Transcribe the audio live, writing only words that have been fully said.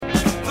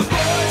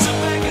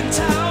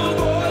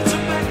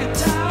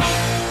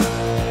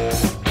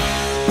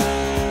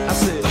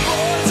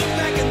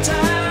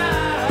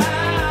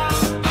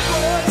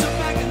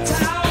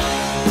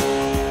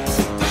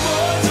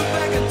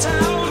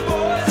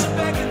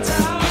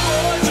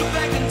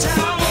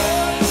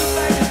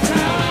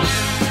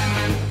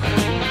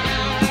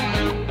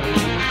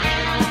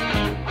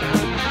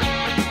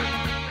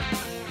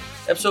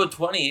Episode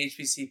 20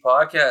 HPC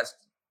podcast.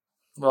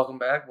 Welcome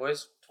back,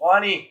 boys.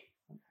 20.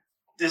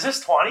 Is this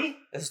 20?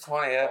 This is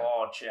 20, yeah.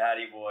 Oh,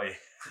 chatty boy.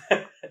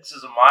 This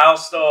is a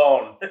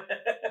milestone.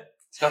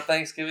 It's got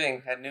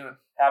Thanksgiving at noon.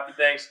 Happy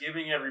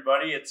Thanksgiving,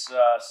 everybody. It's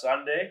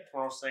Sunday.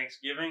 Tomorrow's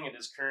Thanksgiving. It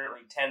is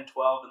currently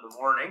 10:12 in the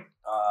morning.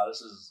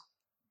 This is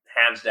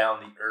hands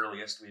down the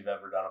earliest we've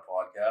ever done a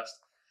podcast.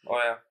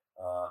 Oh, yeah.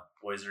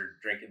 Boys are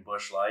drinking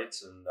Busch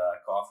Lights and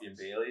coffee and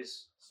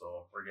Baileys,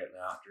 so we're getting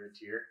after it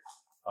here.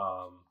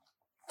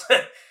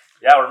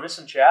 Yeah, we're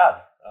missing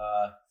Chad.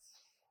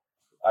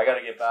 I got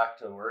to get back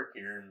to work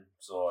here, and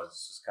so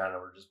it's just kind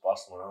of, we're just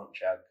bustling out, and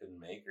Chad couldn't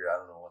make her. I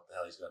don't know what the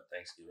hell he's got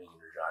Thanksgiving in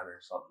Regina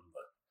or something,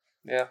 but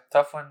yeah,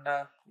 tough when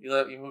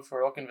you move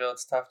for Oakenville.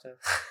 It's tough to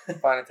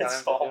find a time.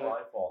 It's all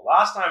my fault.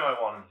 Last time I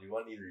wanted to do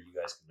one, neither of you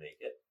guys could make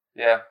it.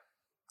 Yeah,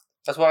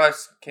 that's why I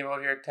came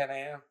out here at 10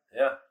 a.m.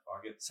 Yeah,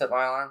 I'll get set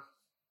my alarm.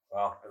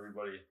 Well,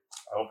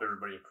 I hope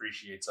everybody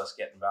appreciates us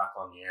getting back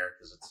on the air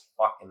because it's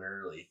fucking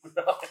early.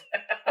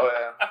 Oh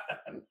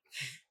yeah,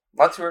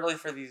 not too early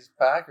for these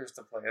Packers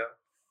to play out.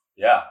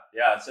 Yeah.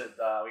 It's we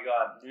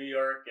got New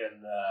York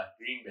and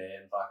Green Bay,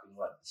 and fucking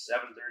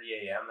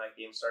 7:30 a.m. that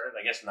game started.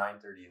 I guess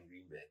 9:30 in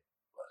Green Bay.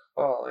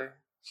 But holy,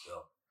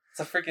 still, it's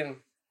a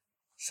freaking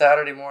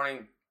Saturday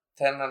morning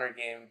 10:00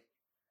 game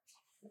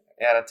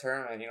at a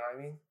tournament. You know what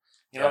I mean?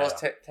 You know those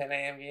 10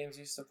 a.m. games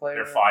used to play?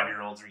 Their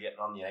 5-year-olds are getting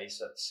on the ice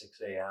at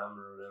 6 a.m.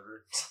 or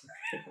whatever.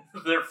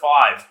 They're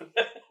 5.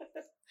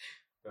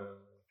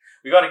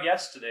 We got a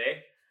guest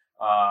today,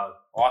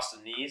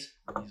 Austin Neiz.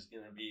 He's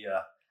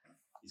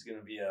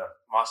gonna be a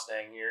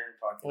Mustang here.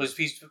 Well,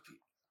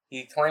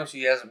 he claims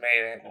he hasn't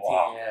made it.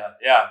 Wow.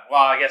 Yeah. Well,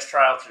 I guess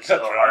trials are still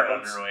hard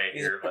underway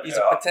here. But he's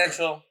a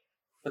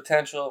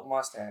potential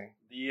Mustang.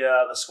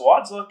 The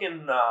squad's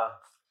looking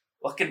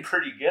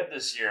pretty good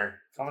this year.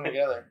 Coming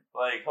together.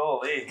 Like,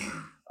 holy.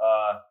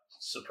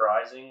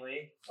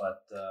 Surprisingly.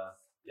 But,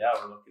 yeah,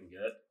 we're looking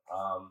good.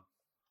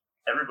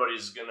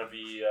 Everybody's going to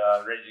be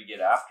ready to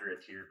get after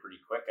it here pretty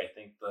quick. I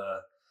think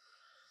the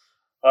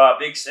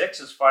Big Six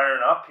is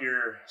firing up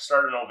here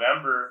start of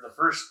November. The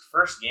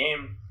first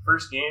game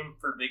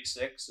for Big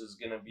Six is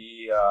going to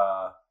be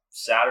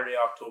Saturday,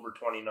 October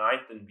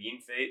 29th in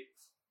Beanfate.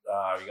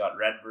 We got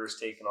Redbirds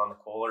taking on the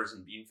Kohlers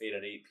in Beanfate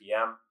at 8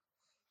 p.m.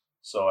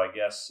 So I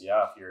guess,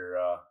 yeah, if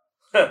you're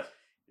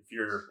if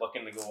you're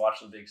looking to go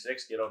watch the Big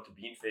Six, get out to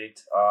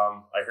Beanfate.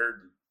 I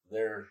heard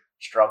they're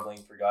struggling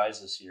for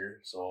guys this year.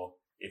 So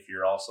if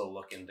you're also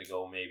looking to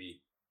go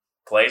maybe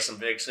play some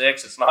Big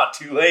Six, it's not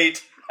too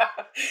late.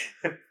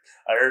 I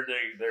heard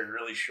they're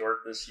really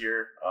short this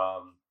year.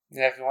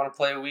 Yeah, if you want to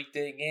play a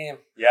weekday game.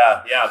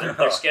 Yeah, they're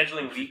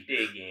scheduling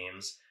weekday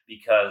games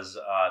because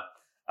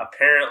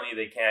apparently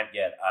they can't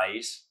get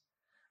ice.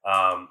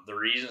 The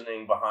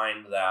reasoning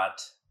behind that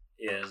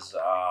is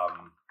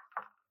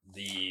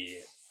the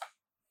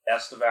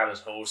Estevan is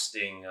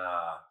hosting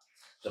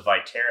the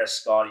Viterra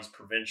Scotties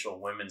Provincial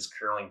Women's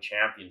Curling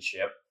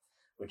Championship,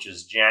 which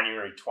is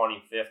January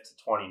 25th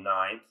to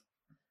 29th,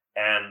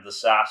 and the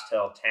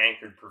SaskTel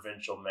Tankard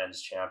Provincial Men's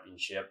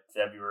Championship,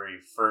 February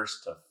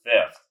 1st to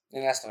 5th.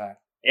 In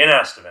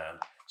Estevan.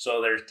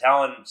 So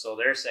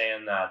they're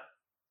saying that,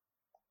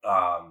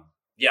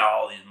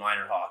 all these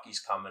minor hockey's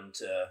coming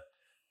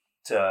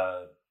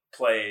to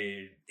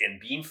play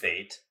in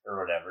Beanfate or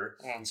whatever,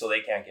 and so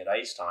they can't get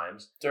ice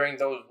times during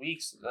those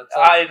weeks.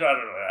 I don't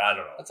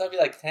know. That's gotta be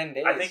like 10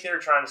 days. I think they were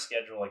trying to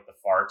schedule like the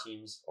FAR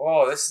teams.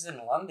 Oh, this is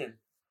in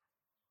London.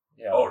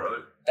 Yeah. Oh,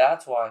 really?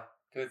 That's why.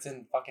 Because it's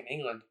in fucking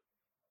England.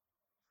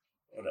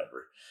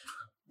 Whatever.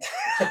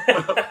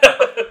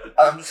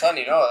 I'm just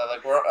letting you know that,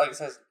 like it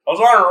says. I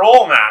was on a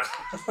roll, man.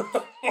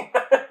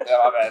 Yeah,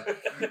 my bad.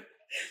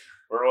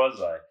 Where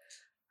was I?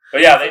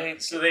 But yeah,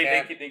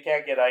 they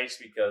can't get ice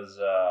because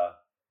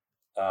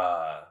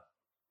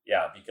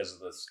because of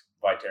the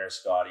Viterra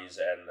Scotties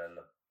and then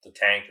the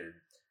Tankard,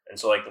 and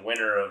so like the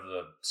winner of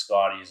the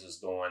Scotties is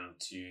going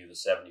to the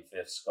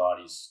 75th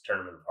Scotties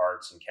Tournament of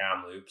Hearts in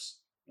Kamloops,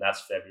 and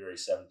that's February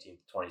 17th to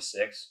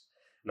 26th.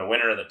 And the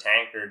winner of the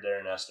Tankard there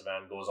in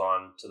Estevan goes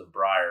on to the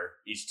Brier.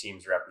 Each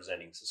team's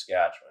representing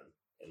Saskatchewan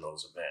in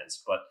those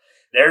events. But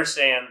they're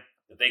saying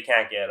that they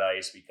can't get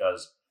ice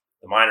because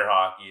the minor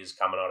hockey is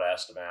coming out of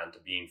Estevan to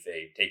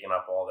Beanfate, taking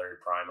up all their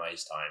prime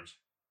ice times.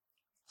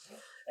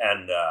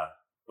 And,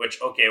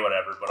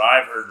 whatever. But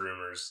I've heard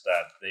rumors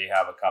that they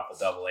have a couple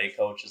AA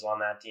coaches on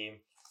that team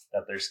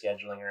that they're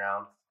scheduling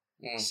around.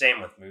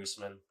 Same with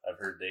Mooseman. I've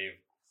heard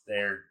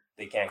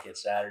they can't get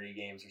Saturday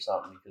games or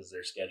something because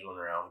they're scheduling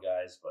around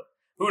guys, but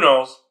who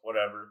knows?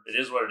 Whatever. It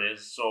is what it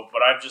is. So,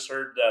 but I've just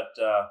heard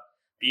that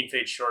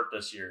Beanfate's short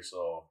this year,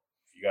 so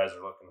if you guys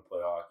are looking to play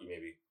hockey,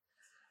 maybe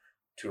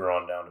tour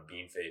on down to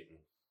Beanfate and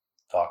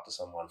talk to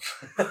someone.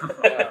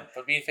 Yeah,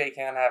 but Beanfate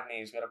can't have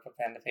names. Got to put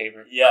pen to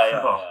paper.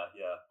 Yeah.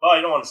 Well,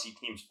 you don't want to see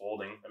teams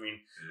folding. I mean,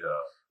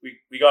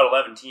 we got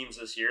 11 teams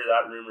this year.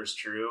 That rumor's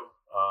true.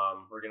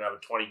 We're going to have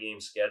a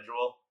 20-game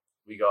schedule.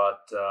 We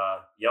got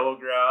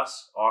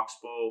Yellowgrass,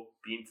 Oxbow,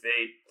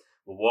 Beanfate,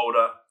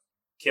 Wawota,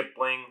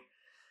 Kipling,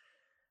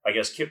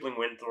 Kipling,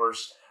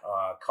 Windthorst,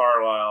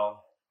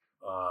 Carlisle,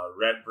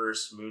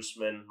 Redverse,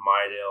 Mooseman,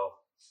 Mydale,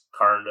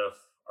 Cardiff,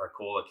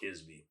 Arcola,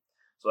 Kisby.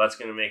 So that's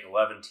going to make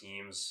 11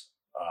 teams.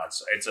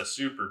 It's a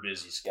super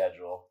busy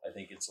schedule. I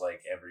think it's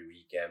like every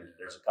weekend.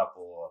 There's a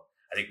couple.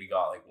 I think we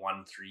got like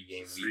 1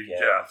 3-game weekend.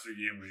 Yeah,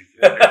 3-game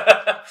weekend.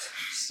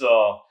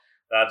 So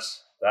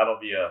that'll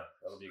be a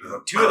good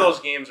one. 2 of those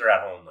games are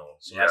at home though,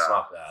 so that's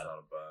not bad.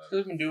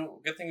 Good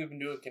thing we've been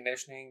doing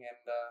conditioning and.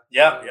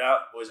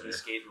 Boys been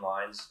skating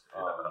lines.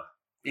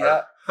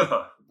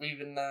 We've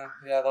been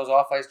those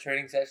off ice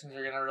training sessions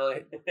are gonna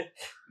really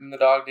in the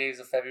dog days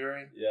of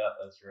February. Yeah,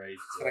 that's right.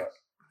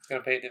 It's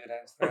gonna pay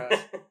dividends for us.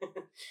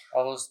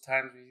 All those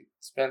times we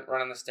spent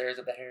running the stairs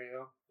at the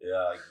Harryville.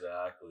 Yeah,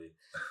 exactly.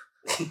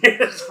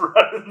 Just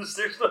running the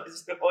stairs.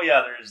 Oh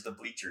yeah, there's the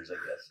bleachers, I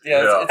guess.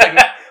 Yeah. It's like,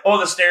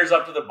 the stairs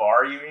up to the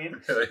bar. You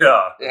mean?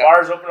 Yeah. The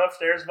bar's open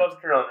upstairs above the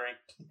curling rink.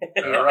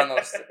 We run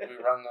those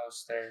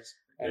stairs.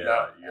 And, you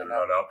gotta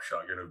run up,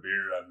 shotgun a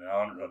beer, run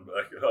down, run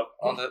back up.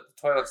 On the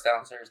toilet's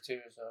downstairs too,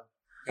 so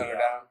go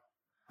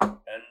down.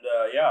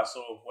 And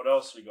so what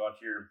else we got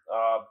here?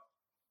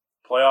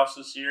 Playoffs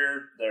this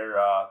year. They're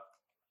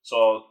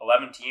so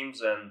 11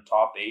 teams and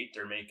top 8.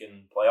 They're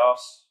making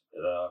playoffs.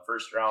 The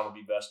first round will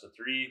be best of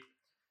 3,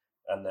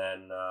 and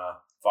then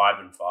 5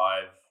 and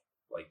 5,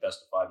 like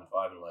best of 5 and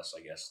 5, unless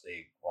I guess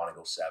they want to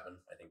go 7.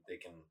 I think they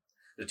can.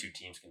 The 2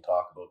 teams can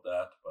talk about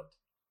that, but.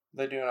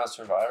 Are they doing a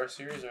Survivor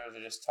Series, or is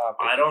it just top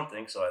 8? I don't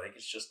think so. I think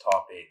it's just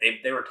top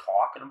 8. They were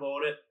talking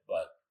about it,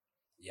 but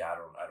yeah,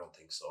 I don't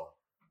think so.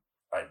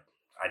 I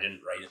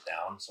didn't write it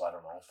down, so I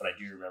don't know. But I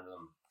do remember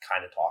them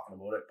kind of talking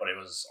about it. But it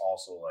was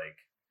also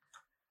like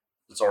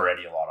it's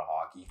already a lot of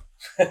hockey,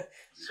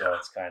 so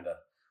it's kind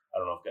of I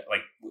don't know if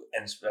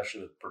and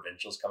especially with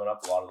provincials coming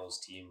up, a lot of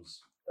those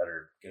teams that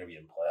are going to be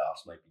in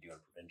playoffs might be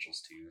doing provincials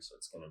too. So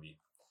it's gonna be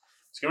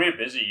a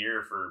busy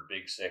year for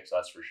Big 6,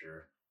 that's for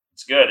sure.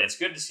 It's good. It's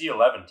good to see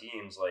 11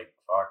 teams. Like,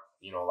 fuck,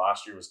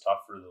 last year was tough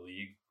for the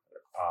league.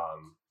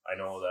 I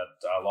know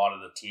that a lot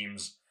of the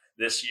teams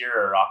this year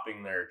are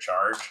upping their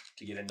charge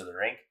to get into the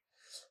rink.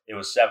 It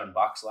was $7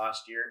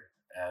 last year,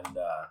 and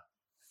I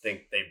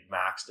think they've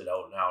maxed it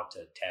out now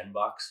to $10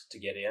 to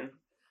get in.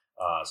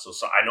 So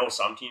I know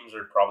some teams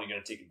are probably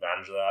going to take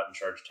advantage of that and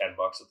charge $10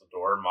 at the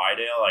door.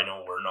 Mydale, I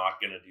know we're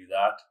not going to do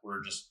that.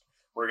 We're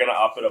going to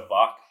up it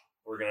 $1.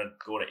 We're going to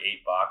go to $8.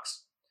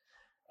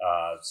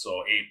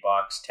 So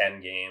 $8,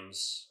 10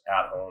 games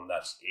at home,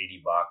 that's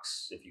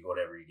 $80 if you go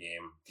to every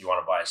game. If you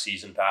want to buy a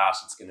season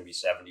pass, it's going to be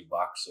 $70,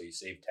 so you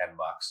save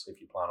 $10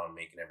 if you plan on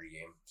making every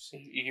game. So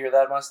you hear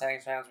that,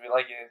 Mustangs fans? We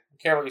like you. We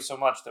care about you so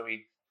much that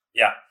we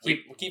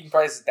keep keeping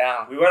prices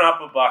down. We went up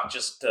 $1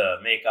 just to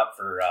make up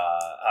for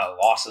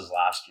losses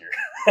last year.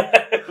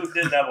 We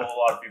didn't have a whole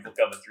lot of people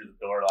coming through the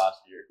door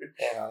last year.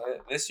 Yeah,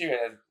 this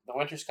year the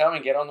winter's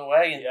coming. Get on the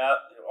way. And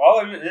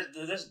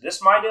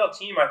this Mydale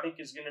team, I think,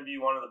 is going to be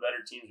one of the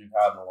better teams we've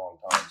had in a long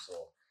time.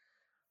 So,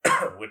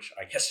 which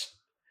I guess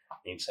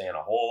ain't saying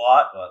a whole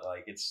lot, but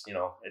like it's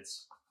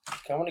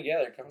coming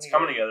together.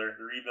 Coming together.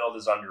 The rebuild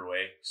is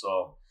underway.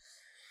 So,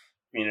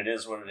 I mean, it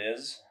is what it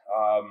is.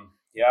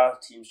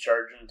 Teams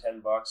charging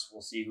 $10.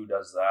 We'll see who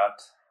does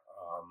that.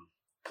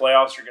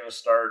 Playoffs are going to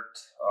start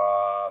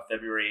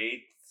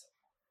February 8th.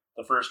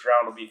 The first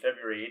round will be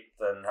February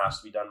 8th and has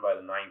to be done by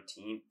the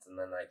 19th. And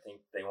then I think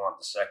they want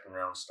the second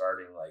round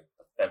starting like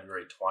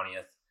February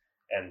 20th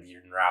and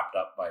being wrapped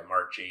up by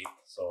March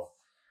 8th. So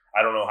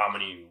I don't know how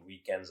many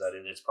weekends that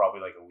is. It's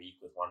probably like a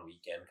week with one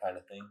weekend kind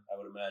of thing, I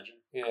would imagine.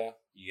 Yeah.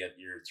 You get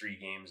your 3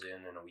 games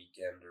in a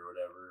weekend or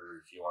whatever,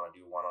 or if you want to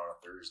do one on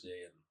a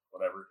Thursday and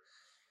whatever.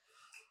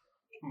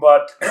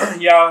 But,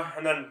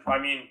 and then, I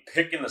mean,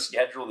 picking the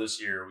schedule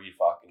this year, we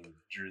fucking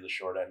drew the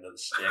short end of the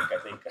stick. I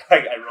think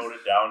I wrote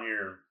it down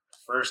here.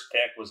 First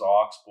pick was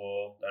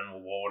Oxbow,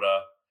 then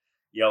Wawota,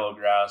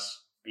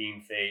 Yellowgrass,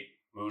 Bean Fate,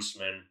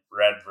 Mooseman,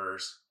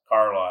 Redverse,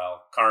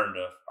 Carlisle,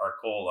 Cardiff,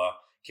 Arcola,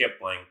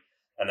 Kipling,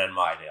 and then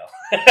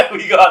Mydale.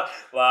 We got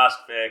last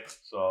pick.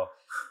 So,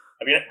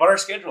 I mean, but our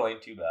schedule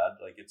ain't too bad.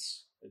 Like,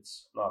 it's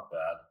not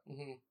bad.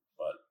 Mm-hmm.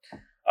 But,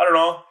 I don't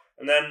know.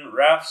 And then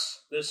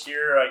refs this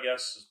year, I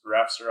guess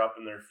refs are up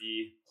in their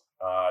fee.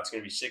 It's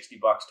going to be $60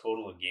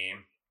 total a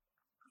game.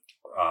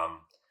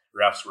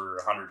 Refs were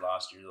 $100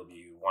 last year. They'll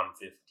be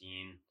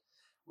 $115.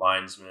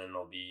 Linesmen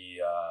will be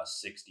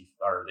 60,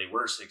 or they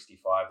were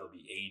 65. They'll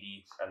be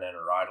 80, and then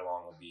a ride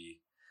along will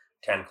be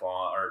 $10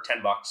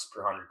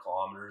 per 100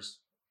 kilometers.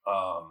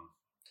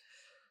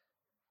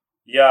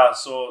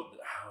 So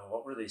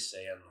what were they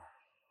saying?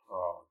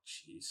 Oh,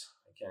 jeez,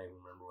 I can't even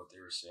remember what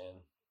they were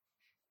saying.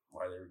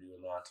 Why they were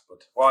doing that,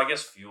 but I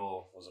guess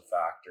fuel was a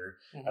factor,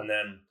 and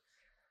then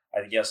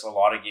I guess a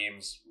lot of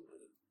games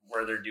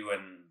where they're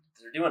doing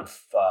 2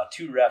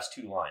 refs,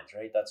 2 lines,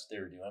 right? That's what they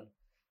were doing.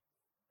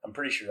 I'm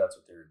pretty sure that's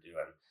what they were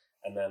doing,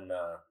 and then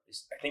I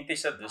think they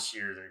said this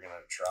year they're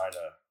gonna try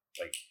to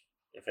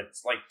if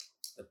it's like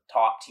the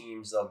top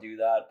teams they'll do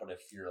that, but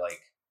if you're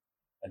like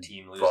a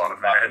team losing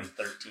fucking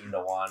 13-1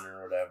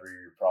 or whatever,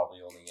 you're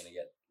probably only gonna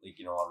get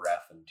a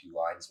ref and 2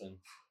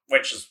 linesmen,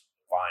 which is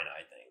fine,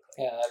 I think.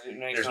 Yeah,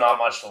 there's not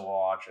much to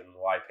watch, and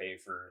why pay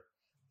for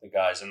the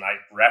guys. And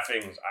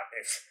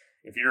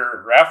if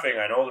you're reffing,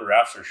 I know the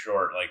refs are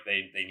short. Like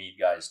they need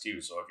guys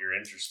too. So if you're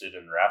interested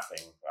in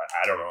reffing,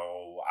 I don't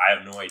know. I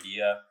have no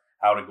idea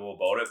how to go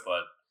about it.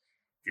 But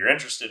if you're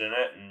interested in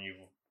it and you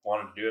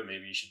wanted to do it,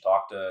 maybe you should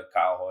talk to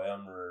Kyle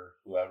Hoyam or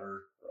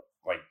whoever.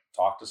 Like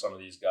talk to some of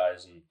these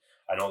guys. And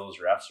I know those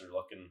refs are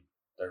looking.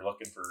 They're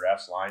looking for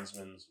refs,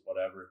 linesmen,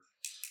 whatever.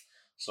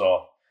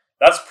 So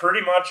that's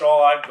pretty much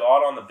all I've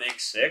got on the Big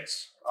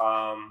Six.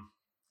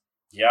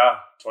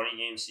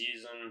 20-game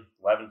season,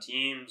 11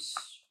 teams.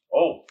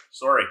 Oh,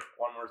 sorry,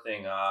 one more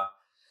thing.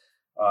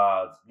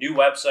 New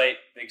website.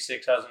 Big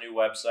Six has a new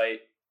website.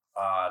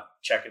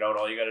 Check it out.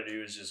 All you got to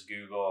do is just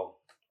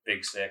Google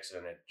Big Six,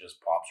 and it just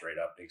pops right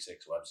up. Big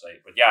Six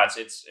website. But yeah,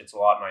 it's a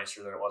lot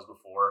nicer than it was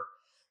before.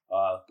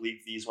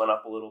 League fees went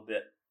up a little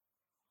bit.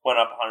 Went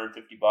up $150.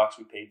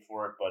 We paid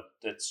for it, but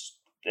it's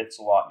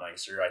a lot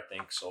nicer, I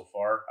think, so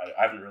far.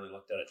 I haven't really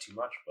looked at it too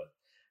much, but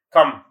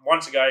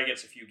once a guy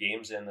gets a few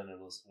games in, then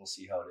we'll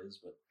see how it is.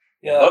 But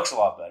it looks a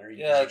lot better. Did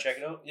you check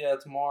it out? Yeah,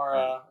 it's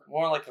more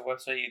like a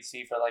website you'd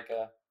see for like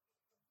a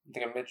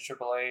mid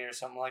AAA or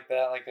something like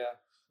that, like a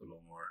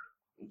little more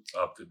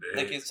up to date.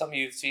 Like it's something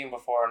you've seen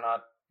before,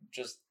 not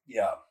just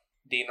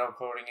Dino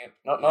coding it.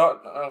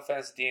 No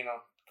offense, Dino.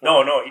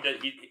 No, he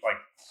did. He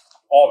like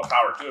all the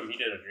power to him. He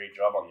did a great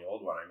job on the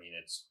old one. I mean,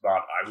 it's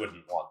not. I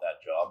wouldn't want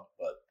that job,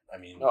 but I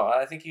mean, no,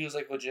 I think he was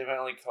like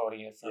legitimately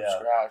coding it from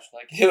scratch.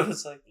 Like it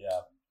was like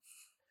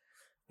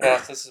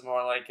this is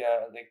more like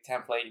a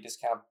template. You just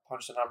kind of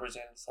punch the numbers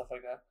in and stuff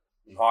like that.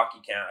 In hockey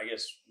camp, I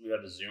guess we had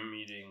a Zoom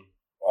meeting.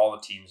 All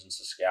the teams in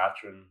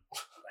Saskatchewan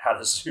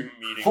had a Zoom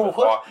meeting with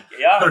hockey.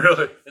 Yeah,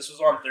 really. This was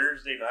on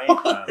Thursday night.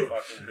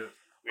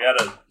 We had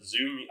a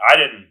Zoom.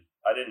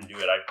 I didn't do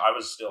it. I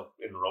was still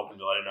in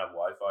Ropendale. I didn't have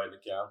Wi-Fi in the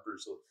camper,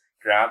 so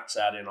Grant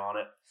sat in on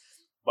it.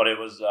 But it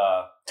was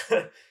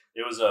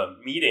it was a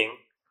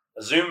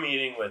Zoom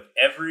meeting with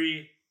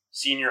every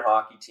senior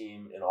hockey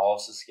team in all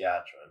of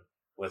Saskatchewan,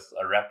 with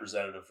a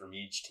representative from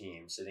each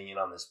team sitting in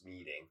on this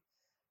meeting.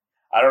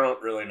 I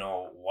don't really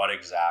know what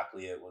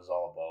exactly it was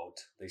all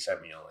about. They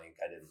sent me a link.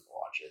 I didn't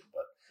watch it,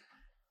 but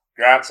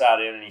Grant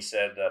sat in and he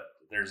said that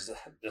there's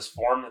this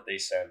form that they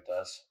sent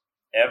us.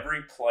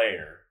 Every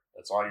player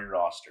that's on your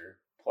roster,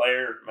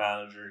 player,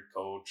 manager,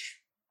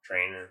 coach,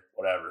 trainer,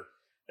 whatever,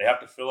 they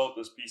have to fill out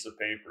this piece of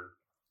paper.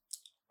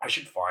 I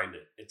should find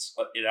it.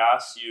 It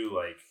asks you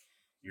like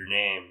your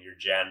name, your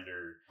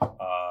gender,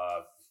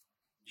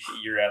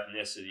 your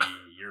ethnicity,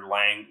 your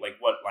like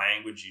what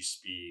language you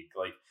speak.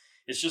 Like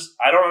it's just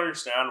I don't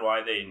understand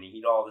why they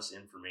need all this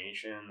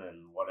information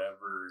and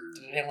whatever.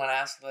 Did anyone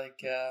ask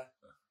like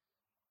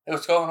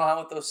what's going on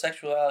with those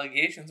sexual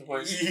allegations,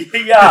 boys?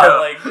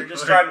 Like they're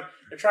just trying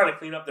to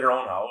clean up their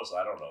own house.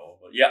 I don't know,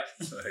 but yeah.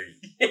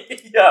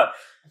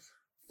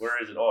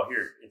 Where is it? Oh,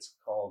 here. It's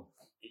called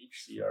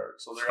HCR.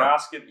 So they're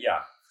asking,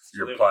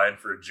 You're applying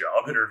for a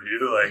job interview,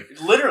 like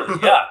literally,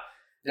 yeah.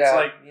 It's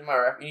like you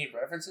need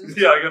references.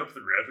 Yeah, I gotta put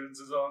the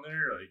references on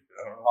there, like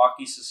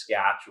Hockey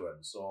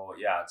Saskatchewan. So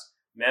yeah, it's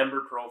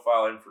member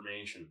profile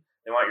information.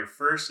 They want your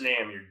first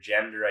name, your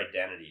gender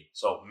identity.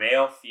 So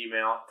male,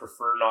 female,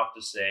 prefer not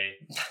to say,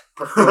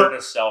 prefer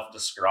to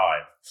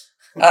self-describe.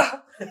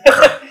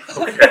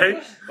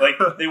 Okay. Like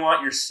they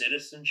want your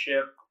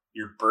citizenship,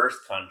 your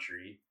birth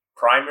country,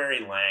 primary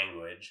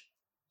language,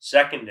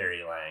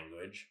 secondary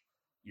language,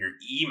 your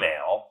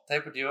email.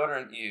 Type of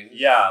deodorant used.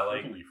 Yeah,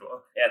 like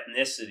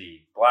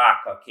ethnicity,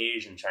 Black,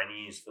 Caucasian,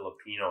 Chinese,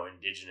 Filipino,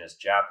 Indigenous,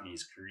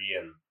 Japanese,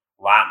 Korean,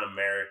 Latin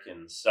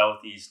American,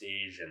 Southeast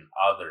Asian,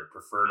 other,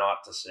 prefer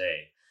not to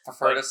say.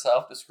 Prefer to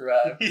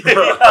self-describe.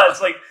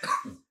 It's like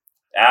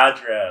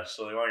address.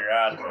 So they want your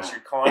address,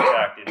 your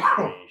contact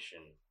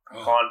information,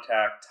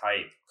 contact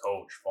type,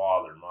 coach,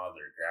 father,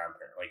 mother,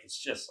 grandparent. Like it's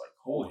just like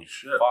holy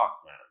shit, fuck,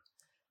 man.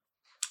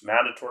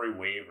 Mandatory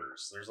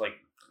waivers. There's like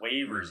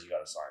waivers you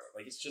gotta sign.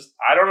 Like it's just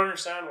I don't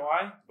understand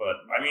why, but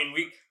I mean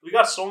we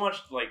got so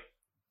much like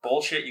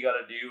bullshit you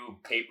gotta do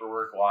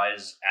paperwork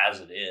wise as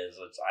it is.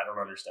 I don't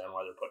understand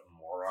why they're putting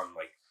more on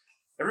like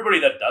everybody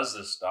that does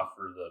this stuff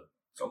for the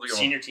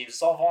senior teams.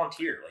 It's all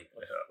volunteer. Like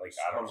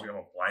I don't know. I'm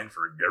applying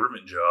for a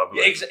government job.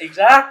 Yeah,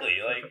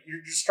 exactly. Like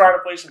you're just trying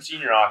to play some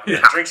senior hockey,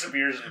 drink some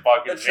beers and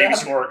fucking maybe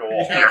score a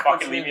goal.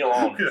 Fucking leave me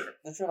alone.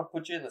 They're trying to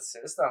put you in the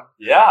system.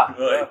 Yeah.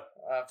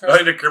 I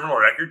need a criminal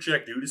record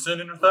check due to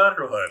send in with that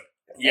or what?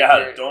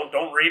 Yeah,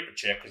 don't rape a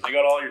chick because they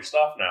got all your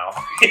stuff now.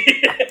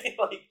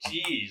 Like,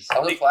 jeez. I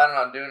was planning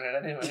on doing it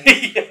anyway.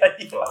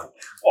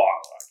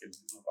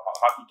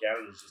 Hockey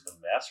Canada is just a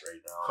mess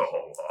right now.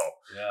 Oh, wow.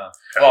 Yeah.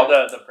 Well,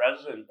 the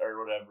president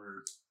or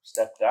whatever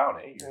stepped down,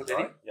 eh? Well, did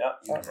he? Yeah.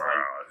 I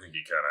think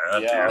he kind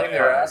of had to. I think they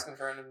were asking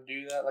for him to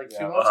do that like 2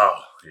 months ago.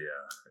 Oh,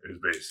 yeah. It was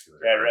basically.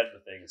 Yeah, I read the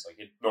thing. It's like,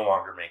 it no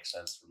longer makes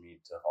sense for me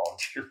to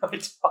volunteer my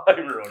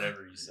time or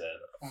whatever you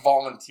said.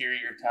 Volunteer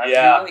your time?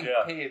 Yeah.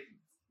 Paid.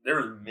 There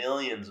was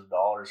millions of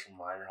dollars from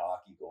minor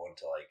hockey going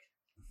to like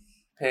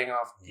paying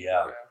off.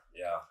 Yeah.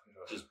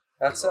 Just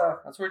That's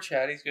where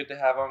Chatty's good to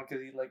have on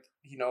because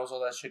he knows all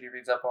that shit. He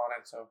reads up on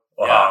it. So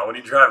when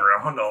you drive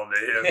around all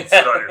day and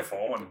sit on your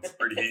phone, it's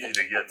pretty easy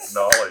to get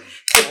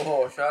knowledge.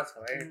 Oh, shots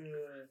fired!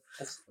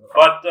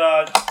 But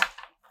a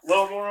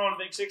little more on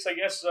Big Six, I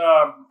guess.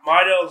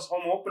 Mydale's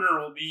home opener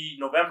will be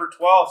November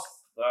 12th.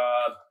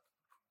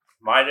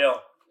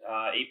 Mydale,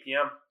 8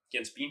 p.m.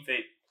 against Bean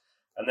Fate,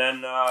 and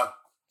then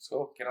let's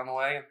go get on the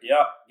wagon.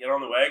 Yeah, get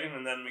on the wagon,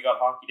 and then we got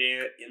Hockey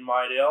Day in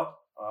Mydale,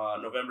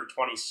 November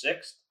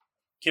 26th.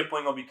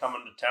 Kipling will be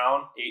coming to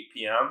town, 8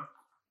 p.m.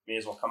 May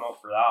as well come out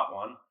for that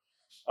one.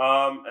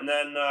 And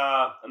then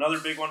another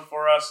big one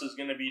for us is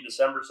going to be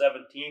December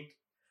 17th.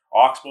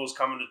 Oxbow's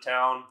coming to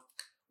town.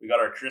 We got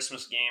our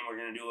Christmas game. We're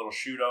going to do a little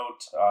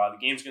shootout. The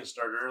game's going to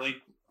start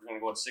early. We're going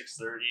to go at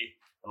 6:30,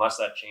 unless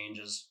that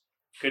changes.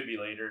 Could be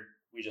later.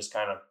 We just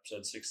kind of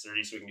said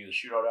 6:30 so we can do the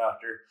shootout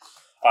after.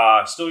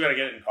 Still got to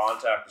get in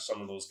contact with some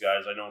of those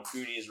guys. I know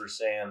Coonies were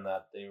saying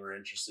that they were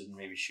interested in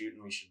maybe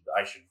shooting.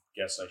 I should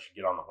get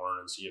on the horn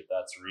and see if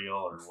that's real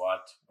or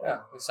what.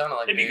 Yeah, it sounded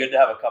like it'd be good to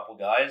have a couple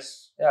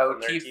guys. Yeah, it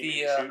would keep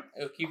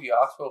the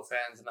Oxbow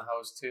fans in the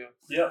house too.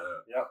 Yep.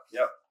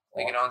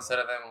 Like instead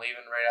of them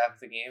leaving right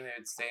after the game, they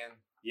would stay in.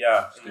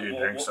 Yeah, stay and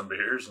drink some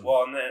beers.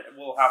 And then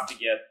we'll have to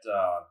get.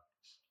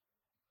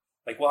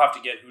 We'll have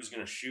to get who's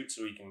going to shoot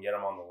so we can get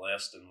them on the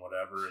list and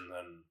whatever, and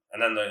then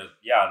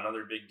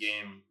another big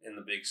game in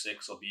the Big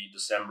Six will be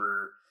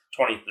December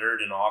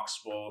 23rd in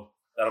Oxbow.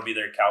 That'll be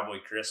their Cowboy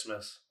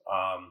Christmas.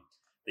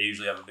 They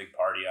usually have a big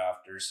party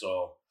after,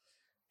 so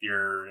if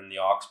you're in the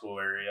Oxbow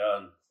area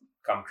and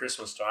come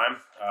Christmas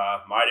time,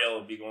 Mydale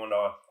will be going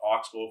to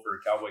Oxbow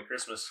for Cowboy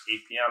Christmas,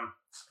 8 p.m.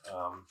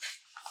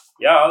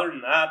 Other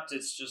than that,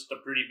 it's just a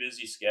pretty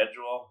busy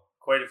schedule.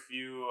 Quite a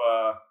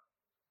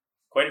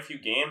few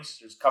games.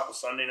 There's a couple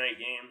Sunday night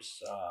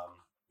games.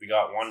 We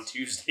got one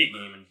Tuesday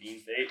game in Bean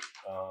Fate.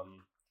 Other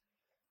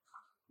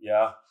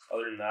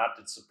than that,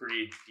 it's a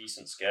pretty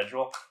decent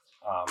schedule.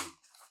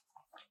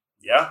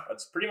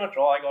 That's pretty much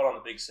all I got on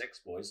the Big Six,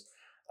 boys.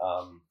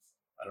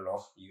 I don't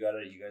know. You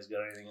guys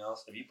got anything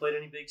else? Have you played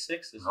any Big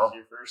Six? This is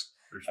your first.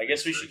 I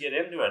guess we should get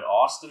into it.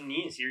 Austin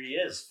Neiz, here he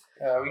is.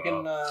 Yeah, we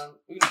can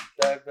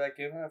dive back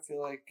in. I feel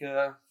like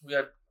we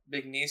got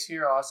Big Neiz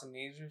here, Austin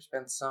Neiszner,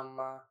 spent some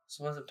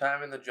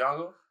time in the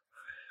jungle.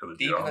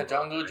 Deep in the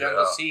jungle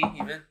C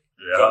even.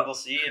 Yeah. Jungle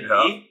C and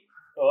D?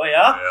 Oh,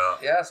 yeah?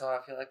 Yeah, so I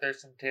feel like there's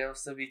some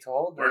tales to be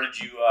told. Where did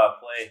you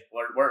play?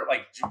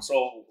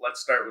 So let's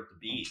start with the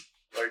B.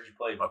 Where did you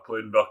play? I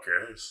played in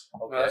Belcaris.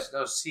 Okay. No, that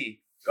was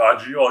C.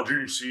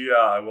 Junior C,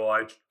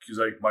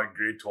 because my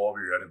grade 12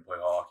 year, I didn't play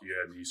hockey. I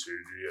had knee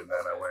surgery, and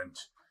then I went,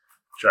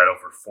 tried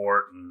out for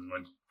Fort, and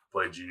went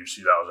played Junior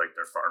C. That was like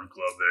their farm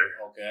club there.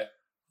 Okay.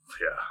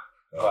 Yeah.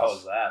 How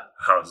was that?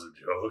 That was a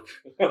joke.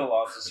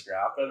 Lots of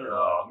scrapping?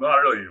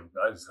 Not really.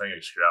 I think I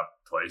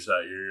scrapped twice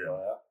that year.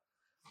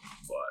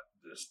 But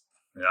just,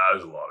 it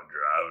was a lot of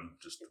driving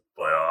just to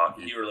play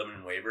hockey. You were living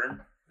in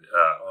Weyburn?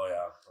 Yeah. Oh,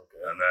 yeah.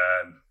 Okay. And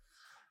then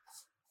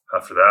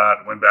after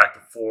that, went back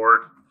to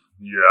Fort.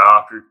 Year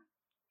after,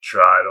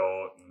 tried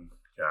out and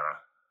kind of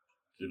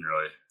didn't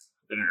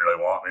really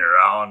want me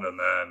around, and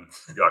then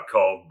got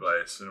called by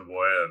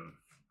Assiniboia, and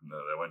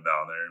I went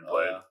down there and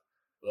played.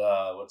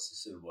 What's the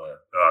Assiniboia?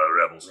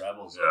 Rebels. Yeah.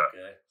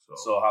 Okay.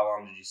 So how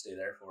long did you stay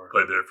there for?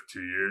 Played there for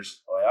 2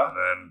 years. Oh yeah. And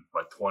then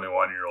my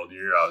 21-year-old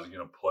year, I was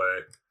gonna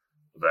play.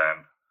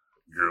 Then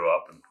grew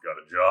up and got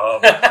a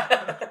job.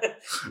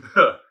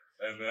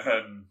 and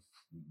then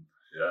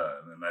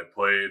I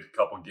played a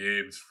couple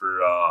games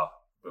for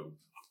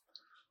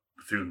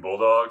Bethune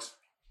Bulldogs.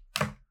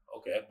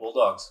 Okay,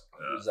 Bulldogs.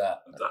 Yeah. Who's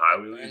that? That's the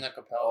Highway League. In the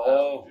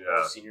Capella.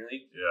 Senior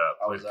League? Yeah,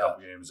 How played was a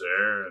couple games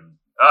there, and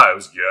it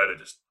was good. I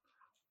just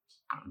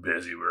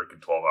busy working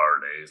 12-hour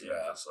days, and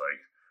just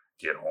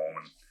get home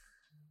and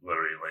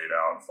literally lay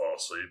down, fall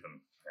asleep,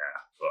 and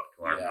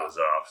alarm goes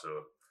off.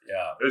 So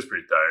it was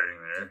pretty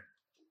tiring there.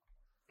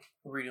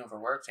 What were you doing for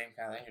work? Same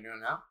kind of thing you're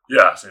doing now?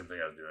 Yeah, same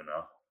thing I was doing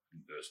now.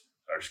 Just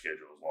our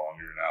schedule is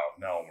longer now.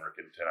 Now I'm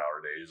working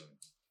 10-hour days, and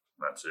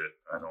that's it.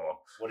 I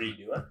know. What are you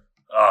doing?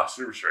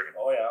 Super stricken.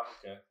 Oh, yeah.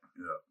 Okay.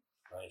 Yeah.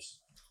 Nice.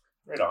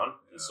 Right on.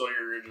 Yeah. So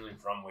you're originally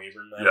from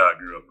Weyburn then? Yeah,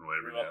 I grew up in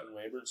Weyburn.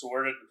 So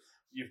where did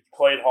you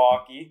played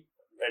hockey?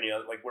 Where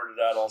did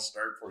that all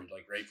start for you?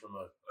 Right from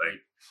a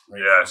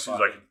as soon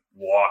as I could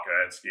walk,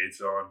 I had skates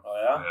on. Oh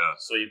yeah. Yeah.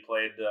 So you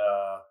played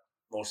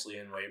mostly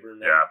in Weyburn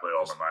then? Yeah, I played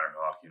all my minor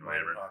hockey in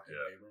Weyburn.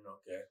 Weyburn.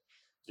 Okay.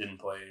 Didn't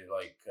play you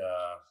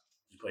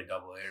played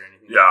AA or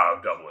anything? Yeah,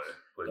 AA.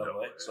 Played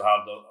AA. So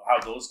how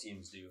those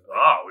teams do? We were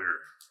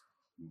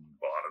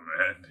bottom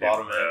end.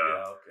 Bottom end.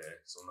 Yeah. Okay.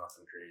 So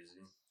nothing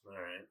crazy. All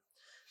right.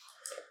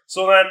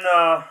 So then,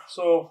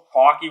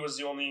 hockey was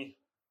the only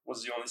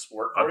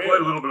sport for you? I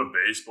played a little bit of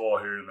baseball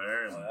here and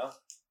there. And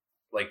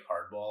like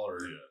hardball or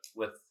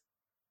with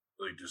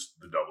just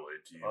the AA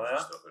teams and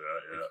stuff like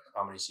that. Yeah.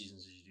 How many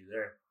seasons did you do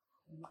there?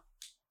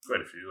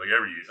 Quite a few.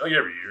 Every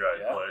year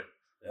I'd play.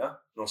 Yeah.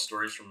 No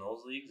stories from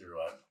those leagues or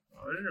what?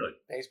 I didn't really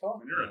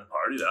baseball. We didn't really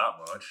party that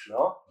much.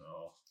 No.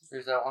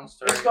 There's that one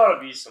story. There's got to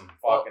be some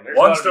fucking.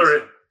 One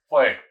story.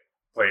 Play.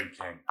 playing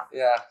King.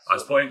 Yeah. I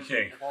was playing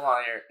King. Hold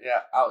on here.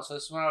 Yeah. So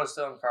this is when I was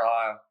still in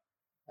Carlisle,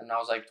 and I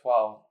was like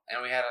 12,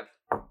 and we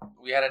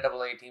had a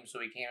double A team, so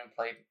we came and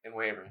played in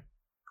Weyburn.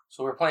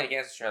 So we're playing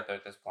against each other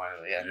at this point.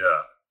 Yeah.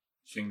 Yeah.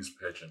 King's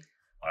pitching.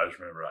 I just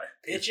remember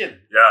pitching.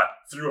 Yeah,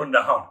 threw one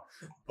down,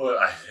 but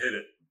I hit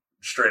it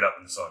straight up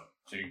in the sun.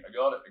 King, I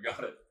got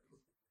it.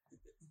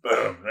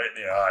 Boom, right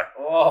in the eye.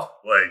 Oh,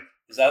 like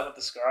is that what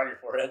the scar on your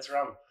forehead's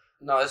from?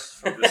 No, this is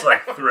from just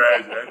like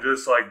threads and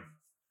just like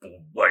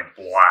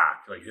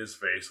black. Like his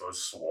face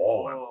was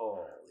swollen.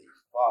 Holy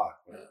fuck,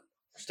 man!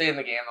 Stay in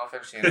the game. I'll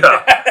finish the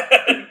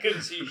game.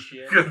 Couldn't see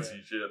shit.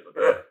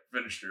 But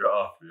finished it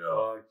off.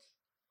 Yeah. Fuck.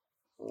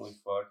 Holy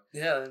fuck.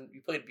 Yeah, then you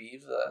played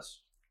Beavs with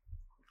us.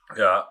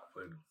 Yeah,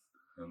 played,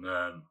 and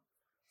then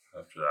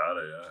after that,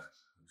 it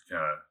was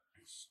kind of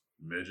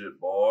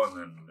midget ball, and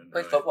then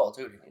played football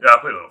too. Didn't you? Yeah, I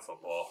played a little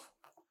football.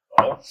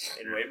 Oh,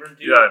 in Weyburn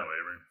too? Yeah, in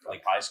Weyburn.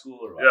 Like high school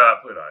or what? Yeah, I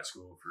played high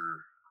school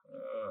for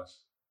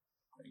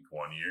I think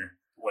 1 year.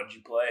 What did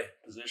you play?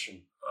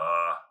 Position?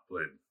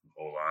 Played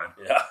O-line.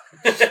 Yeah.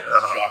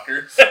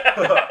 Shocker.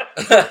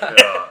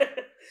 Yeah.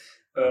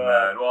 And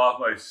then, well,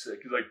 my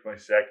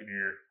second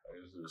year,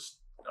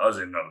 I was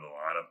in and out of the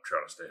lineup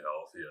trying to stay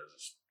healthy. I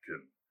just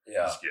couldn't.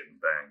 Yeah. Just getting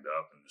banged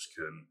up and just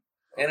couldn't.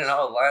 In and out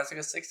of the line, it's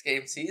like a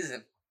 6-game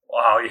season.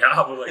 Wow, yeah,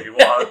 but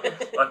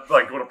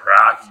I'd go to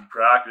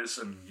practice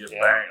and get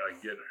banged,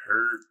 like get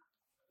hurt.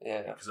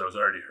 Yeah. Because I was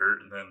already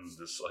hurt, and then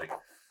just like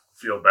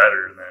feel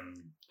better, and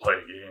then play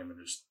a game and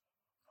just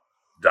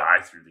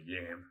die through the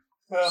game.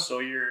 Yeah. So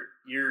your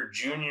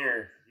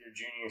junior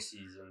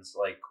seasons,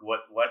 like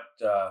what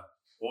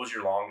was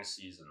your longest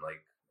season,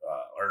 like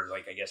or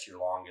like I guess your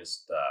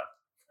longest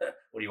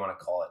what do you want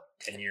to call it,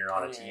 tenure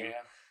on a team?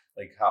 Yeah.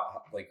 Like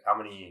how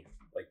many,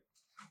 like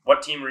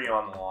what team were you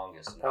on the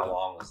longest, and how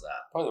long was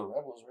that? Probably the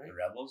Rebels, right? The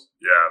Rebels?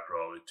 Yeah,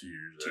 probably 2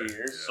 years. 2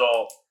 years. Yeah.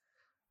 So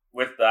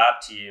with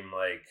that team,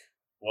 like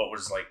what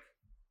was like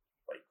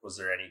was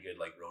there any good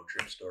like road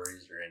trip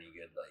stories or any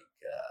good like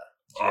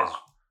a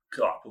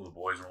couple of the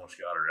boys almost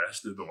got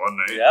arrested the one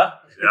night. Yeah?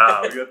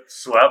 Yeah, we got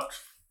swept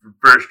for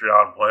first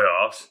round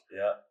playoffs.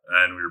 Yeah.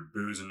 And we were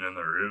boozing in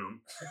the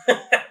room.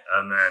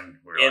 And then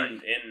we were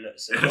in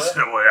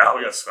Sinaway, yeah,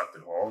 we got swept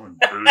at home and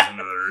boozing in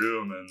the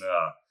room, and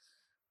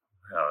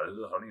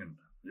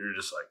we were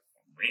just like,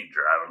 we ain't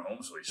driving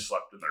home, so we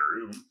slept in the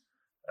room.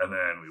 And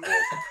then we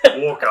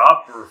woke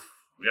up,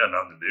 we had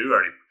nothing to do,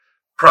 already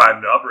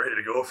primed up, ready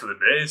to go for the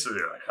day, so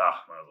we were like,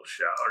 might as well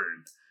shower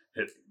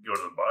and go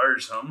to the bar or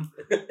something.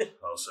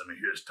 All of a sudden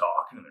we hear us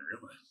talking in the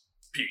room, I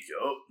peek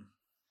out,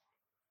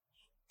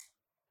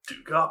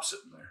 2 cops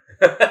sitting there.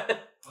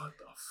 What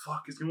the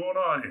fuck is going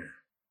on here?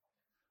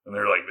 And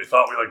they're like, they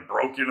thought we like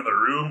broke into the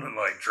room and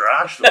like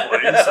trashed the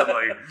place. And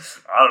like,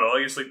 I don't know,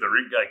 I guess like the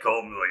rink guy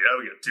called me, like, yeah,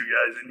 we got 2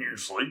 guys in here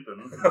sleeping.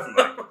 And,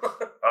 like,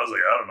 I was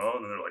like, I don't know.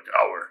 And then they're like,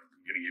 we're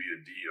gonna give you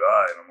a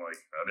DUI. And I'm like,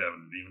 I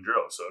haven't even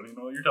drove, so I don't even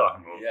know what you're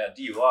talking about. Yeah,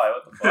 DUI,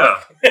 what the fuck?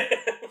 Yeah.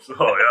 So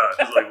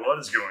yeah, it's like, what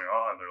is going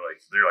on? They're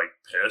like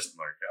pissed and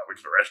like, yeah, we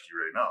can arrest you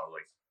right now. I was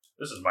like,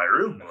 this is my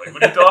room. I'm like,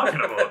 what are you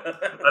talking about?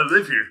 I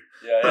live here.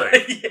 Yeah.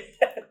 Like,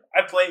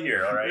 I play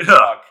here, all right?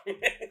 Yeah.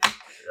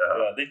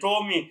 Yeah. They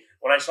told me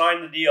when I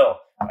signed the deal,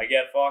 I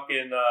get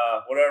fucking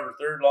whatever,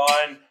 3rd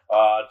line,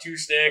 2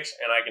 sticks,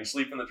 and I can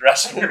sleep in the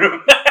dressing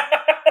room.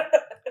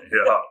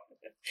 Yeah.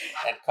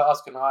 And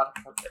cops cannot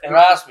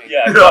harass me.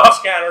 Yeah,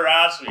 cops can't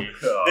harass me.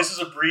 Yeah. This is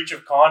a breach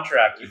of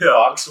contract, you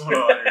What's fucks. going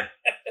on here?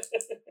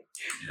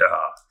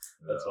 Yeah.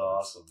 That's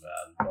awesome,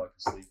 man. Fucking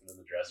sleeping in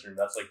the dressing room.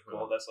 That's like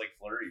cool. That's like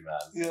flirty,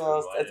 man. Yeah,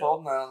 I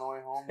told him that on the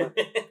way home. But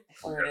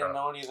we didn't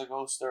know any of the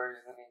ghost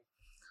stories, and he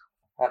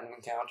had an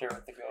encounter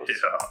with the ghost.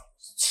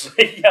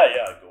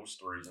 Yeah. Ghost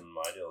stories in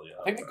my deal.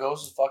 Yeah. I think the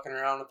ghost was fucking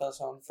around with us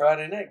on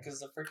Friday night because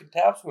the freaking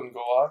taps wouldn't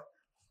go off,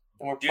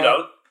 and we're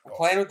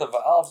playing with the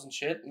valves and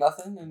shit.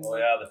 Nothing. And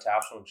the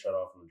taps won't shut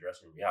off in the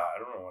dressing room. Yeah, I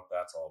don't know what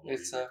that's all about.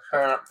 It's a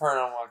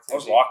paranormal activity. I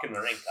was locking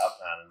the rink up,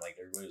 man, and like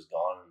everybody was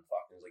gone, and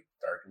fucking it was like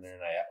dark in there,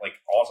 and I like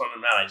all of a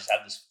sudden, man, I just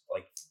had this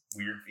like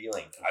weird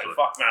feeling. I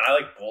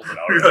like bolted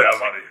out. I was like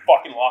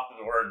fucking locked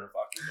the door and they're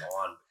fucking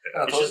gone.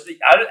 Yeah, it's just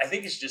I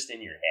think it's just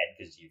in your head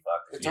because you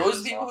fucking. It's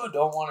always people who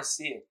don't want to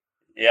see it.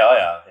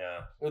 Yeah.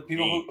 With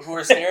people who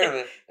are scared of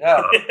it.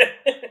 Yeah.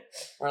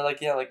 We're like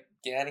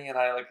Ganny and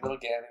I, like little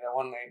Ganny, that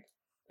one night.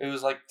 It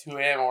was like 2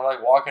 a.m. and we're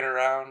like walking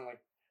around,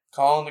 like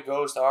calling the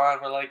ghost on.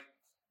 We're like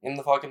in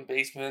the fucking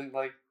basement,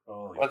 like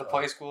where the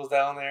play school's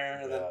down there.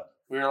 And then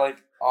we were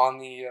like on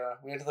the,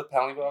 we went to the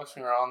penalty box.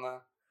 We were on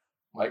the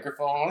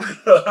microphone.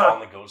 Calling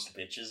the ghost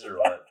bitches or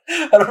what?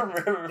 I don't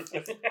remember.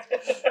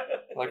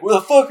 Like, where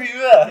the fuck are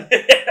you at?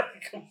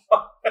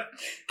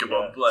 Come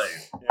on, play.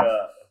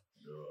 Yeah.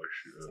 Oh,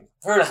 shit.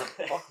 Heard some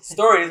fucking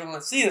stories. I'm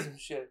gonna see some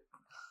shit.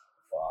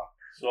 Fuck.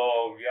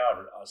 So,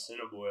 yeah,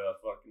 Cinneboy,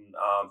 fucking,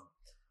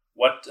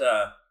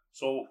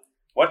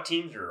 what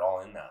teams are all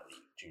in that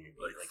league? Junior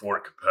league? Like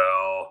Fort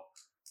Capel,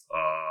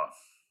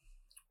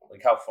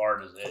 like how far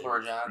does it? 2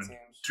 Regina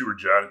teams. 2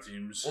 Regina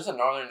teams. There's a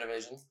northern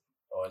division.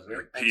 Oh, is there?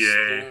 Like PA.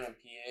 Stu and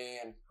PA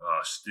and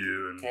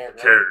Stu and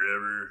Carrot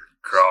River,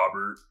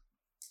 Crawbert.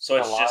 So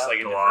it's just like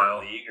a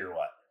Delisle. different league or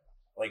what?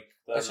 Like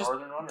the It's just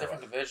northern one? Or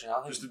different what? division. I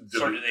don't Just think. a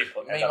So different. do they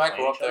put? I mean, you might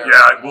go up there.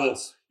 Yeah, I will.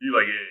 once. You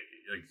like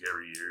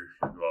every year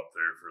you go up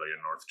there for like a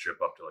north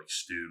trip up to like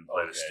student,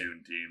 play the Okay.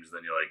 student teams,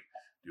 then you like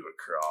do a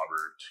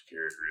Crawbert,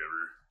 Carrot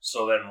River.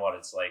 So then what?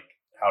 It's like,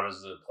 how does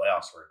the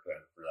playoffs work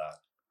then for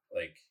that?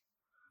 Like,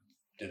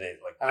 do they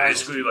like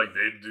Basically, like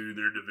they do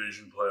their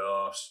division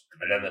playoffs,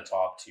 and then the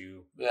top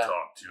two the Yeah.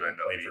 top two end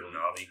up play for meeting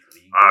the up.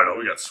 league? I don't know.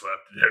 We got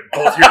swept.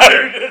 Both years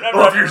there.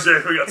 Both years there,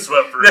 we got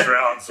swept first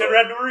round. So Never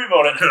had to worry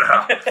about it.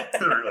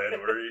 never really had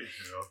to worry.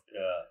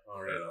 Yeah.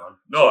 All right. Yeah. On.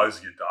 No, I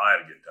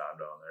had a good time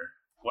down there.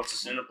 What's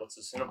the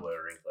Cinnaboy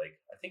rink like?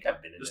 I think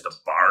I've been in Just it. a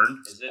barn.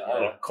 Is it? Yeah. A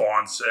little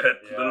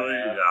Quonset, Yeah, literally.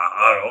 yeah. Yeah,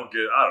 I don't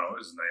know.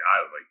 It was nice.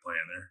 I like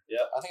playing there.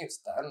 I think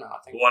it's done now. I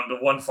think. The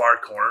one far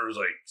corner was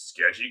like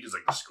sketchy because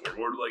like the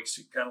scoreboard like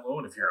kind of low,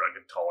 and if you're like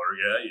a taller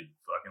guy, you'd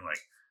fucking like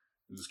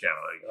it was kind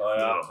of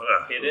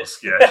like Hit little it.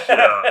 sketch,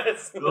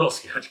 yeah, a little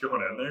sketch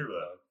going in there.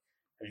 But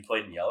Have you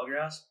played in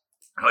Yellowgrass?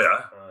 oh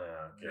yeah, Oh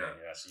yeah. Okay.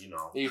 Yeah. So you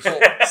know. You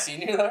played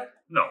senior there?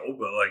 no,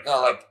 but like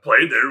No, like- I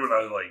played there when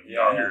I was like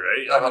Yeah, younger,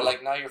 right? Yeah, but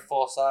like now you're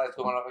full size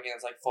going up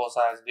against like full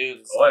size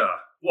dudes. It's oh like, yeah.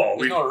 Well,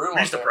 there's no room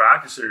we used out to there.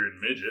 practice there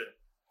in midget.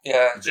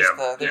 Yeah, it's just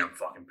Damn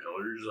fucking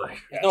pillars, like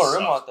there's no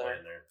room sucks out there.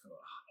 playing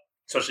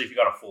Especially if you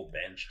got a full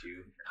bench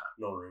too.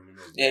 No room in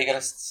those Yeah, you gotta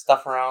benches.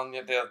 stuff around. You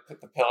have to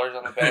put the pillars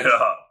on the bench.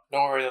 yeah.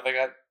 Don't worry,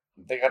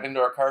 they got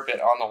indoor carpet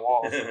on the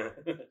walls,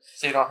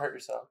 so you don't hurt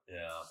yourself.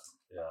 Yeah.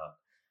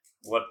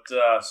 What?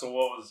 So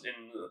what was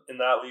in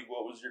that league?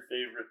 What was your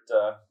favorite?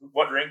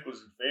 What rink was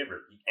your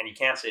favorite? And you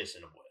can't say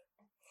Cinnaboy.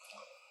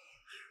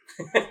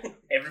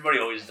 Everybody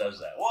always does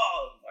that.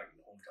 Whoa, like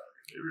hometown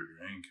rink. Favorite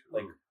rink?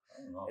 Like,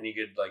 I don't know. Any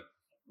good like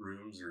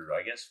rooms or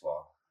I guess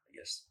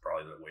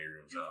probably the weight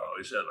rooms. No,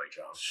 we just had like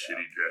Jump,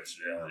 shitty dress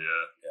Yeah. rooms.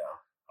 Yeah. Yeah.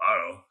 I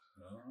don't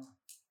know.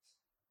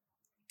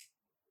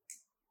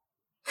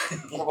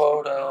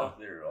 What about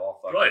They're all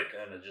fucking Right.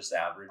 kind of just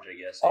average, I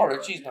guess. Oh, here,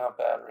 Richie's not a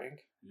bad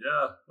rink.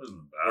 Yeah,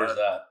 wasn't bad. Where's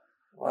that?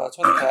 Well, that's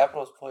where the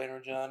Capitals play in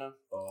Regina.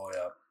 Oh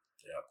yeah.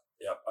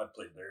 I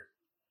played there.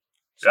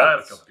 Yeah, I had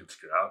a couple good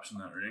scraps in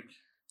that rink.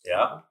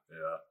 Yeah.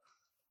 Yeah.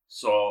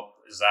 So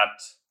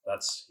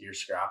that's your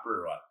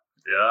scrapper or what?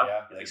 Yeah.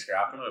 Yeah, you like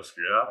scrapping? I love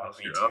scrap. Fuck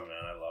me Scrap. too,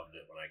 man. I loved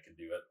it when I could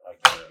do it. I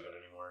can't do it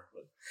anymore.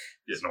 But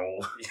Getting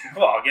old.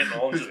 well, getting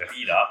old and just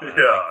beat up. Man.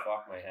 Yeah. Like,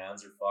 fuck, my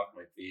hands are fucked.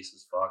 My face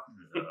is fucked.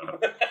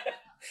 Yeah.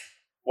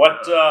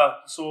 What?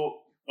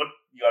 So what?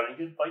 You got any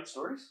good fight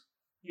stories?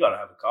 You gotta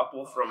have a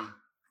couple from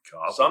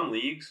Couple. some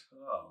leagues.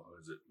 Oh, what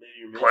is it?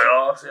 Maybe your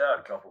Playoffs? Yeah, I had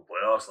a couple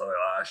playoffs like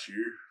last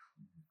year.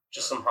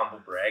 Just some humble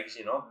brags,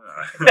 you know.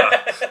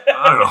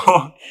 I don't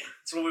know.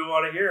 That's what we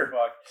want to hear.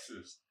 Fuck.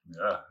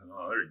 Yeah,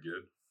 no, they're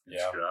good. Good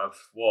Yeah.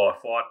 scraps. Well, I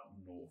fought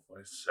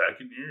my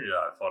second year.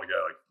 Yeah, I fought a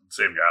guy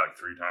same guy like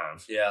 3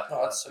 times. Yeah.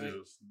 Oh, that's sweet.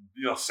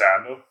 You know,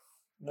 Sando,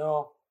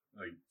 No.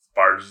 like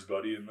Bars'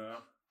 buddy in there.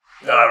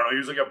 Yeah, I don't know. He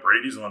was like at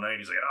Brady's one night.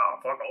 He's like, "Oh,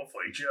 fuck, I'll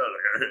fight you." I was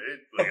like, "All right."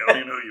 Like, I don't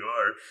even know who you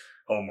are.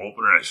 Home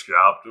opener, I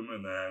scrapped him,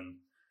 and then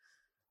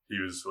he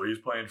was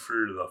playing for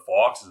the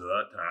Foxes at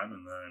that time,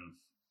 and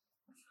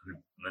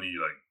then he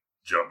like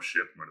jumped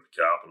ship and went to the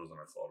Capitals, and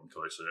I fought him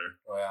twice there.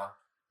 Oh yeah.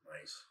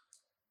 Nice.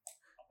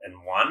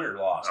 And won or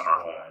lost?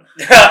 Won.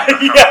 yeah.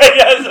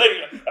 It's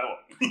like I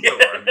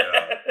won.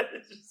 Yeah.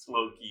 Just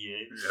low key,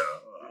 eh?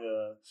 Yeah.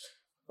 Yeah.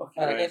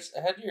 Okay. And I guess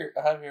I have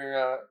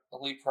your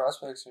elite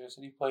prospects here.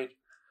 So you played.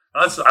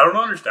 I don't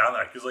understand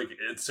that because like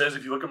it says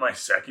if you look at my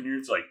second year,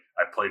 it's like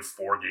I played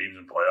 4 games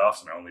in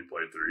playoffs and I only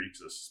played 3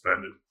 because I was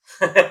suspended.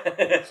 So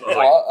I was like,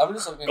 Well, I'm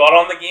just looking. Got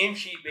on the game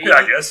sheet, baby. yeah,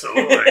 I guess so.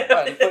 Like,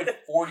 Man, he played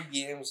 40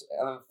 games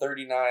and then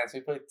 39, so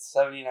he played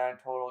 79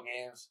 total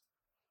games.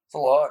 It's a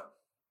lot.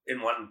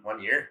 In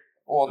one year.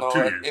 Well, no, 2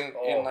 like, years.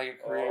 in like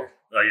a career.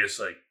 I guess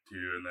like 2,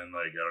 and then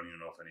like I don't even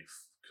know if any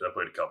because I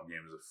played a couple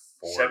games of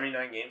 4.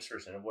 79 games for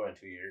Cinnaboy in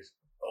 2 years.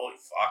 Holy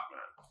fuck,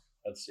 man.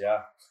 That's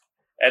yeah.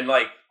 And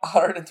like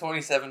 127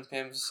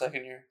 PIMs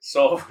second year.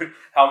 so,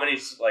 how many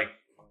like?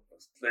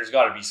 There's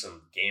got to be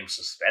some games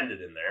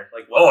suspended in there.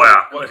 Like what? Oh,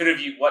 yeah. What could have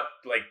you? What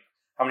like?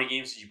 How many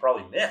games did you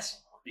probably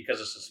miss because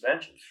of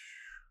suspension?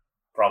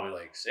 Probably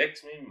like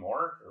 6, maybe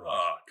more. Or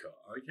God,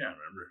 I can't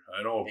remember.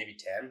 I know. maybe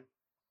 10.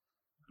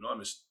 I know I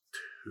missed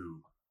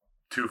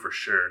 2 for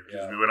sure.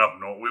 Because Yeah. we went up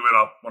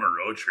on a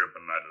road trip,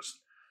 and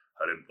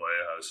I didn't play.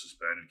 I was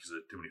suspended because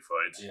of too many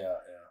fights. Yeah.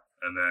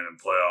 And then in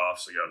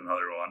playoffs, I got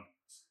another one.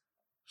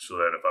 So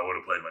that if I would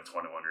have played my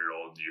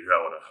 21-year-old year,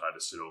 I would have had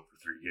to sit out for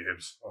 3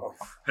 games. Oh.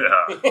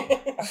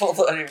 Yeah. Hold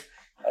on here.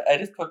 I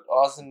just put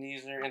Austin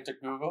Neiszner into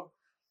Google,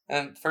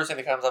 and the first thing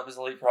that comes up is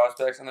elite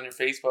prospects, and then your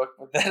Facebook.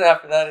 But then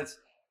after that, it's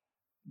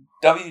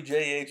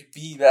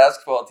WJHB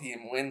basketball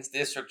team wins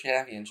district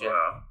championship.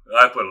 Yeah.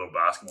 I played a little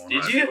basketball. in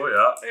Did high you? school,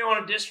 yeah. They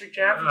won a district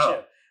championship.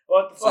 Yeah.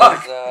 What the So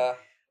fuck? it was,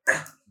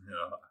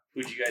 Yeah.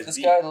 Who'd you guys This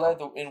beat? guy led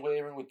in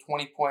wavering with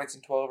 20 points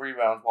and 12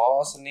 rebounds, while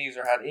Austin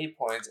Neiszner had 8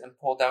 points and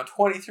pulled down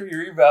 23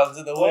 rebounds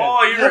in the win.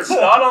 Oh, you're a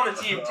stud on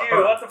the team too.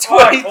 What the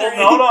fuck? 23. Holding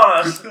out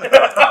on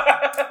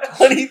us.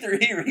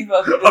 23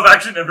 rebounds. I've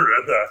actually never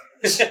read that.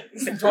 It's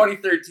from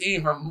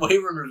 2013 from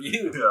Wavering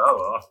Review. Yeah,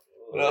 well.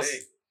 What else?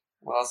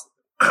 What else?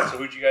 So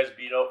who'd you guys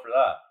beat out for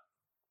that?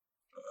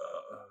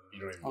 You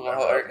don't even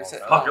remember. like I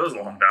said, Fuck, it was a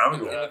long time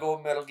In ago. the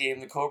gold medal game,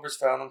 the Cobras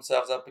found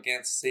themselves up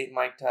against St.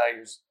 Mike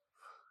Tigers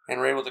and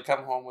were able to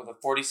come home with a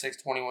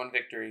 46-21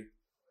 victory.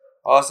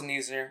 Austin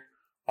Neiszner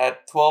had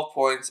 12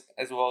 points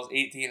as well as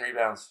 18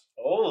 rebounds.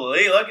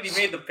 Holy, look at he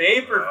made the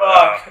paper,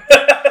 fuck.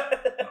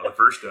 The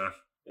first time.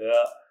 Yeah.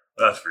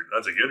 That's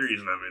a good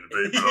reason I made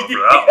the paper though, for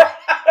that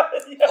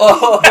one.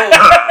 Oh!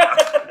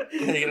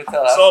 You're going to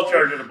tell us? Assault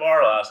charge at a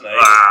bar last night.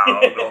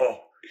 Wow, no.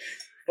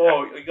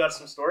 Oh, you got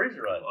some stories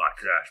or what? Well, I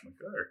crashed my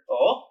car.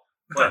 Oh?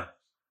 When?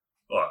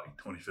 Well, like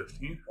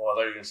 2015. Oh, I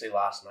thought you were going to say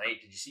last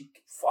night. Did you see?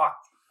 Fuck.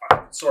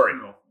 Sorry.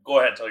 No. Go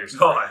ahead and tell your No,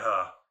 story.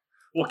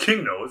 well,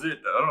 King knows it.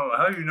 I don't know.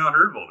 How have you not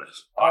heard about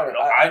this?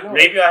 I know.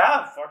 Maybe I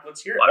have. Fuck,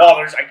 let's hear it. Well,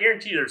 I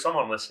guarantee there's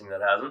someone listening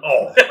that hasn't.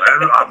 Oh,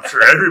 I'm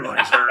sure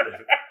everybody's heard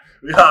it.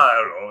 Yeah,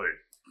 I don't know. Like,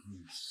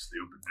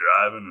 stupid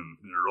driving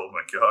and rolled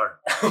my car.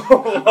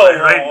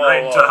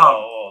 Right in town.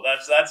 Oh,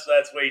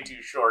 that's way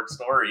too short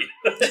story.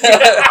 There's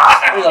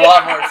a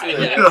lot more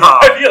to it.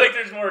 I feel like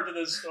there's more to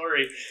this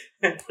story.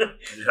 Yeah.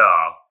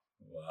 Wow.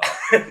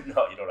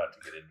 No, you don't have to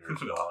get into it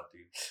if you don't want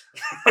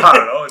to. I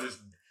don't know. Just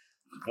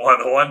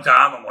one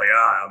time, I'm like,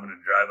 I'm going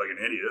to drive like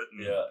an idiot.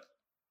 And Yeah.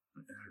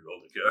 I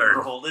rolled the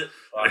car. Rolled it?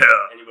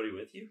 Yeah. Anybody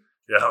with you?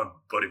 Yeah, my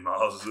buddy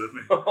Miles is with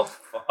me. Oh,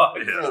 fuck.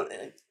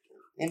 Yeah.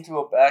 Into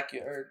a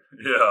backyard,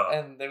 Yeah.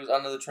 and they was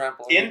under the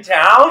trampoline. In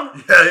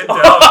town? Yeah, in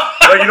town.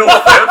 Like, you know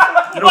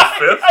Fifth? You know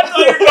Fifth? I thought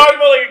you were talking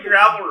about like a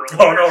gravel road.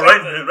 Oh, no,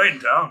 right in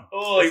town.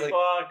 Holy It's like-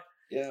 fuck.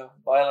 Yeah,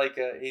 by like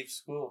Abe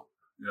School.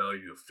 Yeah, like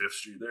 5th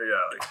Street there,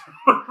 yeah.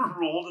 Like,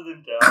 Rolled it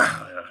in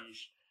town. Yeah.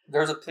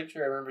 There was a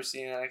picture I remember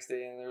seeing the next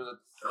day, and there was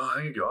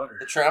I think you got her.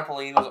 the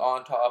trampoline was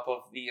on top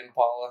of the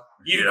Impala.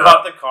 You Yeah.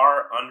 got the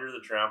car under the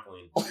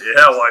trampoline.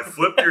 Yeah, well, I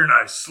flipped her and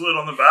I slid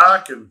on the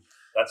back and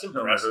That's on my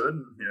impressive.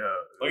 hood. Yeah.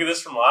 Look at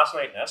this from last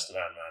night in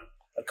Estevan, man.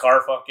 A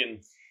car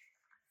fucking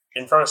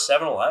in front of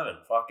 7-Eleven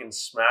fucking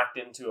smacked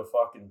into a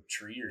fucking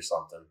tree or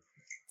something.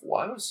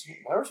 Why were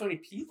so many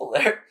people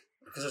there?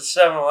 Because it's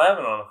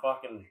 7-Eleven on a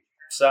fucking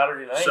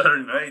Saturday night.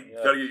 Saturday night, Yeah.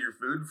 you gotta get your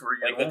food before you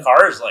get Like, home. the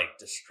car is, like,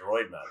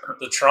 destroyed, man.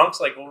 The trunk's,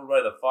 like, over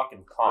by the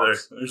fucking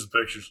pumps. There's the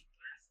pictures.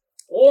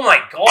 Oh,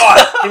 my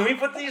God. Can we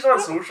put these on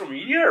social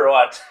media or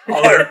what? They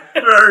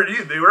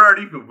were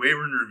already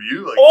wavering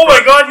review. Like, oh,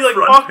 my God. You, like,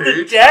 front fucked the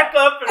page. deck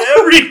up and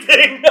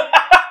everything.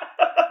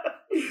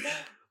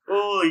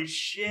 Holy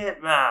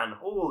shit, man.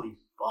 Holy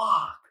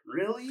fuck.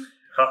 Really?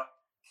 Huh.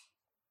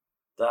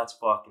 That's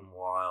fucking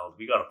wild.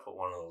 We gotta put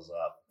one of those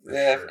up. for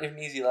Yeah, sure. if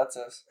Neizy lets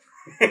us.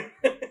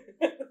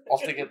 I'll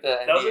have to get the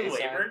That was in NDA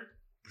signed. Weyburn?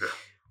 Yeah.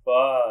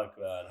 Fuck,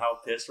 man. How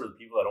pissed were the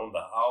people that owned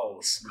the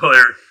house? Well,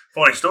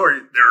 funny story.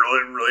 They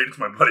were related to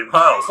my buddy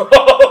Miles.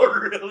 Oh,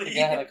 really? The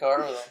guy had a car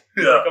with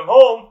him. Yeah. Like, I'm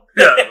home.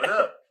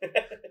 Yeah.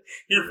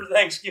 Here for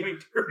Thanksgiving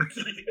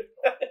turkey.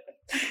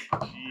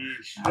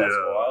 Jeez, that's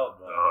Yeah. wild,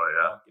 man. Oh,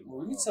 yeah. Fucking Were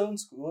we wild. still in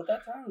school at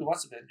that time? We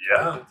must have been.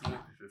 Yeah. 15.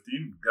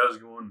 15. Guys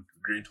going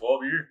grade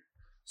 12 year.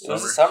 It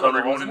was the summer,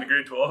 going wasn't into it?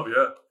 grade 12,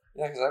 yeah.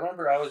 Yeah, because I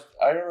remember I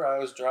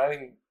was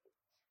driving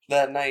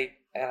that night,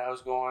 and I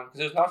was going, because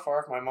it was not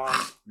far from my mom,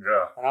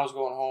 Yeah. and I was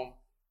going home,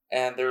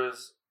 and there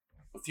was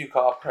a few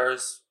cop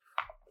cars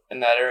in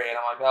that area, and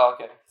I'm like, oh,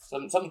 okay,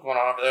 something's going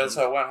on over there,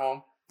 so I went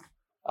home,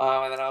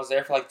 and then I was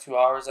there for like 2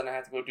 hours, and I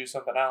had to go do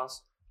something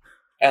else,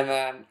 and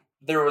then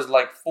there was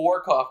like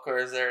 4 cop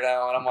cars there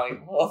now, and I'm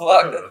like, oh,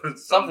 fuck,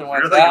 something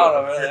went really down good.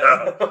 over there.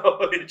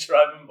 Yeah. You're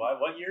driving by.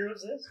 What year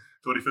was this?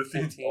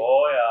 2015. 15.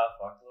 Oh, yeah.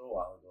 Fuck, a little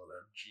while ago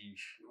then. Jeez.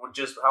 Well,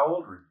 just, how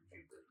old were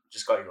you?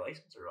 Just got your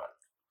license or what?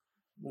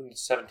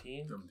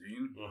 17.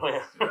 17. Oh,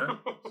 yeah. Yeah.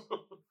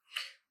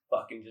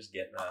 Fucking just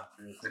getting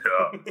after it.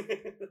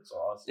 Yeah. That's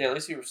awesome. Yeah, at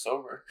least you were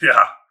sober. Yeah.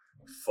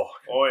 Fuck.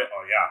 Oh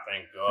yeah,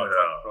 thank God. Yeah.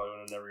 Fuck, probably would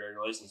have never got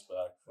your license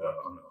back. Yeah, I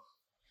don't know.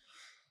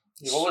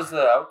 Yeah, what was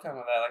the outcome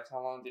of that? Like,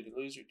 how long did you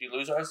lose? Did you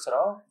lose your license at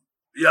all?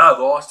 Yeah, I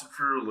lost it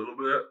for a little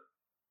bit.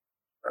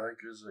 I think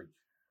it was like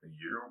a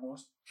year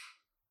almost.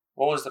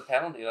 What was the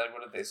penalty? Like,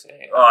 what did they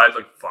say? Oh, I had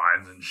like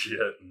fines and shit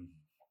and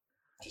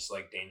Just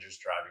like dangerous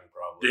driving,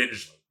 probably.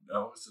 dangerous.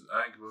 No,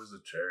 I think it was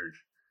the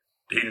charge.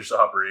 Dangerous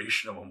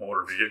operation of a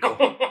motor vehicle.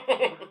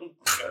 I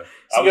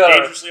was Yeah.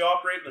 dangerously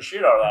operating the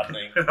shit out of that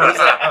thing.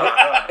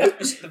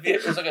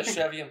 It was like a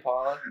Chevy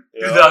Impala.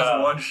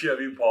 2001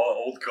 Chevy Impala,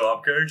 old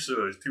cop car, so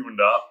it was tuned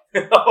up.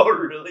 Oh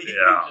really?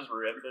 Yeah. You just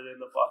ripped it in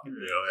the fucking.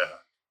 Yeah.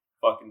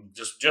 Fucking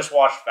just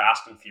watched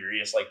Fast and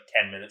Furious like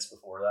 10 minutes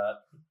before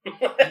that.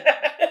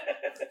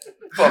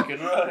 Fucking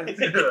right.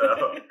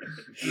 Yeah.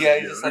 Yeah,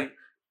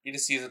 you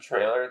just sees a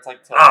trailer. It's like,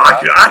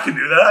 I can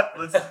do that.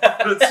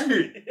 Let's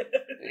see.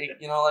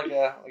 you know, like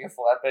a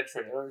flatbed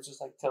trailer. It's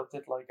just like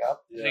tilted like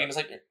up. Yeah. So you can just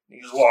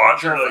Just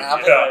watch her,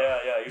 like, Yeah.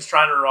 He was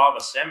trying to rob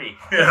a semi.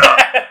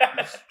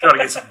 Yeah. Trying to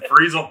get some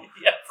Friesel.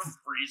 Yeah, from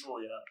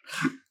Friesel,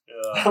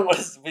 yeah. What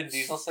does Vin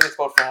Diesel say? It's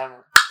about family.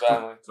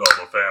 It's all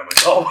about family.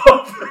 Oh,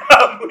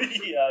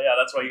 family. Yeah.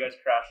 That's why you guys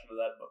crashed into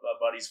that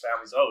buddy's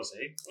family's house,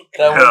 eh?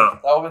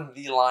 That would have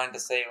been the line to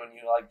say when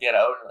you like get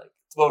out. Like,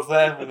 it's about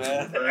family,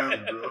 man. Family,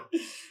 bro.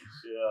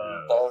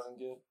 That would have been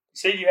good. You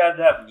said you had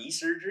to have knee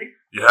surgery?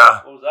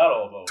 Yeah. What was that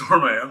all about? Tore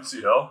my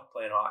MCL.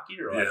 Playing hockey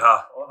or what?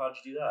 Yeah. Oh, how'd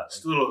you do that?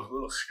 Just a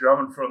little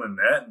scrum in front of the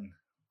net, and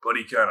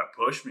buddy kind of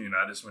pushed me, and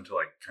I just went to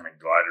like kind of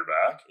glide her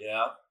back.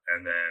 Yeah.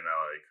 And then I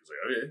was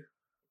like, okay,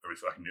 are we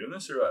fucking doing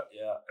this or what?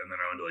 Yeah. And then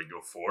I went to like go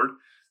forward,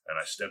 and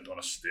I stepped on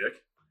a stick.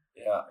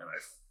 Yeah. And I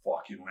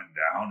fucking went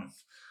down, and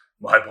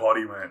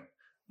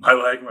my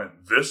leg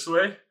went this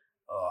way.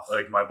 Oh.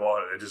 Like my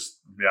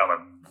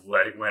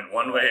leg went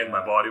one way and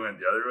my body went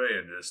the other way,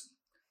 and just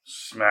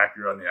smacked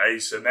her on the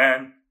ice. And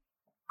then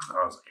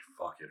I was like,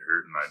 fuck, it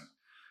hurt. And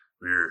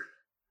we were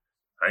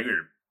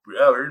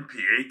in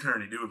PA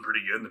tourney, doing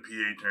pretty good in the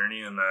PA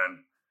tourney. And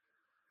then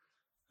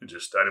I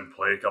didn't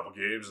play a couple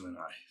games, and then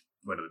I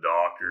went to the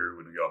doctor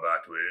when we got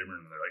back to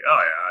Abram, and they're like,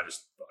 oh yeah, I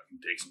just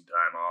fucking take some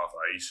time off,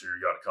 ice her,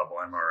 got a couple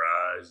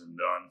MRIs and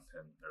done.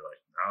 And they're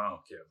like,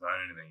 no, can't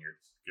find anything, you're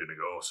good to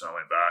go. So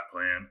I went back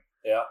playing.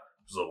 Yeah.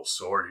 It was a little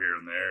sore here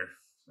and there.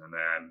 And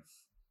then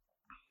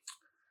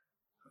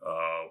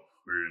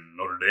we were in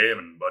Notre Dame,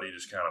 and buddy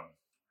just kind of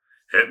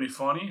hit me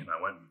funny, and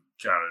I went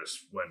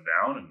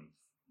down and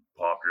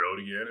popped her out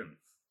again, and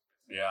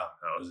yeah,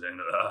 that was the end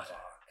of that.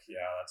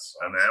 Yeah, that's.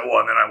 And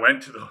then I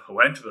went to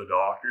the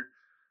doctor,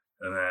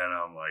 and then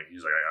I'm like,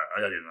 he's like, I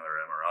gotta get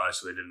another MRI.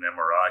 So they did an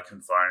MRI,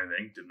 couldn't find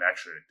anything. Did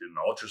an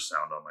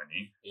ultrasound on my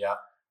knee. Yeah.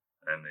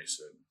 And they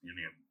said,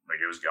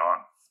 it was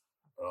gone.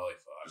 Holy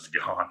fuck. It was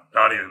gone.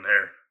 Not even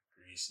there.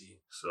 Greasy.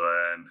 So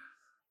then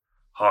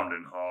hummed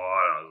and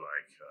hawed. I was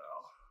like,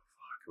 oh,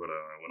 fuck, what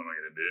am I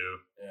gonna do?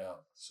 Yeah.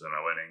 So then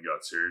I went in and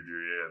got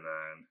surgery, and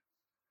then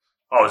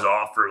I was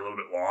off for a little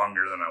bit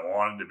longer than I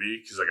wanted to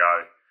be, because like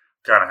I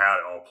kind of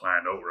had it all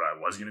planned out where I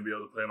was going to be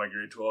able to play my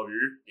grade 12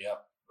 year. Yeah.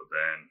 But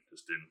then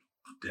just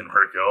didn't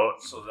work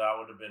out. So that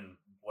would have been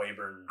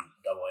Weyburn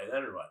AA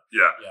then, or what?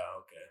 Yeah.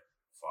 Yeah. Okay.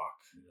 Fuck.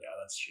 Yeah,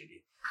 that's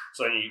shitty.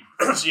 So you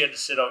had to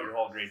sit out your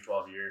whole grade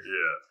 12 year.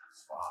 Yeah.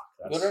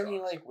 Fuck. Go to any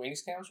like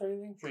wings camps or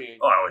anything?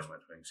 Oh, I always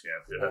went to wings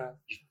camp. Yeah.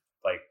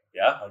 Like,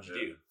 yeah. How'd you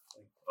do?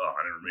 Oh,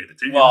 I never made the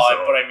team. Well,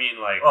 but I mean,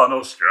 like. Oh,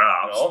 no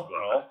scraps. No.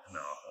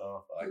 No.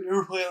 Oh, fuck.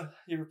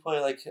 You ever play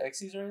like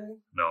Xyz or anything?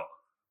 No.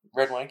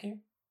 Red and white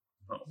game?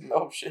 No.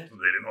 No shit. They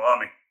didn't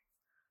want me.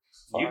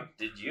 You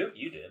did,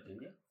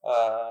 didn't you?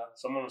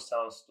 Someone was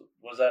telling us.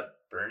 Was that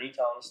Bernie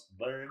telling us?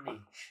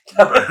 Bernie.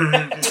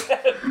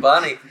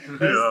 Bunny.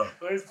 Yeah.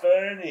 Where's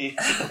Bernie?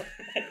 Yeah.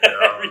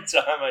 Every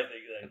time I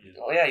think of that kid.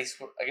 Oh yeah, he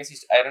scored. I guess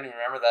I don't even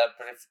remember that,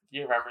 but if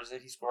he remembers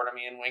it, he scored on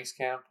me in wings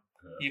camp.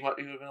 Yeah. He would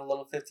have been a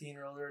little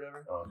 15-year-old or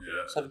whatever. Oh,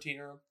 Yeah.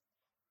 17-year-old.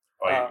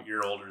 Oh,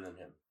 you're older than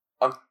him.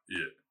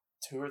 Yeah.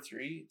 2 or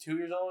 3, 2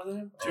 years older than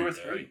him. 2 or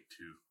 3. Like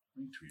 2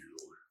 years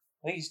older.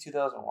 I think he's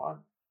 2001.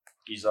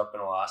 He's up in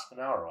Alaska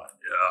now, or what?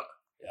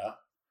 Yeah. Yeah.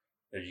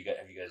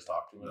 Have you guys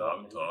talked to him? No, I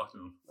haven't talked to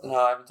him. No,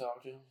 I haven't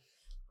talked to him.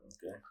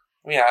 Okay.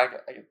 I mean, I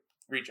could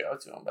reach out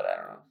to him, but I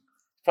don't know.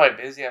 He's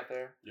probably busy out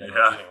there. Yeah.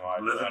 no kidding.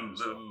 Well,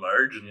 Living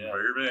large in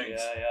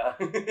Fairbanks. Yeah.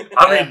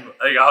 I mean,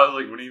 like, I was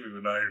like, when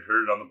I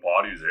heard it on the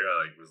pod he was there,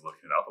 I was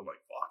looking it up. I'm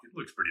like, fuck, it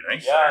looks pretty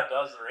nice. Yeah, there. it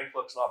does. The rink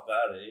looks not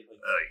bad, eh? It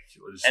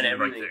was And like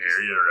everything the just-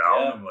 area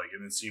around yeah. them, like,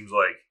 and it seems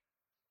like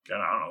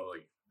kind of, I don't know,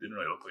 like, didn't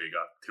really look like it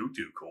got too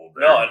cold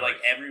there. No, and like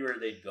everywhere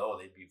they'd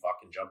go, they'd be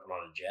fucking jumping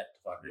on a jet to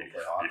fucking go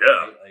play hockey.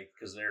 Yeah. Right? Like,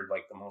 because they're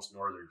like the most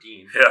northern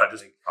team. Yeah,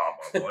 just like, hop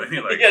on a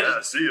plane, like, Yeah, yeah,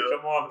 just see ya.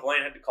 jump on a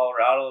plane, head to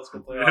Colorado. Let's go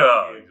play Yeah,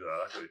 hockey.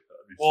 exactly.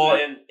 That'd be Well,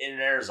 sick. in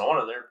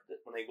Arizona,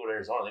 when they go to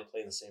Arizona, they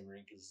play in the same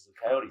rink as the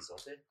Coyotes, don't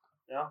they?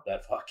 No,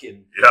 that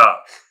fucking. Yeah.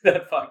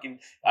 Did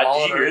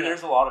you hear?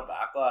 There's a lot of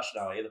backlash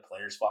now. Eh? The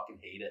players fucking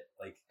hate it.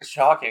 Like, It's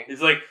shocking.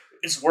 it's like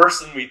it's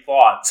worse than we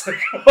thought. It's like,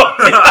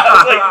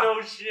 I was like,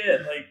 no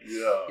shit. Like,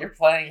 Yeah. You're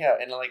playing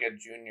in like a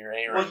junior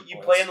A well, rink. you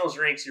boys. play in those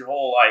rinks your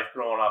whole life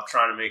growing up,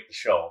 trying to make the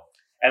show,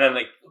 and then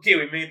like, okay,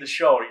 we made the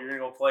show. You're gonna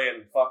go play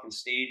in fucking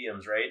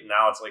stadiums, right? And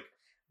now it's like,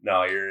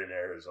 no, you're in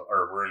Arizona,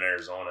 or we're in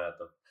Arizona at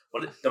the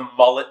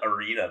Mullet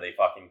Arena. They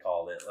fucking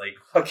called it. Like,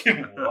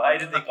 fucking, why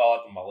did they call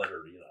it the Mullet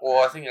Arena?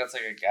 Well, I think that's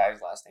like a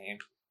guy's last name.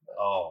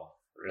 Oh,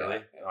 really?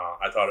 Yeah. Oh,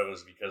 I thought it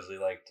was because they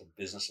like to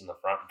business in the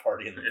front and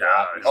party in the Yeah,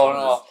 back. it's Oh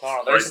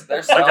no, they're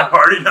Like selling. a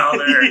party down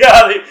there.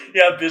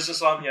 yeah,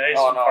 business on the ice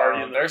Oh and party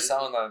no, in they're the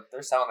selling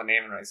the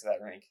naming rights to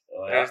that rink.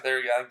 Oh, yeah. I think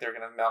they're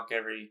gonna milk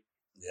every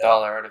Yeah.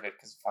 dollar out of it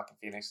because fucking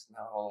Phoenix doesn't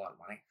have a whole lot of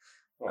money.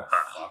 Oh,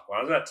 fuck.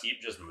 Why doesn't that team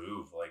just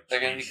move? Like, They're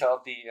gonna be geez.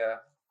 called the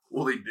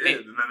Well, they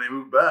did, and then they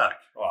moved back.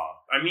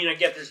 Well, I mean, I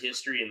get there's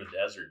history in the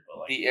desert, but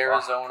like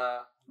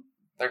Arizona.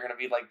 They're gonna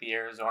be like the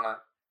Arizona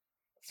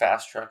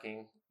fast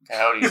trucking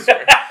Coyotes,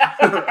 sir.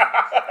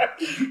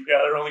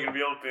 They're only going to be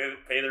able to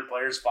pay their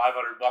players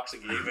 $500 a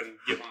game and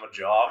give them a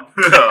job.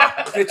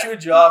 Get you a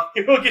job.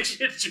 We'll get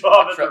you a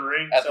job at the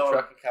rink. At the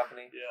trucking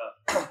company.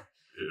 Yeah.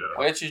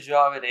 We'll get you a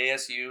job at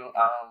ASU.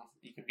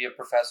 You can be a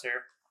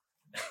professor.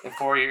 In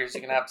 4 years,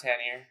 you can have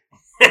tenure.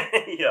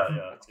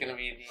 Yeah. It's going to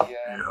be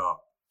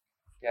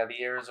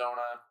the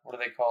Arizona. What are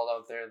they called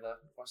out there?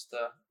 What's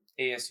the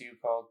ASU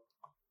called?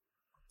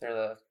 They're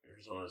the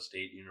Arizona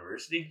State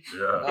University.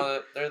 Yeah.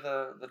 No, they're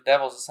the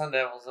Devils, the Sun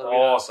Devils.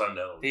 Sun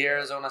Devils. The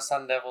Arizona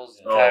Sun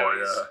Devils.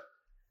 Oh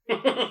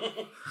yeah.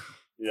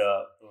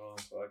 Yeah. Oh,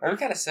 fuck. I'm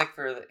kind of sick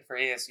for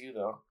ASU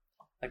though.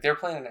 Like they were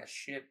playing in a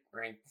shit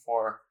rink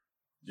before.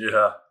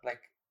 Yeah.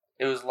 Like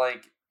it was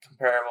like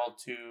comparable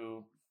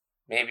to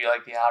maybe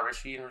like the Al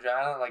Rashid in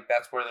Regina. Like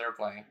that's where they were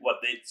playing.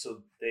 What do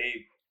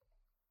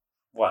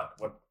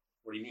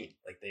you mean?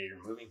 Like they're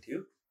moving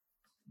to?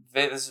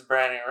 This is a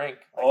brand new rink.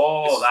 Like,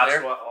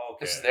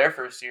 Okay. This is their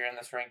first year in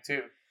this rink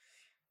too.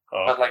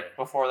 Oh, But like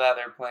before that,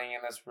 they're playing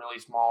in this really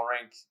small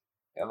rink,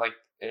 and like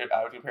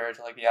I would compare it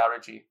to like the Al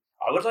Rashid.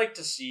 I would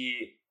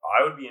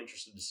be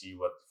interested to see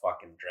what the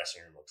fucking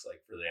dressing room looks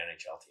like for the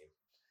NHL team.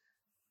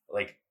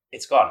 Like,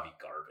 it's got to be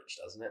garbage,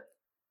 doesn't it?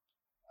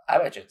 I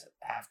bet you it's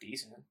half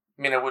decent.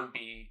 I mean, it wouldn't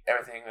be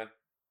everything that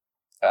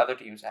other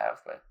teams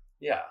have, but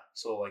Yeah,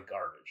 so like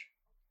garbage.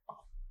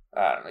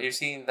 I don't know. You've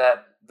seen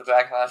that the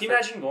backlash. Can you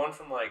imagine going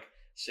from like,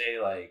 say,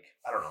 like,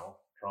 I don't know,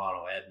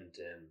 Toronto,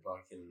 Edmonton,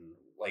 fucking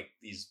like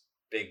these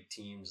big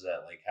teams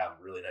that like have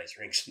really nice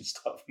rinks and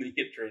stuff, and you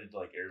get traded to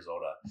like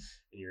Arizona,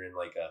 and you're in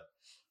like a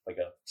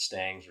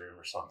Stangs room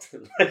or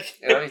something. Like,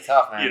 It'll be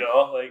tough, man. You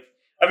know, like,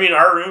 I mean,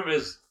 our room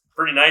is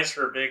pretty nice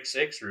for a big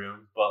 6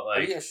 room, but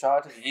like, you get a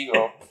shot to the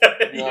ego.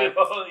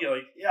 you're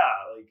like,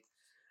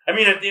 I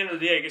mean, at the end of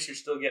the day, I guess you're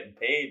still getting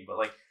paid, but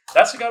like,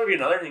 that's got to be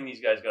another thing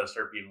these guys got to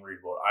start being worried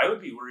about. I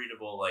would be worried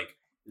about like,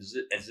 is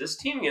this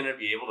team going to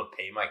be able to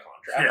pay my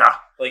contract? Yeah.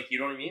 Like, you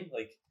know what I mean?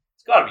 Like,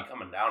 it's got to be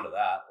coming down to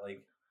that.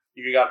 Like,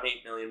 you got an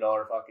 $8 million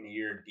fucking a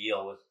year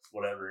deal with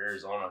whatever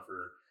Arizona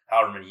for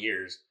however many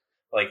years.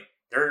 Like,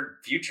 their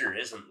future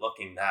isn't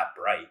looking that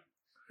bright.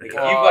 Like, if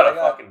you've got a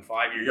fucking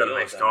 5-year deal,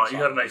 you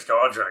got a nice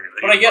contract.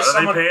 But I guess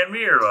are they paying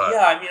me or what?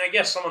 Yeah, I mean, I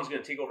guess someone's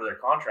going to take over their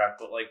contract,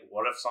 but like,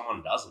 what if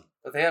someone doesn't?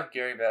 But they have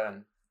Gary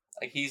Bevan.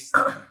 Like he's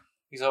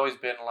always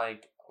been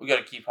like, we got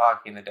to keep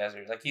hockey in the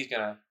desert. Like he's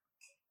the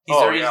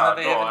reason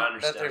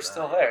that they're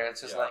still there.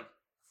 It's just like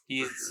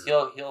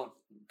he'll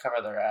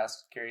cover their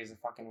ass. Gary's a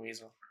fucking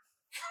weasel.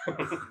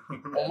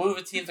 We'll move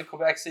a team to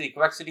Quebec City.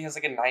 Quebec City has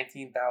like a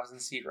 19,000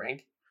 seat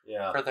rink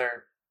for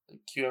their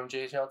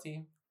QMJHL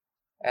team,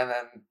 and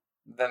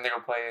then they go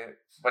play.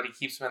 But he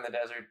keeps them in the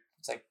desert.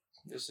 It's like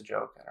just a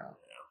joke. I don't know.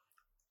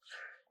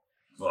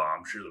 Well,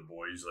 I'm sure the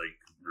boys like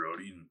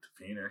roadie to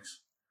Phoenix.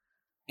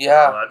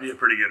 Yeah, that'd be a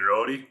pretty good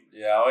roadie.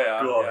 Yeah,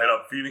 Go head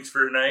up Phoenix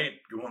for a night,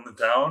 go in the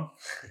town.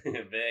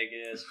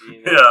 Vegas,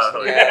 Phoenix.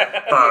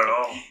 I don't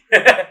know.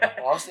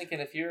 Well, I was thinking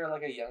if you're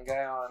like a young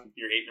guy on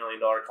your $8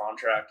 million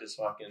contract is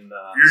fucking.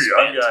 You're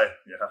a young guy,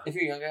 yeah. If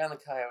you're a young guy on the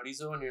Coyotes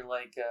though, and you're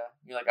like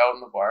out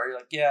in the bar, you're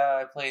like, yeah,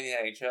 I play in the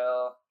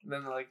NHL. And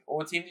then they're like, oh,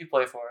 what team do you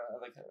play for?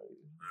 I'm like,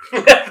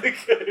 play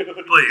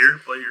here in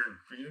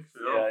Phoenix.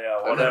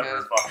 Yeah,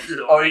 whatever.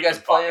 Oh, you guys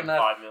playing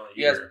that?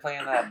 You guys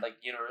playing that like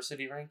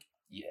university rink?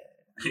 Yeah.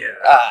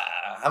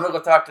 I'm gonna go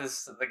talk to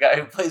the guy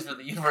who plays for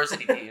the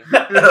university team.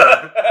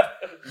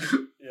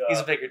 He's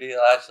a bigger deal,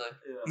 actually.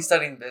 Yeah. He's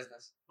studying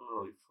business.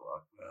 Holy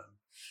fuck,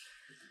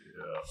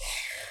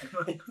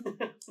 man.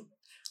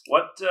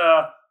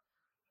 Yeah.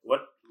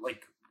 What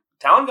like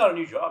Talon got a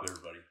new job,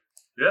 everybody.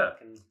 Yeah.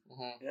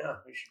 Yeah,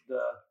 we should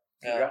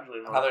congratulate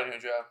him. Another new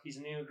job. He's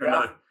a new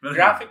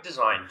graphic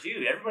design,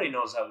 dude. Everybody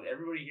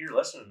here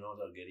listening knows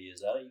how good he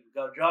is at it. You've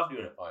got a job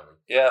doing it finally.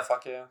 Yeah,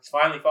 fuck yeah. He's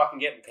finally fucking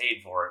getting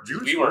paid for it.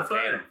 We weren't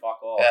paying him,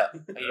 fuck all. Yeah,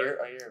 a year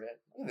of it.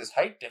 Look at this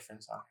height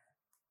difference on here.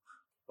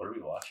 What are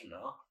we watching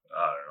now?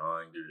 I don't know. I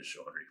think they're just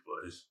showing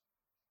replays.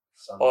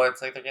 Oh,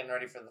 it's like they're getting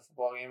ready for the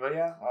football game. But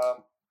yeah,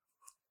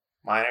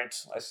 minor.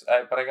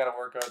 But I got to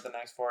work out the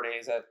next 4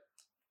 days at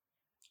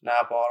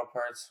Napa Auto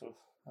Parts. Oof,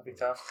 that'd be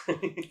tough.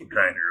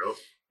 Grinder rope.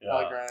 Yeah.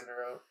 I'll grind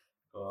her out.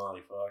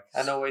 Holy fuck!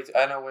 I know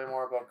way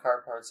more about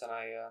car parts than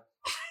I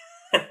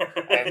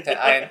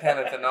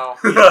intended to know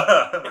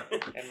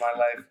in my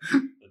life.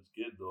 That's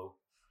good though.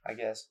 I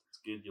guess it's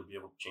good. You'll be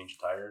able to change a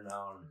tire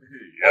now.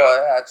 Well,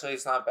 yeah, actually,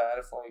 it's not bad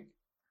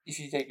if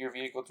you take your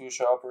vehicle to a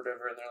shop or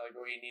whatever, and they're like,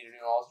 "Oh, you need a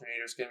new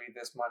alternator. It's gonna be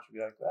this much." You'd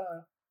be like,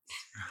 "Ah."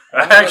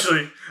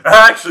 Actually,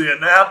 in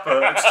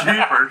Napa, it's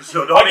cheaper,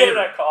 so don't get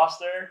that cost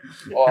there.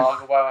 Well, I'll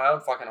go buy my own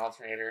fucking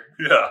alternator.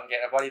 Yeah. And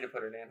get a buddy to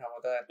put it in. How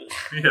about that?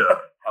 Yeah.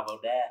 How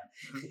about that?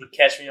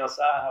 Catch me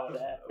outside. How about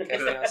that?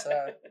 Catch me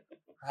outside.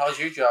 How's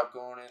your job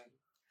going in?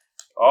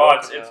 Oh,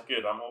 it's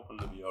good. I'm hoping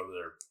to be out of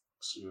there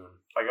soon.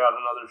 I got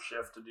another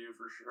shift to do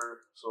for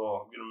sure,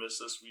 so I'm gonna miss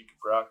this week of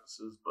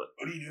practices. But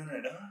what are you doing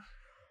right now?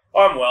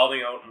 I'm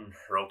welding out in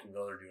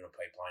Rocanville. They're doing a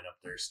pipeline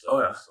up there still.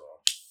 Oh yeah. So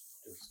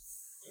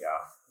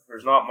yeah.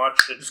 There's not much.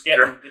 It's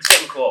getting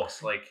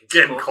close. Like it's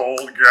getting close.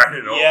 Cold,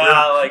 grinding over.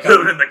 Yeah, like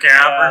living in the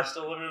camper. Yeah,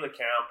 still living in the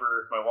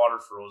camper. My water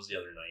froze the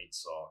other night,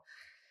 so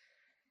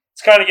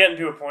it's kind of getting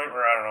to a point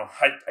where I don't know.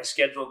 I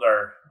scheduled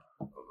our.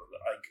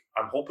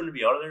 I'm hoping to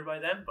be out of there by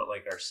then, but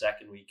like our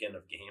second weekend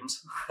of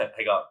games,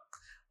 I got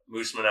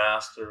Mooseman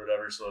asked or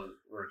whatever, so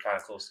we're kind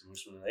of close to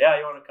Mooseman. Yeah,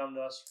 you want to come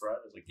to us, Fred?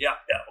 I was like, yeah,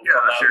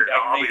 sure. I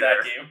can make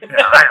that game.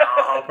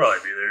 I'll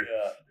probably be there.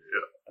 Yeah.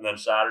 And then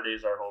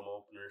Saturday's our home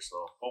opener,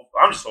 so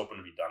I'm just hoping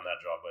to be done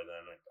that job by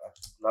then. Like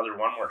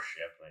one more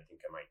shift, and I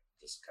think I might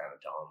just kind of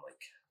tell them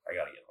like I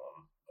got to get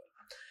home. But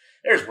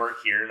there's work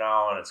here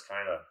now, and it's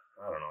kind of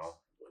I don't know.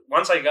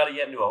 Once I got to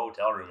get into a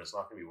hotel room, it's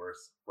not going to be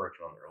worth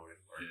working on the road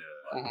anymore.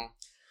 Yeah.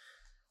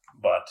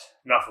 But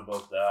enough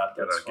about that.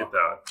 Gotta get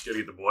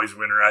the boys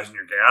winterizing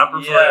your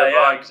camper.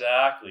 Yeah,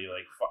 exactly.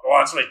 Like, well,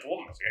 that's what I told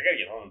them. I was like, I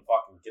gotta get home and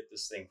fucking get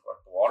this thing, the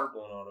water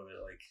blown out of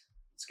it. Like,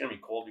 it's gonna be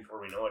cold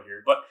before we know it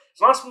here. But it's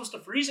not supposed to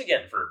freeze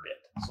again for a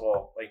bit.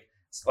 So, it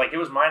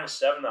was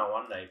 -7 that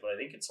one night, but I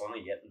think it's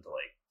only getting to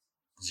like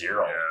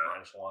 0,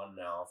 -1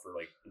 now for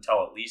like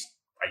until at least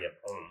I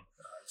get home.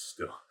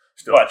 Still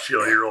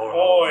chilly rolling.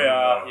 Oh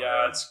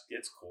yeah,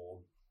 it's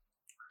cold.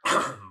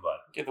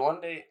 But the one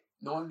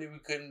day we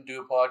couldn't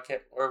do a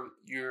podcast or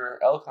your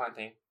elk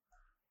hunting.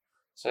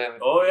 So I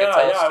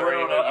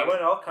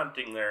went elk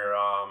hunting there.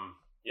 I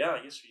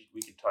guess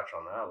we could touch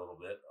on that a little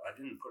bit. I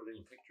didn't put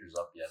any pictures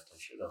up yet. I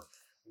should have.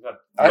 You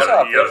got a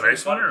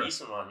nice one, or?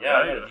 Decent one. Yeah,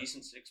 I got a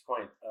decent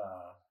 6-point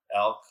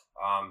elk.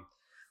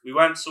 We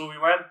went.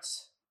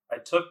 I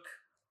took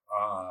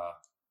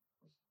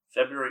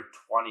February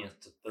 20th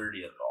to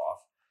 30th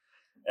off,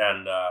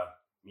 and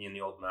me and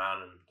the old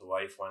man and the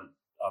wife went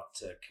up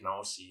to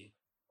Kenosee.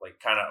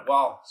 Like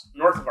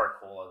north of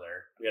Arcola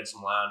there. We had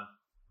some land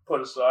put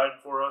aside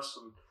for us,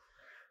 and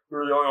we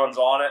were the only ones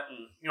on it.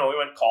 And, we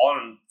went calling,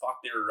 and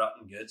they were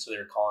rutting good, so they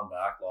were calling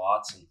back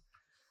lots. And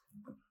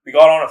we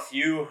got on a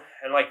few,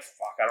 and I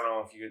don't know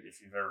if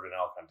you've ever been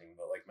elk hunting,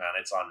 but man,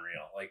 it's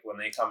unreal. Like when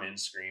they come in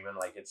screaming,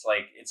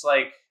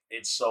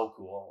 it's so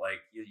cool.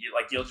 Like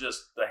you'll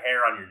just, the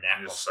hair on your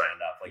neck will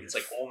stand up. Like it's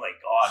like, oh my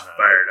God, man.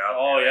 Fired up.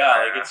 Oh yeah,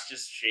 like it's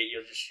just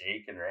you're just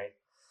shaking, right?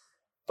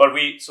 But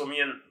me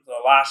and the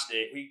last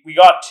day, we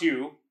got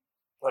 2.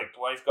 Like, the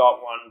wife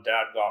got one,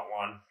 Dad got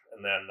one,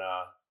 and then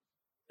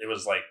it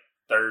was like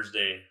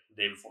Thursday, the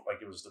day before,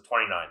 like it was the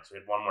 29th, so we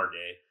had one more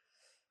day.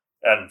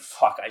 And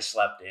I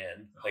slept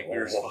in. Like, we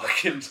were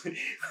fucking.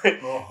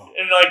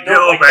 And like,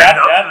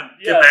 Dad.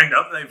 Get banged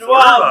up?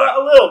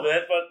 Well, a little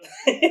bit, but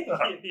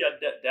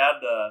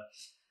Dad,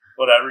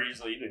 whatever, he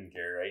didn't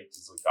care, right?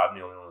 It's like, I'm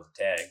the only one with a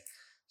tag.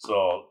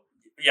 So,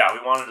 yeah, we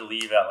wanted to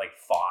leave at like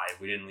 5.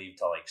 We didn't leave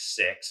till like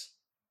 6.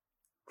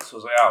 So I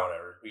was like,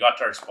 whatever. We got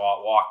to our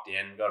spot, walked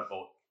in, got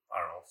about,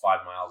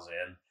 5 miles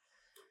in.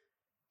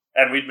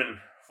 And we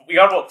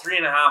got about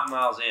 3.5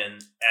 miles in,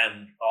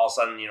 and all of a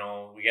sudden,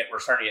 we're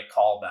starting to get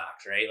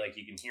callbacks, right? Like,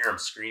 you can hear them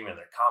screaming.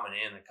 They're coming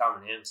in. It's like,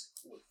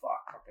 holy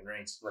fuck, fucking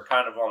rains. We're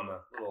kind of on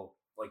the little,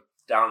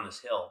 down this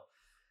hill.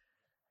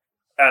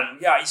 And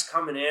yeah, he's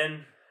coming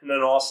in, and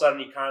then all of a sudden,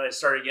 he kind of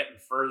started getting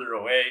further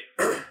away.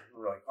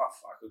 We're like, oh,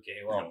 fuck,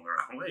 okay, well.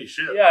 Holy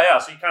shit. Yeah,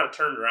 so he kind of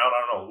turned around. I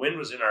don't know. The wind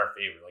was in our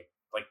favor.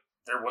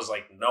 There was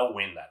no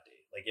wind that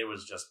day. Like, it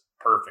was just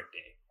perfect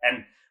day.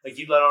 And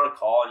you'd let out a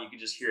call and you could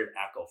just hear it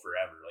echo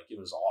forever. Like, it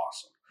was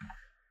awesome.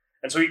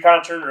 And so he kind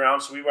of turned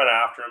around. So we went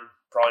after him,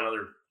 probably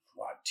another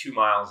 2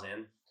 miles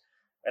in.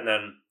 And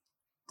then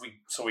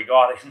we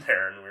got in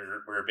there, and we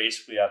were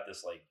basically at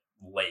this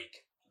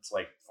lake. It's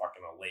like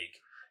fucking a lake.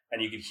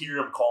 And you could hear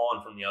him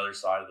calling from the other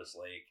side of this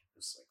lake.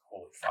 It's like,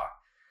 holy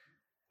fuck.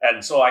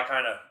 And so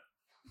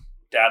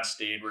Dad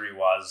stayed where he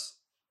was,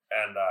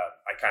 and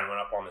I kind of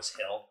went up on this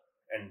hill.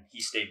 And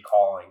he stayed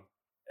calling,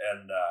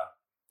 and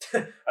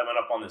I went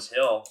up on this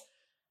hill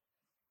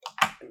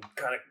and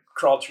kind of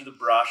crawled through the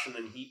brush, and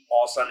then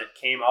all of a sudden it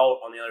came out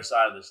on the other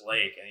side of this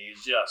lake, and he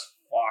was just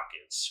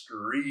fucking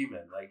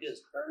screaming, I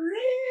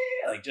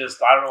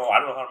don't know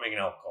how to make an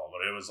elk call,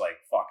 but it was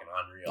fucking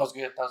unreal. That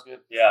was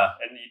good. Yeah,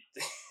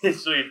 and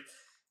so he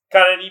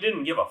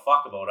didn't give a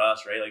fuck about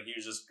us, right? Like, he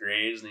was just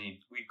grazed, and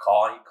he'd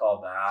call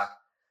back,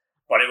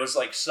 but it was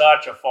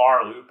such a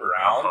far loop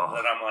around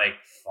that I'm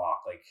like,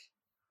 fuck,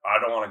 I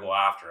don't want to go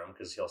after him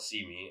because he'll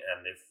see me.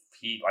 And if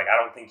I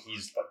don't think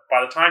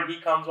by the time he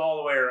comes all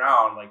the way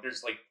around,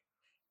 there's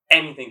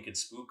anything could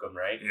spook him,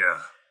 right?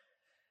 Yeah.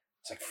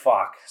 It's like,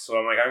 fuck. So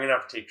I'm I'm going to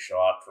have to take a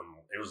shot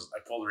I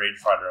told the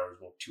rangefinder I was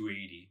about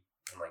 280.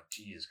 I'm like,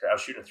 Jesus Christ. I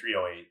was shooting a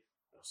 308. I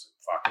was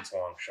like, fuck, it's a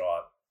long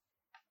shot.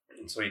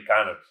 And so he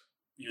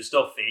was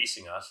still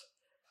facing us.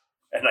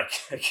 And I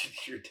could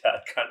hear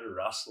Dad kind of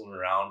rustling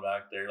around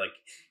back there.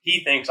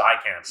 He thinks I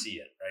can't see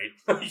it, right?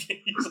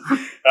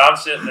 I'm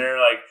sitting there,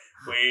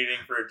 waiting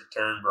for it to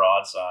turn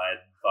broadside.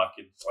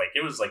 Fucking,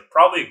 it was,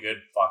 probably a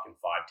good fucking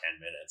 5-10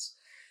 minutes.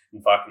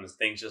 And fucking this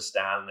thing's just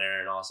standing there,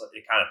 and all of a sudden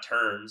it kind of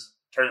turns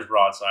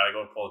broadside. I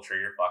go to pull the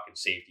trigger, fucking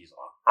safety's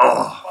on.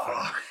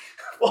 Oh,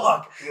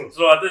 fuck.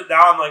 So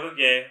now I'm like,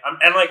 okay. I'm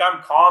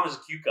calm as a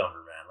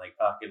cucumber, man.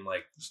 Fucking,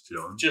 just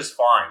chilling. Just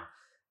fine.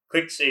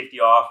 click safety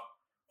off,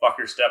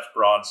 fucker steps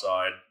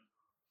broadside,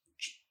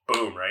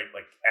 boom, right?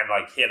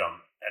 Like hit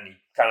him. And he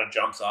kind of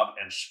jumps up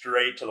and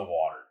straight to the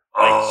water.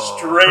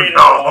 Straight into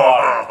the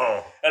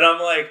water. And I'm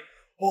like,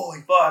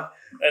 holy fuck.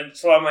 And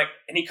so I'm like,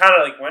 and he kind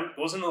of like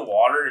goes into the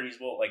water and he's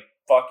about like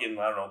fucking,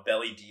 I don't know,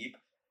 belly deep.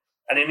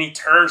 And then he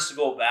turns to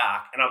go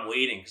back and I'm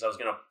waiting because I was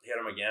going to hit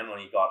him again when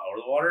he got out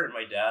of the water. And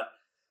my dad,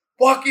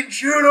 fucking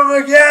shoot him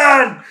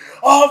again.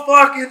 I'll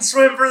fucking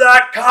swim for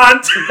that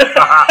cunt.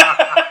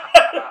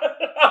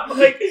 I'm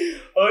like,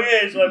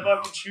 okay, so I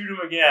fucking shoot him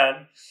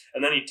again.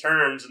 And then he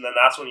turns and then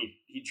that's when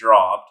he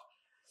dropped.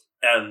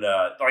 And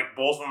like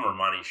both of them were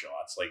money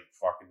shots, like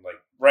fucking like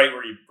right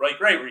where you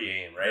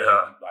aim, right?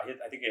 Yeah. Like,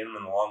 I think I hit him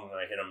in the lung, and then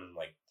I hit him in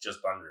like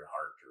just under the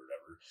heart or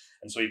whatever.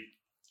 And so he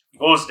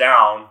goes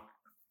down,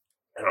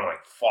 and I'm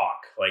like,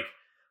 fuck, like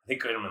I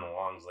think I hit him in the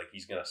lungs, like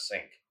he's gonna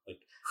sink.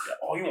 Like,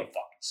 oh, he won't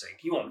fucking sink.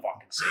 He won't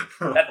fucking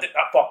sink. that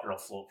fucker will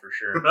float for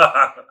sure.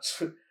 I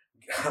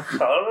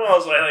don't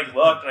know. So I like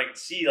looked, and I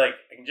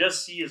can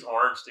just see his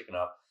horn sticking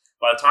up.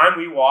 By the time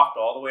we walked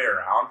all the way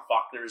around,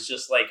 there was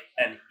just like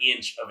an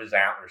inch of his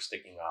antler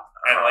sticking up.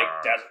 And like,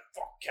 Dad's like,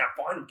 fuck, can't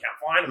find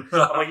him.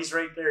 I'm like, he's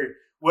right there.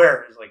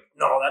 Where? He's like,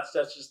 no, that's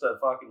just a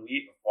fucking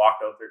lead.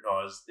 Walked out there. No,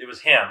 it was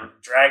him.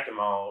 Dragged him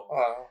out.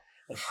 Oh.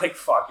 Like,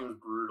 fuck, it was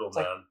brutal,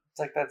 man. It's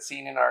like that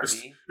scene in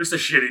RV. Just a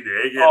shitty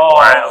day. Dude,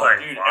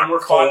 and we're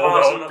 5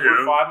 miles in.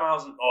 We're 5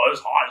 miles in. Oh, it was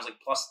hot. It was like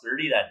plus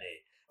 30 that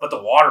day. But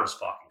the water was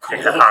fucking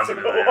cold.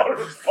 The water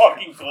was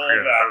fucking cold,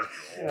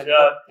 man.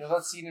 Yeah. You know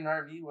that scene in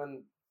RV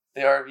when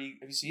the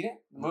RV, have you seen it?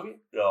 The movie?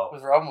 No.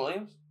 With Robin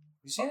Williams?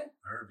 Have you seen it?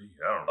 RV,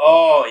 I don't know.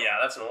 Oh, yeah,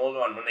 that's an old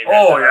one. When they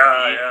rent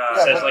RV,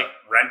 it says like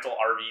rental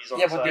RVs on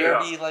the side. But the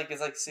RV like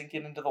is like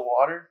sinking into the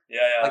water.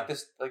 Yeah. Like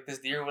this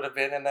deer would have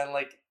been, and then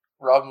like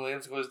Robin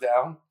Williams goes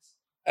down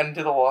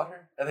into the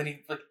water, and then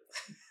he like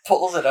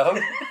pulls it out.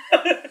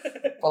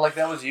 But like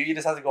that was you. You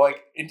just have to go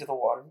like into the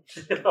water.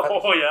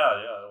 Oh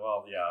yeah.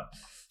 Well, yeah.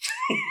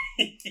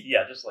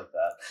 Yeah, just like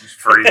that. Just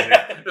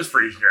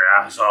freezing your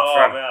ass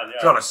off. Man,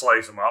 yeah. Trying to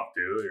slice him up,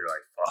 dude. You're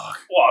like, fuck.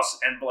 Well,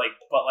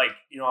 but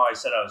you know, I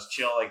said I was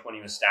chill, like when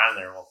he was standing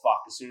there. Well,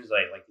 fuck. As soon as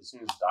he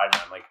died,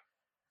 man, like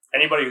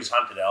anybody who's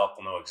hunted elk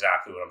will know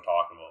exactly what I'm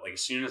talking about. Like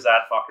as soon as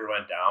that fucker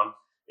went down,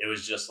 it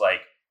was just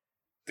like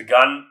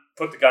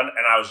put the gun,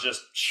 and I was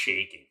just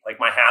shaking. Like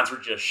my hands were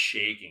just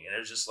shaking, and it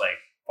was just like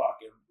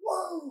fucking.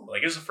 Whoa.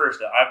 Like it was the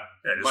first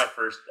my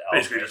first elk,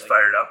 basically right? just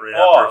fired up right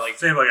after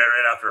seemed like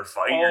right after a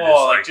fight.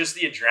 You're just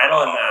the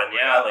adrenaline, man.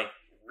 Yeah, like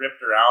ripped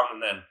around,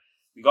 and then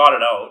we got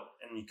it out,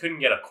 and you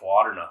couldn't get a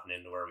quad or nothing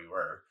into where we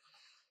were.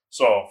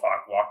 So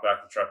walked back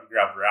to the truck, we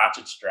grabbed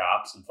ratchet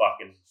straps and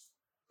fucking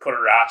put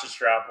a ratchet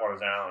strap on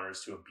his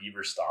antlers to a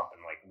beaver stump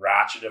and like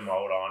ratchet him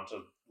out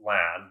onto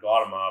land,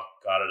 got him up,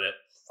 got it,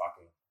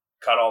 fucking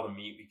cut all the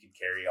meat we could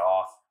carry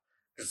off.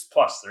 It's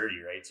plus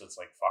 30, right? So it's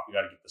like, fuck, we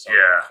got to get this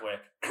out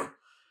quick.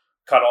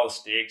 Cut all the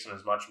steaks and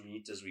as much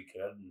meat as we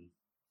could, and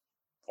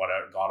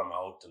whatever, got them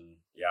out, and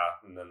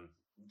then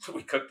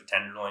we cooked the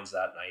tenderloins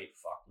that night.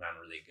 Fuck, man,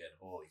 were they good?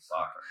 Holy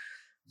fuck!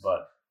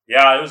 But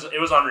yeah, it was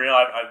unreal.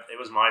 It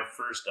was my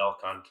first elk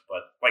hunt,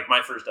 but like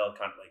my first elk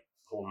hunt, like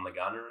holding the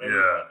gun or whatever.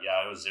 Yeah, but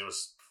yeah, it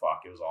was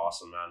fuck, it was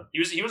awesome, man. He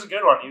was a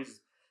good one. He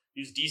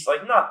was decent,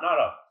 like not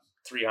a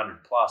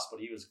 300 plus, but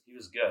he was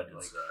good.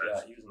 Like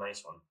he was a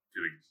nice one.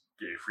 Did we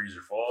get a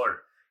freezer full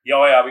or?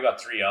 Yeah, we got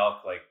 3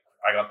 elk. Like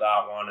I got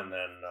that one, and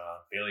then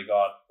Bailey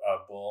got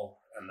a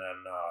bull, and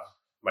then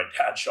my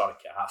dad shot a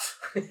calf.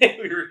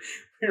 we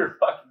were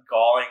fucking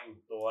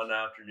calling the one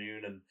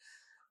afternoon, and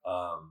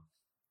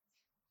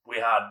we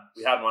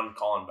had one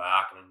calling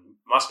back, and it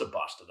must have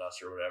busted us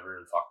or whatever,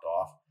 and fucked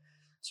off.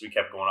 So we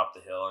kept going up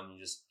the hill, and you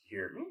just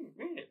hear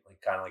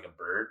like kind of like a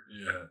bird.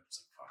 Yeah. It's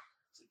like, fuck.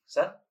 Is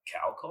that a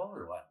cow call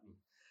or what?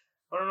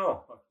 I don't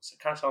know. It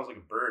kind of sounds like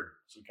a bird.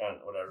 So we kind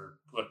of whatever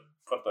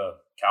put the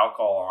cow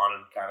call on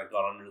and kind of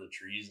got under the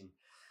trees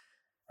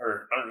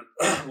or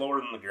lower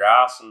than the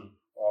grass, and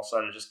all of a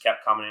sudden it just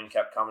kept coming in.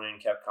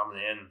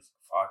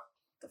 Fuck.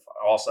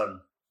 All of a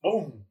sudden,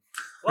 boom.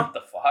 What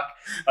the fuck?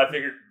 I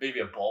figured maybe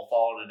a bull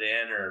followed it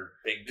in or a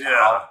big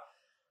cow.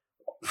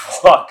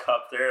 Walk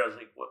up there. I was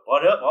like, what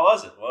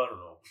was it? Well, I don't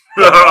know.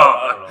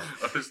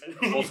 Like,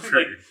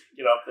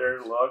 get up there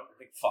and look.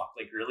 Like, fuck,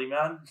 like really,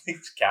 man?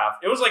 It's calf.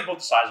 It was like about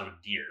the size of a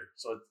deer.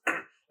 So it's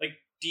like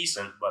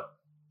decent, but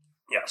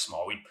yeah,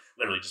 small. We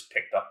literally just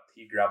picked up,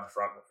 he grabbed the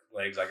front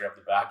legs, I grabbed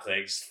the back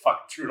legs,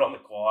 fucking threw it on the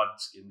quad,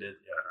 skinned it.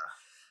 Yeah.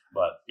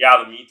 But yeah,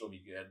 the meat will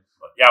be good.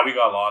 But yeah, we'll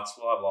have lots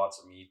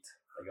of meat.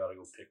 I gotta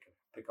go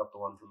pick up the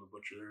one from the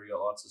butcher there. We got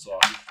lots of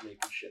sausage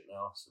making shit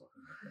now. So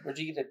where'd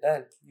you get it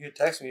done? You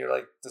text me, you're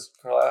like, does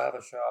Carlisle have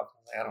a shop?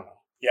 I'm like, I don't know.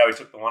 Yeah, we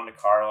took the one to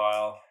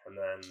Carlisle, and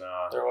then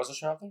there was a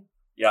shop there?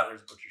 Yeah,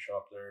 there's a butcher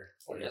shop there.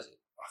 What is it?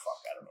 Oh,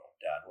 fuck, I don't know.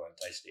 Dad went.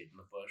 I stayed in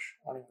the bush.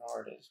 I don't even know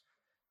where it is.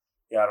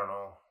 Yeah, I don't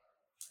know.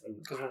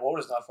 Because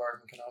Wovoda's not far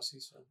from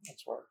Canossie, so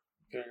that's where.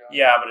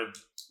 Yeah, but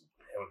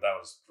that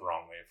was the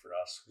wrong way for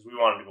us because we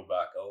wanted to go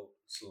back out.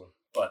 So,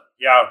 but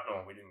yeah,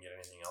 no, we didn't get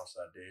anything else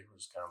that day. We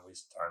just kind of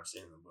wasted time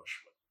staying in the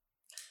bush. But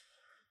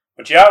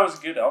But yeah, it was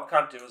a good elk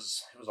hunt. It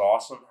was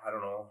awesome. I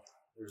don't know.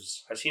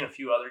 I've seen a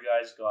few other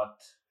guys got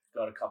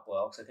a couple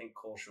elks. I think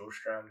Cole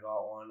Shostrand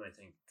got one. I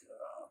think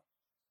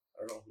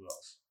I don't know who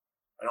else.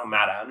 I know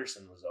Matt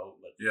Anderson was out,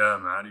 but yeah,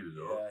 Matty was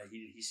out.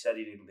 Yeah, he said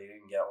they didn't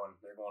get one.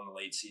 They're going to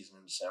late season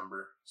in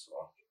December,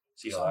 so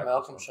see how that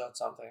Malcolm goes. shot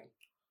something.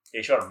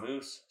 He shot a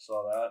moose.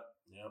 Saw that.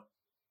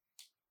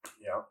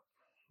 Yeah,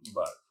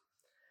 but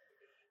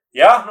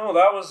yeah, no,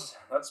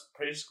 that's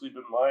basically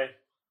been my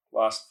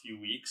last few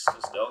weeks,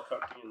 just elk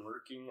hunting and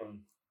working,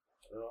 and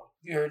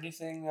You heard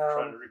anything?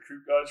 Trying to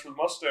recruit guys for the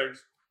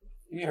Mustangs.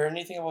 You heard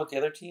anything about the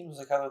other teams,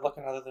 like how they're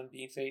looking, other than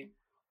Bean Fate?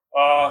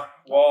 Well,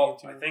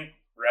 I think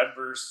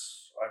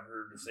Redverse, I've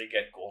heard if they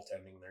get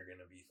goaltending, they're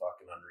going to be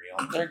fucking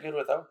unreal. They're good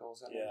without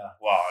goals. Yeah.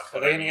 Well, are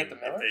they going to get the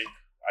Millers?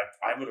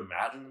 I would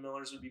imagine the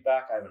Millers would be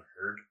back. I haven't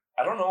heard.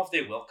 I don't know if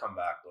they will come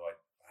back, though.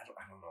 I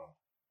don't know.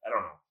 I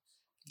don't know.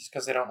 Just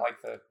because they don't like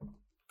the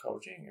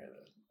coaching? Or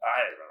the...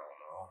 I don't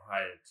know.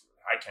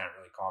 I can't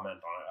really comment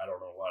on it. I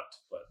don't know what,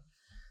 but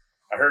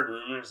I heard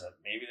rumors that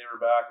maybe they were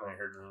back, and I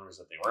heard rumors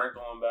that they weren't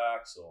going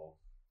back, so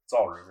it's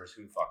all rumors.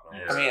 Who the fuck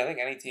knows? I mean, I think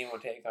any team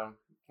would take them.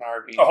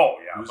 Oh,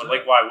 yeah.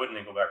 But, why wouldn't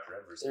they go back to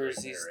Redverse? There's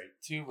these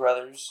two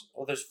brothers.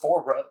 Well, there's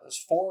four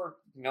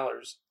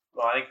Millers.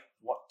 Well, I think,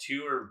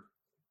 two are...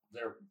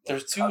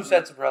 There's two cousins.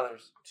 Sets of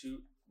brothers.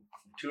 Two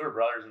are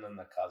brothers, and then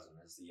the cousin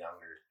is the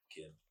younger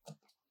kid.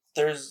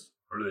 There's...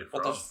 Where are they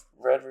from? There's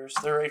Redverse.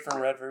 They're right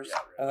from Redverse. Yeah,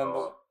 and then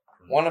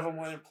one of them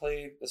went and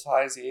played as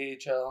high as the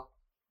AHL.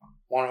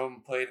 One of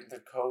them played in the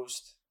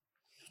Coast.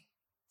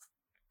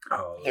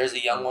 There's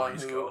a young one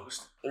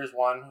there's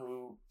one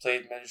who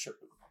played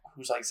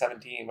who's like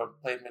 17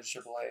 but played mid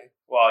AAA.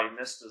 Well, he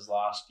missed his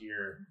last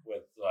year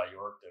with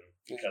Yorkton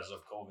because of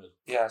COVID.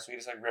 Yeah, so he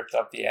just like ripped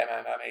up the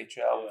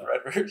MMMHL with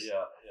Redverse.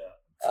 Yeah.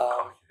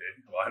 Well,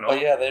 I know.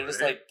 But yeah, they're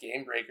just like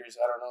game breakers.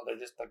 I don't know. They're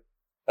just like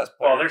best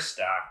players. Well, they're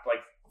stacked.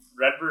 Like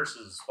Redverse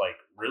is like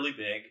really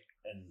big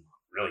and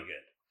really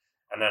good.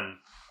 And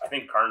then I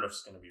think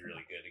Cardiff's going to be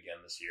really good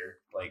again this year.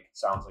 Like,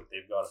 sounds like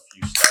they've got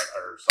some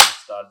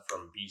stud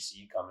from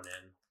BC coming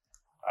in.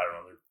 I don't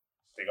know.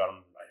 They got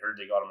him. I heard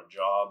they got him a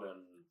job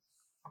and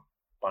a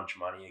bunch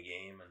of money a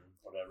game and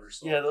whatever.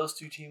 So yeah, those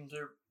two teams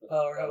are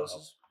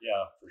powerhouses.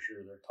 Yeah, for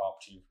sure. They're top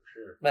two for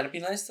sure. Man, it'd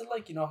be nice to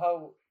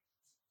how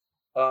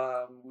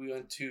we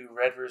went to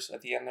Redverse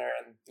at the end there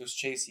and it was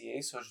Chase the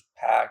Ace, so it was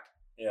packed.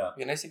 Yeah. It'd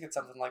be nice to get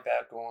something like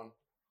that going.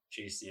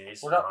 Chase the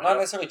Ace. We're not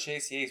necessarily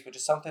Chase the Ace, but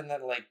just something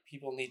that like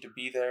people need to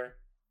be there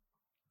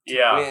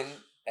to win.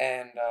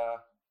 And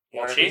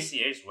Chase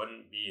the Ace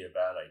wouldn't be a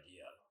bad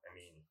idea. I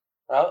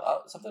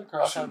mean, something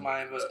across my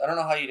mind was, I don't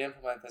know how you'd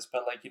implement this,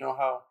 but like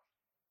how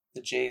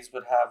the Jays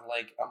would have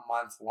like a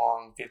month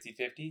long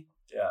 50-50.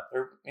 Yeah.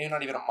 Or maybe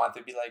not even a month.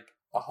 It'd be like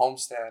a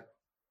homestand,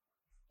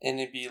 and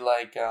it'd be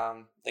like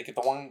if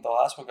the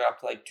last one got up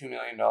to like $2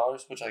 million,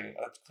 which like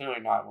that's clearly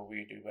not what we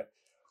would do, but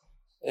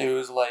it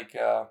was like.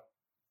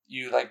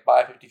 You like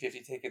buy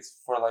 50-50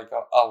 tickets for like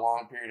a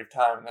long period of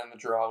time, and then the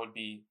draw would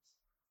be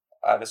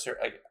at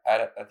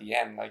the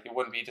end. Like it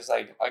wouldn't be just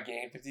like a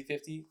game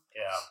 50-50.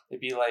 Yeah,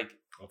 it'd be like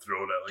we'll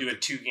throw it at do a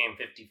 2-game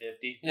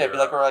 50-50. Yeah, it'd be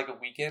like or like a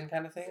weekend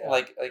kind of thing. Yeah.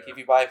 Like if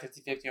you buy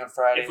 50-50 on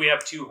Friday. If we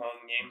have 2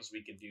 home games,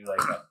 we could do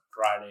like a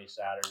Friday,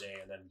 Saturday,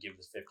 and then give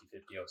this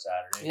 50-50 out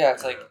Saturday. Yeah,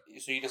 it's like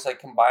so you just like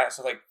combine it,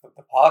 so like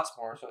the pot's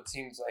more. So it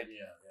seems like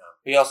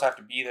we also have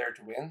to be there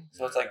to win.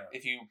 So it's like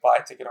if you buy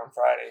a ticket on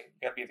Friday,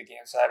 you got to be at the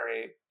game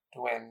Saturday to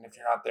win. If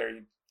you're not there,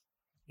 you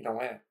don't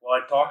win. Well,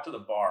 I talked to the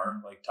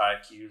bar, like Ty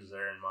Q's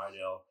there in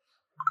Mydale.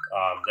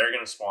 They're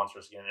going to sponsor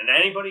us again. And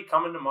anybody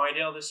coming to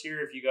Mydale this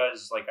year, if you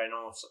guys, like I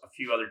know a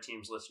few other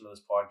teams listen to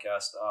this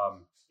podcast,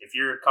 if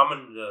you're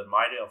coming to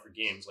Mydale for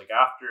games, like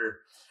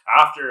after,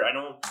 I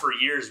know for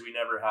years we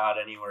never had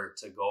anywhere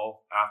to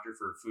go after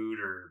for food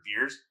or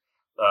beers.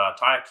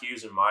 Ty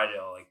Q's in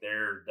Mydale, like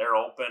they're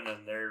open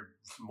and they're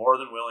more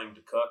than willing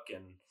to cook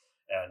and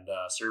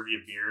serve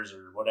you beers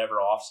or whatever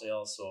off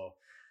sale. So,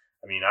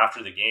 I mean,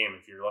 after the game,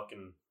 if you're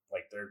looking,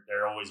 like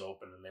they're always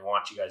open and they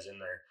want you guys in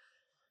there.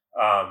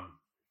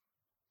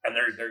 And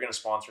they're going to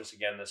sponsor us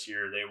again this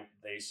year.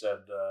 They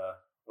said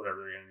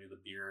whatever they're going to do the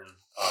beer, and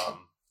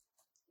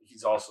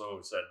he's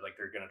also said like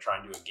they're going to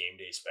try and do a game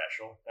day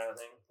special kind of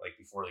thing, like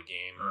before the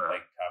game,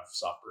 like have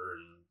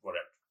supper and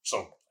whatever.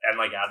 So and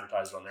like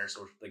advertise on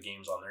the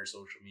games on their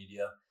social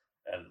media.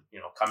 And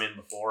come in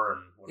before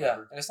and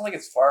whatever. Yeah, and it's not like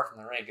it's far from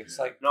the rink. It's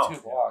like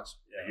 2 blocks.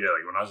 Yeah,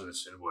 like when I was in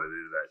Assiniboia,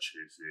 they did that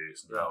Chase the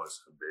Ace, and that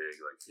was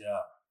big. Like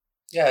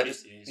it'd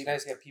just be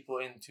nice to get people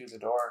into the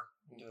door,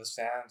 into the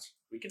stands.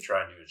 We could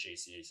try and do a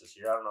Chase the Ace this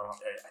year. I don't know.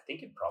 I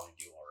think it'd probably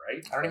do all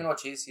right. I don't even know what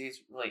Chase the Ace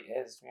really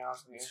is, to be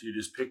honest with you. So you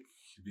just pick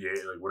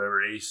like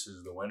whatever ace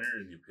is the winner,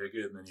 and you pick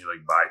it, and then you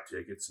like buy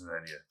tickets, and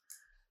then you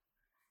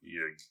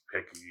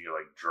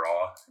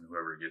draw, and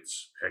whoever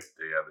gets picked,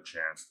 they have a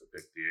chance to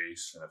pick the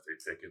ace, and if they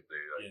pick it,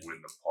 they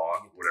win the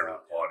pot, whatever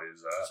the pot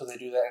is at. So they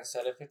do that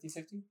instead of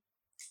 50-50?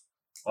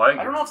 Well,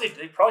 I don't know if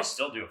they probably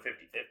still do a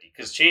 50-50,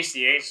 because Chase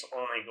the Ace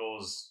only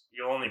goes,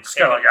 you only it's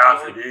kind of like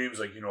after games,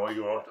 like, you go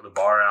out to the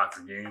bar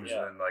after games,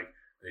 and then like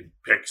they'd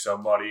pick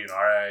somebody, and all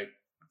right,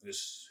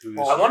 this who's.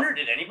 I wonder,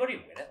 did anybody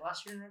win it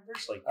last year in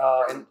Redverse? Like,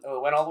 and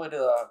it went all the way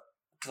to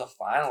the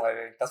final. I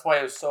think that's why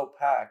it was so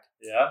packed.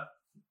 Yeah.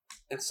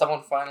 And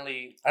someone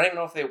finally, I don't even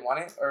know if they won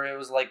it or it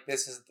was like,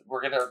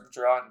 we're gonna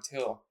draw it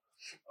until.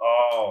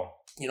 Oh.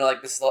 You know,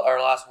 like this is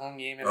our last home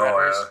game in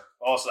Redverse. Yeah.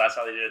 Oh, so that's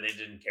how they did it. They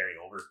didn't carry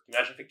over. Can you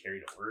imagine if it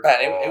carried over?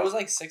 Man, it was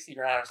like $60,000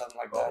 or something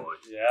like that.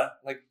 Yeah.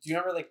 Like, do you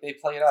remember like they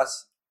played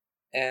us,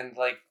 and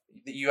like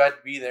you had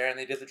to be there, and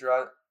they did the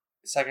draw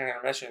second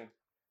intermission,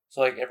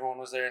 so like everyone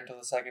was there until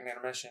the second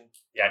intermission.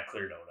 Yeah, it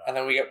cleared out. And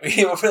then we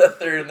came over the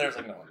third, and there's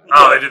like no one.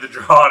 Oh, they did the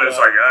draw, and it's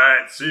like, all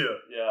right, see ya.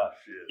 Yeah.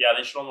 Shit. Yeah,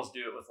 they should almost do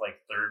it with like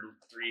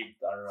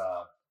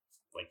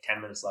like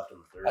 10 minutes left in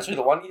the third. Actually,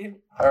 the one game,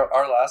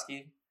 our last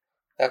game,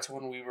 that's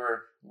when we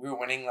were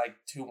winning like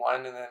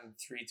 2-1 and then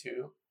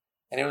 3-2,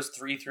 and it was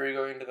 3-3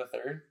 going into the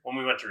third. When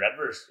we went to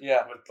Redverse.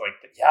 Yeah. With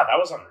that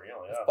was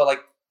unreal. Yeah. But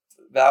like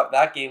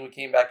that game, we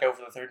came back out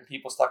for the third, and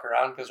people stuck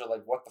around because they're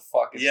like, "What the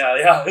fuck?" Is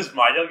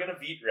Mydale gonna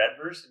beat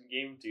Redverse in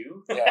game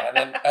 2? Yeah,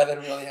 and then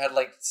we only had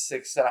like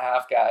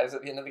 6.5 guys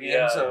at the end of the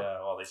game. So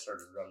well, they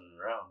started running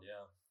around.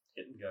 Yeah,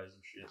 hitting guys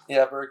and shit.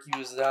 Yeah, Berkey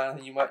was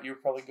done. You were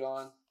probably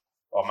gone.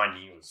 Oh, my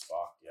knee was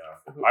fucked.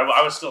 Yeah,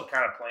 I was still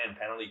kind of playing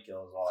penalty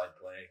kills while I'd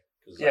play.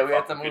 Yeah, we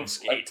had to move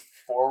like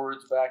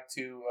forwards back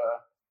to.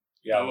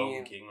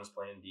 Logan King was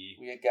playing D.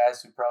 We had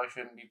guys who probably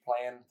shouldn't be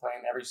playing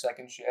every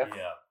second shift.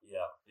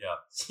 Yeah.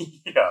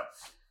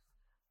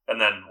 And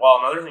then,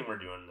 another thing we're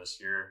doing this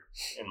year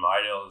in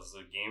Mydale is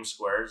the game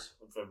squares.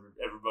 If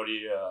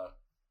everybody,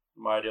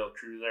 Mydale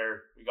crew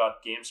there, we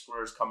got game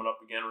squares coming up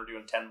again. We're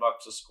doing $10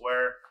 a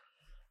square.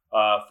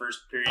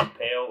 First period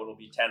payout will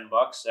be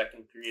 $10.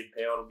 Second period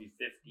payout will be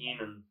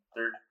 $15, and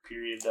third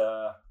period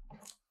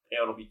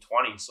payout will be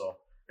 $20. So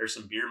there's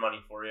some beer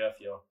money for you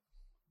if you.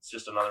 It's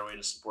just another way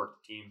to support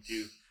the team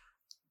too.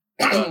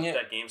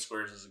 That game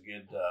squares is a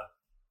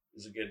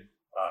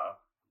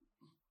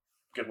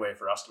good way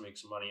for us to make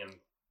some money, and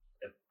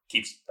it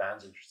keeps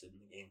fans interested in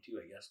the game too,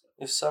 I guess.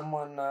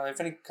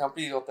 If any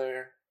companies out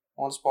there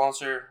want to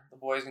sponsor the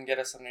boys and get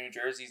us some new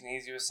jerseys,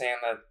 Neiz was saying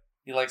that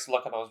he likes to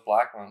look at those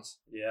black ones.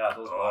 Yeah,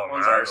 those black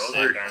ones are sick,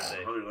 aren't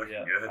they? Those are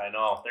looking good. I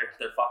know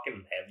they're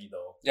fucking heavy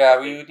though. Yeah,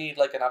 we would need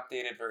like an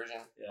updated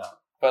version. Yeah,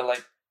 but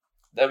like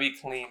that'd be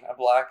clean, a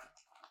black.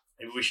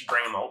 Maybe we should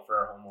bring them out for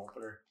our home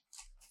opener.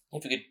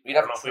 If we could, I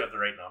don't know if we have the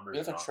right numbers. We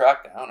have to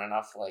track down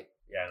enough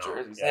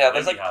jerseys. Yeah,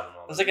 there's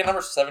like a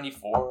number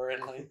 74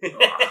 and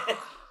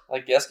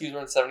like Gesky's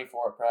wearing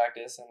 74 at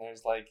practice, and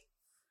there's like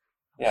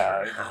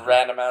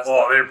random ass.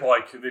 Well, they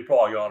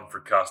probably got them for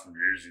custom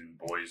jerseys, and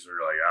boys are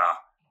like,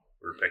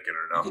 we're picking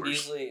our numbers. You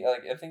could easily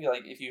I think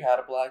if you had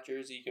a black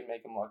jersey, you could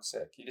make them look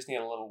sick. You just need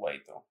a little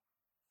weight though.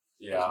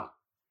 Yeah.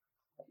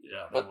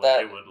 But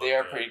they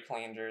are pretty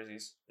clean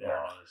jerseys.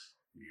 Yeah.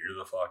 You're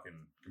the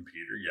fucking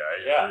computer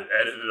guy. Yeah.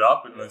 Edit it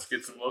up and let's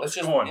get some looks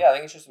going. Yeah, I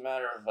think it's just a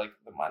matter of like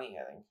the money,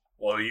 I think.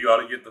 Well, you got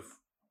to get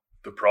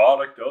the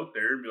product out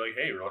there and be like,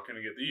 hey, we're looking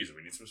to get these.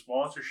 We need some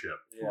sponsorship.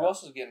 Yeah. Who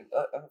else is getting?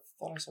 I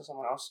thought I saw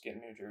someone else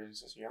getting new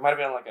jerseys this year. It might have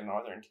been like a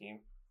northern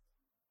team,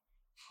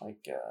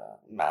 like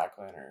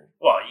Macklin or.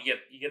 Well, you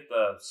get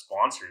the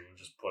sponsor. You can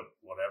just put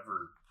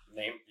whatever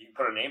name. You can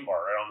put a name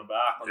bar right on the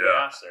back on the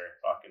ass there.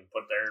 Fucking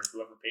put there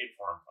whoever paid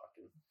for them.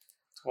 Fucking.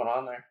 What's going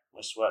on there?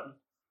 Am I sweating?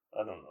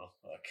 I don't know.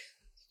 Like,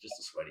 just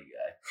a sweaty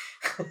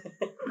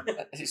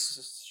guy. He's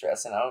just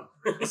stressing out.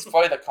 It's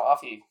probably the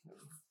coffee.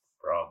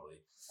 Probably.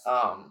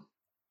 What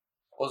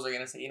was I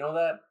gonna say? You know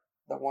that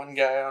the one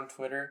guy on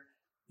Twitter?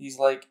 He's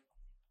like,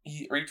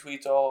 he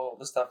retweets all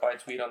the stuff I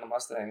tweet on the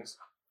Mustangs.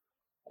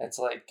 It's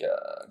like,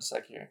 just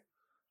like here.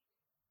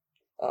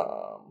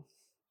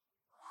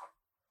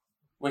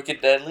 Wicked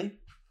Deadly.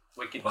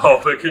 Wicked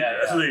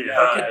Deadly.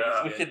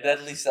 Wicked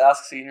Deadly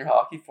Sask Senior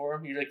Hockey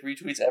Forum. He like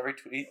retweets every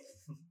tweet.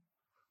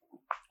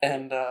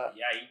 And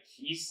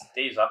he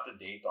stays up to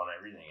date on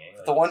everything.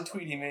 Like, the one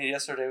tweet he made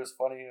yesterday was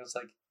funny. It was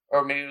like,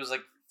 or maybe it was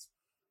like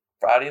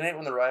Friday night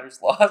when the Riders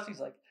lost.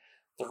 He's like,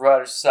 the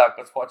Riders suck.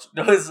 Let's watch.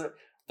 No,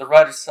 the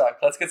Riders suck.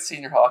 Let's get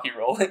senior hockey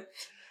rolling.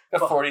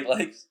 Got 40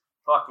 likes.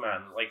 Fuck,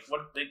 man. Like,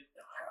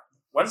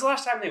 when's the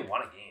last time they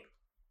won a game?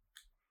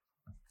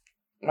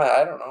 Man,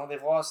 I don't know.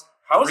 They've lost.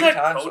 How does that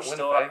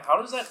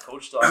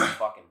coach still have a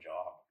fucking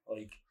job?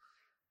 Like,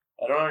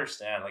 I don't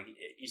understand. Like,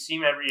 you see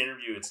him every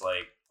interview. It's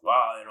like,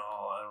 wow,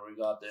 we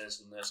got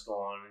this and this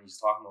going, and he's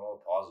talking about all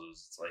the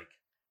positives. It's like,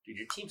 dude,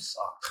 your team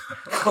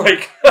sucks.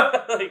 like,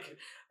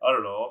 I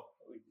don't know.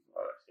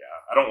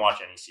 I don't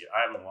watch any series.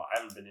 I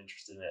haven't been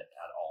interested in it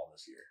at all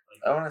this year.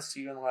 Like, I want to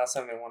see when the last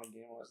time they won a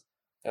game was.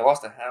 They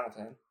lost to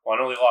Hamilton. Well, I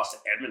know they lost to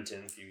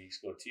Edmonton a few weeks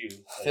ago too.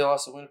 They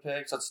lost to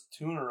Winnipeg, so that's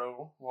 2 in a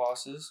row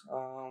losses.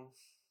 4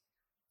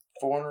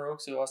 in a row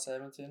because they lost to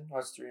Edmonton. Oh,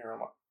 that's 3 in a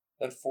row.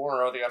 Then 4 in a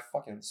row, they got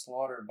fucking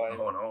slaughtered by the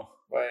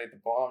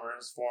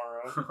Bombers. 4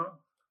 in a row.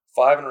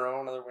 5 in a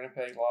row, another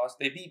Winnipeg loss.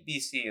 They beat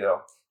BC,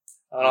 though,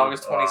 on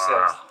August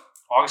 26th.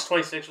 August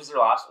 26th was their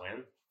last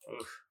win.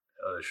 Oof.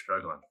 Oh, they're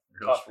struggling.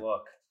 Tough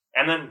luck.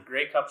 And then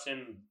Grey Cup's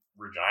in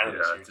Regina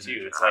this year,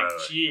 too. It's like,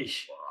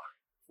 geez.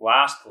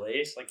 Last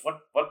place? Like,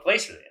 what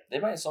place are they in? They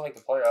might still make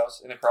the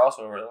playoffs in the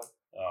crossover, though.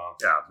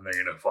 Yeah, and they're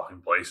going to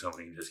fucking play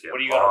something and just get What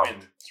do you got to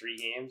bombed. win? 3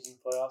 games in the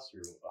playoffs?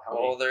 Or how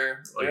Well, many?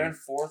 they're in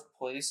 4th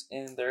place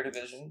in their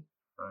division.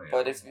 Oh, yeah.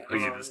 But if you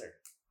just,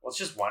 Well, it's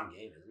just one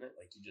game, isn't it?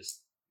 Like, you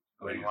just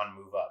win one,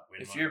 move up.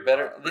 Win if one, you're move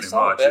better, up. they pretty still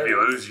have a much, if better.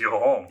 you lose, you go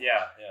home.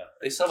 Yeah.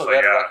 They still have a It's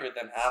like, better yeah. record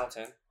than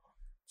Hamilton.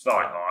 It's not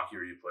like hockey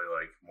where you play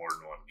like more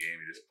than one game.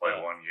 You just play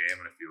Yeah. one game,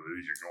 and if you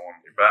lose,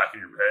 you're back in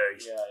your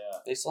bags. Yeah.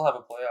 They still have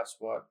a playoff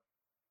spot,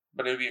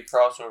 but it would be a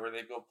crossover.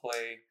 They'd go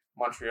play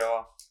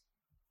Montreal.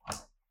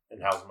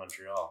 And how's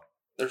Montreal?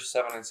 They're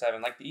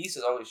 7-7. Like the East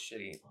is always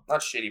shitty.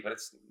 Not shitty, but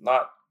it's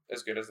not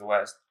as good as the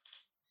West.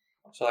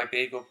 So like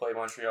they'd go play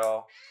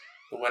Montreal.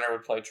 The winner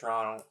would play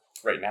Toronto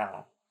right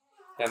now.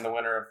 Then the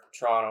winner of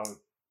Toronto,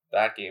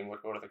 that game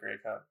would go to the Grey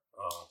Cup.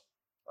 Oh,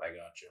 I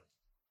got you.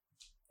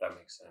 That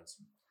makes sense.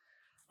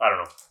 I don't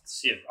know.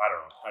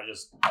 I don't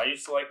know. I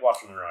used to like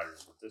watching the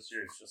Riders, but this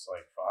year it's just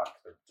like, fuck,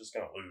 they're just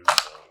gonna lose.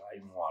 So I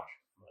even watch.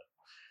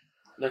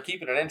 They're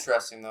keeping it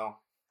interesting though.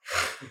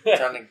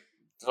 Trying to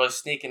really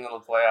sneak into the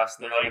playoffs.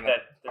 They're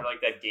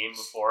like that game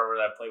before where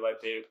that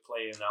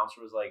play-by-play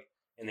announcer was like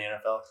in the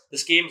NFL.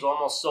 This game's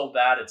almost so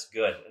bad it's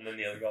good, and then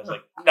the other guy's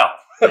like, no,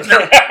 This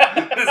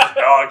is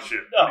dog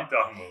shit. No. What are you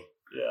talking about?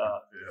 Yeah.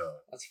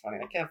 That's funny.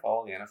 I can't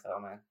follow the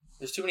NFL, man.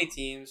 There's too many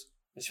teams.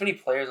 There's too many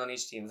players on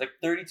each team. It's like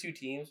 32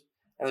 teams,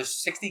 and there's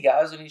 60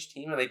 guys on each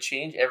team, and they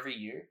change every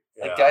year.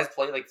 Like guys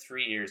play like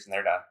 3 years and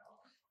they're done.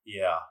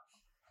 Yeah.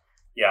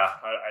 I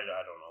don't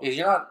know. Because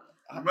you're not.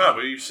 No, but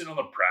you're sitting on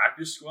the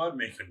practice squad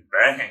making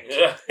bangs.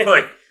 Yeah.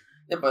 Like,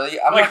 Yeah, but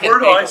I'm like not where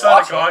do getting paid I to sign a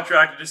watch it.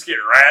 contract to just get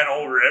ran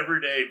over every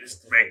day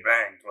just to make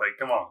bangs? Like,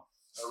 come on.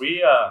 Are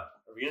we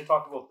gonna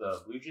talk about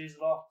the Blue Jays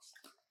at all?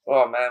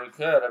 Oh man, we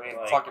could. I mean,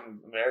 Like- fucking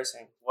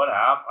embarrassing. What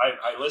happened?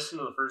 I listened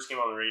to the first game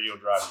on the radio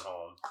driving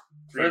home.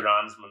 3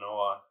 runs,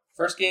 Manoah.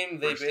 First game,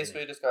 they First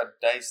basically just got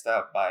diced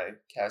up by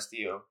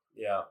Castillo.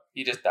 Yeah.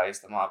 He just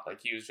diced them up. Like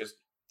he was just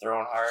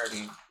throwing hard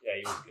and Yeah,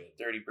 he was good.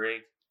 dirty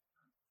break.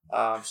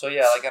 So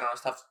yeah, like I don't know,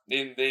 it's tough.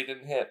 They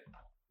didn't hit.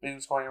 They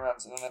didn't score any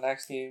runs. And then the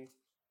next game,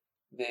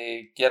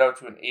 they get out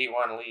to an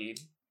 8-1 lead.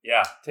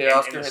 Yeah.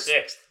 Teoscar in the hits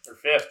 6th or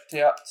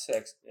 5th.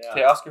 6. Yeah.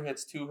 Teoscar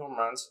hits 2 home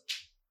runs.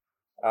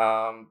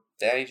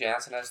 Danny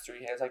Jansen has 3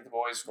 hits. Like the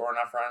boys score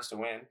enough runs to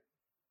win.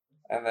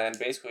 And then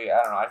basically, I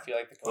don't know. I feel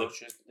like the coach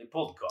just They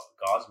pulled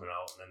Gosman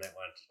out, and then it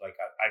went like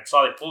I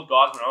saw they pulled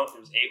Gosman out.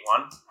 It was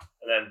 8-1,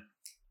 and then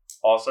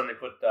all of a sudden they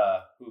put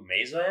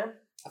Meza in.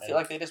 I feel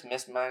like they just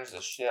mismanaged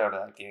the shit out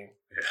of that game.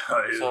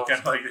 Yeah, it's So- kind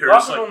of like they're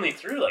just Gosman like, only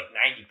threw like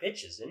 90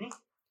 pitches, didn't he?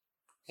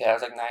 Yeah, it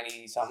was like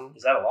 90 something.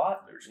 Is that a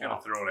lot? they're just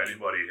gonna throw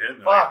anybody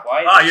in. Fuck,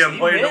 why? You haven't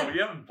played. in?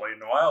 You haven't played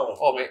in a while.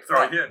 Oh, but-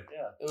 throw it in.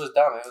 Yeah, It was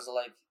dumb. It was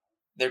like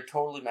they're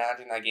totally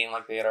managing that game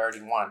like they had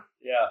already won.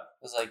 yeah.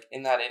 It was like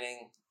in that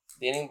inning,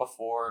 the inning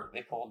before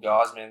they pulled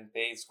Gosman,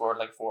 they scored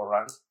like 4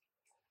 runs.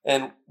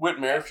 And Whit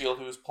Merrifield,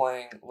 who was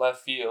playing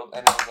left field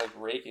and was like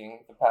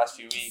raking the past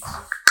few weeks,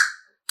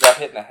 got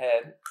hit in the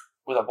head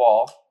with a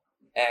ball.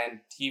 And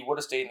he would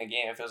have stayed in the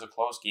game if it was a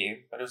close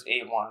game, but it was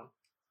 8-1.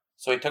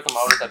 So he took him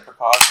out as like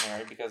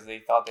precautionary because they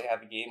thought they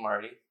had the game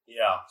already.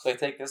 Yeah. So they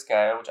take this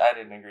guy, which I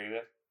didn't agree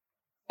with.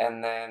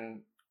 And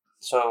then,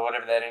 so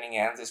whatever that inning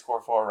ends, they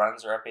score 4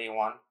 runs, they're up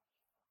 8-1.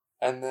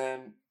 And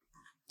then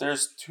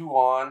there's 2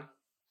 on.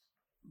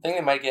 I think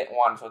they might get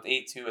 1, so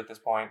it's 8-2 at this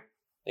point.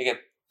 They get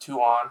 2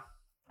 on,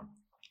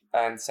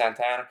 and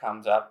Santana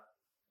comes up.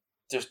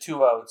 There's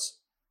 2 outs,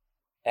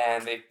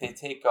 and they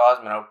take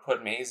Gosman out,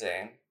 put Meza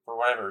in for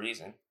whatever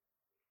reason.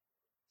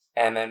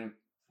 And then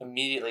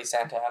immediately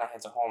Santana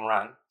hits a home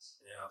run.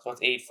 Yeah. So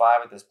it's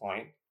 8-5 at this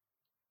point.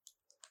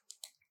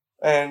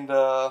 And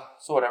so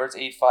whatever, it's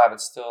 8-5.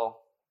 It's still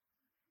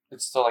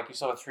like you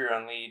still have a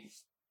 3-run lead.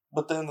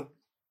 But then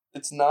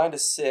it's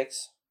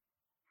 9-6.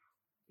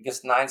 It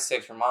gets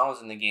 9-6.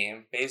 Romano's in the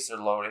game. Bases are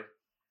loaded.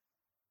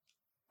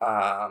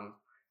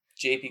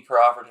 J.P.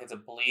 Crawford hits a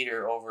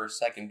bleeder over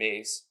second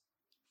base.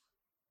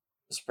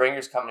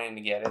 Springer's coming in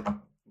to get it.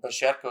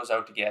 Bichette goes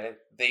out to get it.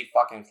 They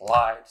fucking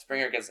collide.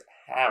 Springer gets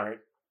hammered.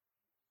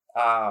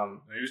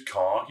 He was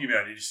conky,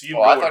 man. Did you see him?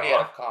 I going thought he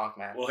had a off? conk,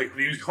 man. Well, like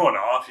when he was going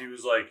off, he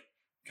was like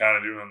kind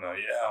of doing the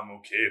I'm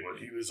okay,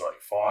 but he was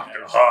like fuck.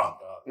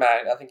 Man,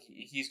 I think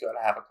he's got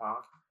to have a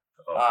conk.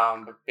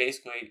 Oh. But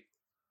basically,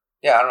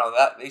 yeah, I don't know.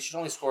 That they should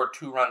only score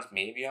 2 runs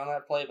maybe on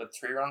that play, but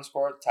 3 runs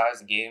scored ties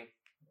the game.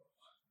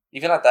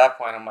 Even at that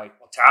point, I'm like,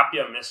 Well,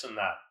 Tapia missing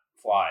that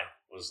fly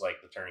was like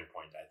the turning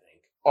point, I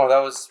think. oh, that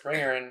was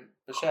Springer and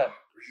Bichette.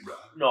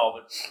 No,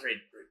 but right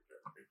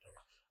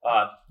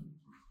there.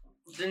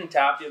 Didn't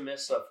Tapia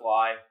miss a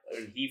fly?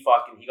 And he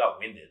got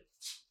winded.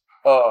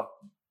 Oh,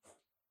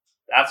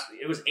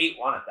 It was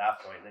 8-1 at that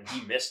point, and then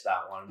he missed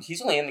that one.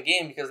 he's only in the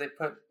game because they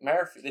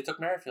took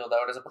Merrifield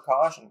out as a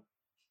precaution.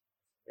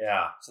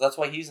 Yeah. So that's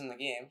why he's in the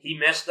game. He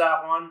missed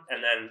that one,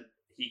 and then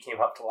he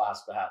came up to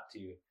last bat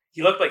too.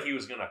 He looked like he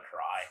was gonna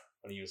cry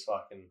when he was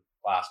fucking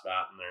last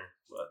bat in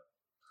there.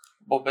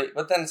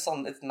 But then it's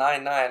 9-9,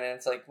 and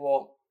it's like,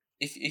 well,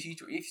 if you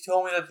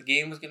told me that the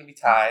game was going to be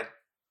tied,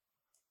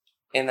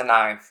 in the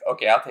 9th.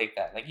 Okay, I'll take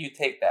that. Like, you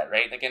take that,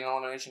 right? Like, in an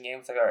elimination game,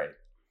 it's like, all right.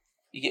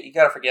 You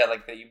got to forget,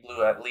 like, that you blew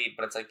that lead,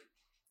 but it's like,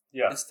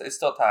 it's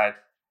still tied.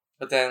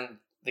 But then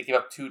they give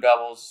up 2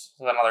 doubles,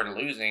 so then now they're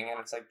losing, and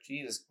it's like,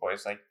 Jesus,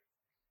 boys. Like,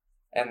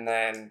 and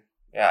then,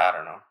 I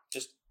don't know.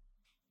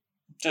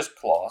 Just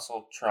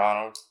colossal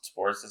Toronto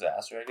sports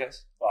disaster, I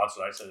guess. Well, that's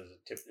what I said.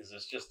 Is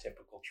this just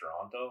typical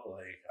Toronto?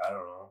 Like, I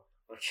don't know.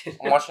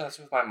 I'm watching this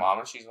with my mom,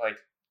 and she's like,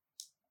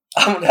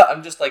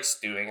 I'm just like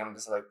stewing. I'm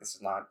just like, this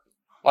is not.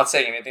 I'm not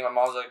saying anything. My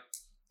mom's like,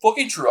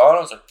 fucking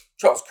Toronto's like,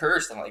 Toronto's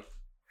cursed. I'm like,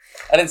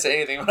 I didn't say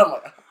anything, but I'm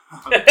like,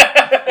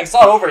 it's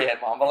not over yet,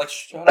 Mom. But like,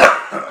 shut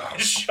up.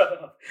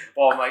 Shut up.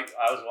 Well, I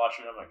was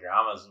watching it at my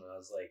grandma's, and I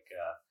was like,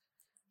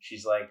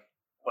 she's like,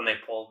 when they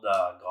pulled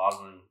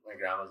Gosling, my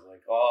grandma's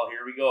like, oh,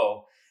 here we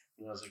go.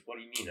 And I was like, what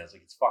do you mean? I was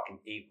like, it's fucking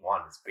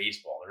 8-1. It's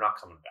baseball. They're not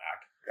coming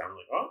back. Grandma's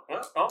like,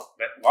 oh,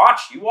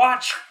 you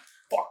watch.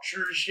 Fuck,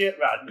 sure as shit,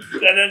 man.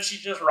 And then she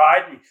just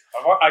riding me.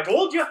 I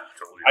told you.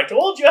 I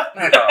told you. No,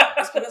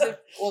 it's because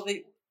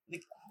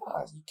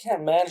you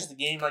can't manage the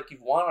game like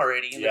you've won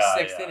already in the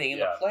 6th inning in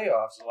the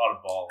playoffs. There's a lot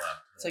of ball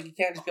left. It's like you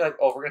can't just be like,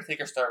 oh, we're going to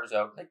take our starters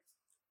out. Like,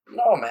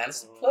 no, man,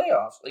 it's the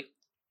playoffs. Like,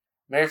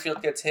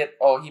 Merrifield gets hit.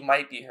 Oh, he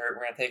might be hurt.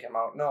 We're going to take him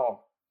out.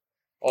 No.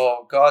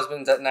 Oh,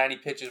 Gosman's at 90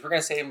 pitches. We're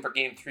going to save him for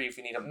game 3 if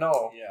we need him.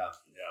 No.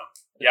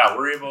 Yeah,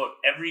 worry about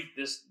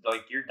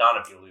you're done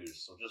if you lose.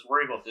 So just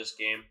worry about this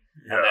game,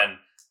 and then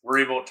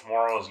worry about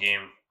tomorrow's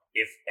game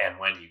if and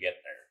when you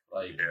get there.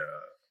 Like,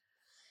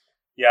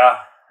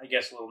 I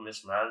guess a little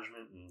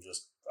mismanagement and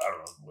just, I don't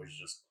know, boys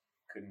just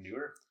couldn't do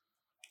her.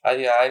 I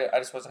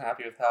just wasn't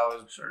happy with how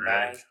it was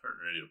managed.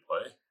 Ready to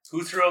play.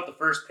 Who threw out the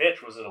first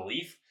pitch? Was it a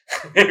Leaf?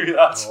 Maybe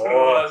that's what it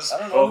was. I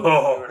don't know who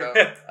threw it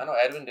out. I know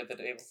Edwin did the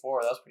day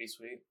before. That was pretty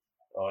sweet.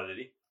 Oh, did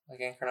he? Like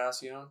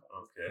Encarnacion.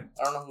 Okay.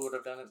 I don't know who would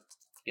have done it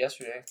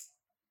yesterday.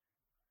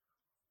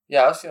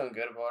 Yeah, I was feeling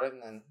good about it,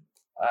 and then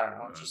I don't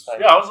know, it's just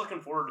like I was looking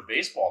forward to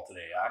baseball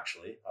today.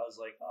 Actually, I was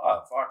like,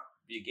 oh fuck,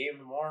 be a game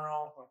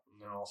tomorrow, and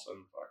then all of a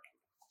sudden, fuck.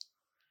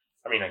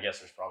 I mean, I guess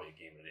there's probably a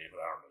game today, but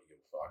I don't really give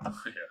a fuck.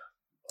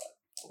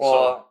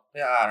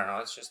 I don't know.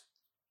 It's just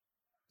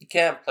you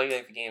can't play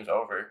like the game's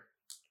over.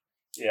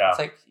 Yeah, it's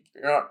like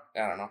you're not.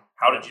 I don't know.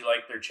 How did you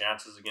like their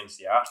chances against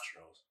the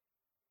Astros?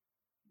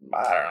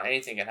 I don't know.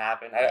 Anything can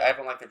happen. I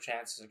don't like their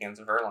chances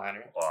against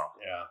Verlander. Wow.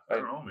 Yeah. I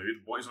don't know. Maybe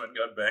the boys went and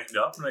got banged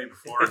up the night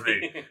before and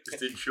they just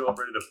didn't show up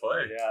ready to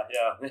play. Yeah,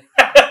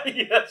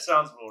 that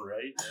sounds about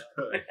right.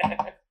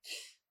 Yeah.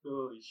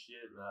 Holy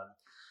shit, man.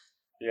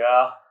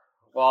 Yeah.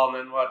 Well, and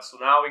then what? So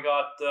now we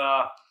got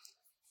a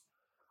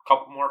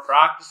couple more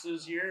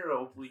practices here.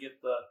 Hopefully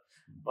get the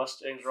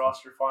Mustangs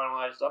roster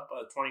finalized up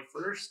by the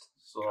 21st.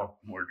 So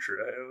more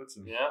tryouts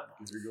and they're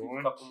going.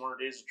 A couple more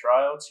days of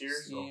tryouts here.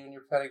 See you and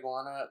your pet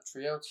iguana at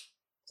tryouts.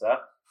 What's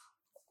that?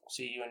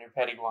 See you and your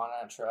pet iguana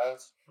at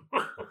tryouts.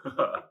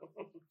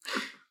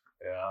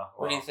 Yeah.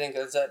 What do you think?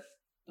 Is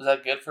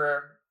that good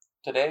for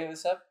today,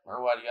 this ep?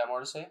 Or what? You got more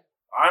to say?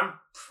 I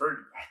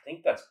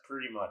think that's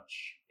pretty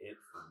much it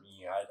for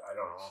me. I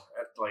don't know.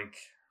 Like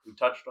we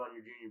touched on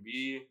your junior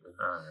B,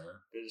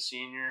 bit of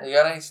senior. You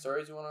got any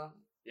stories you want to?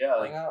 Yeah,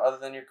 other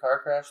than your car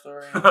crash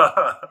story.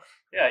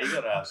 Yeah, you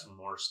gotta have some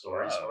more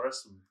stories for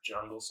us, some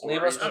jungle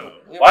stories.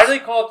 Why do they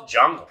call it the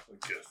jungle?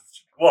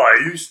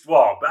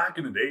 Back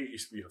in the day, it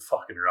used to be a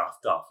fucking rough,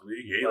 tough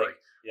league. Eh?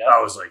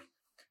 I was like,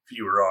 if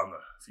you were on the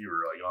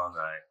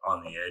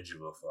edge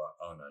of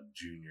on a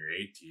junior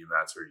A team,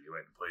 that's where you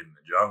went and played in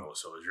the jungle.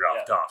 So it was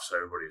rough, tough. So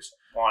everybody's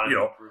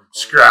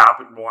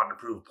scrapping, wanting to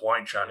prove a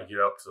point, trying to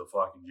get up to the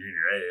fucking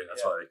junior A.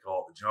 That's why they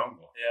call it the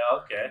jungle. Yeah.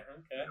 Okay.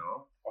 You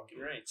know?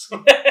 Fucking right.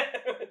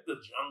 The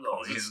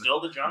jungle. Is it still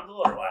the jungle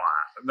or what?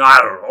 No,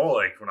 I don't know.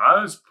 Like when I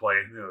was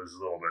playing, it was a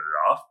little bit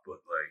rough, but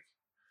like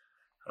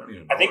I don't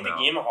even know. I think now. the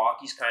game of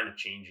hockey's kind of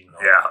changing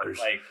though. Yeah,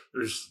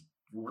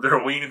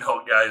 they're weaning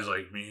out guys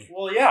like me.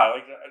 Well, yeah,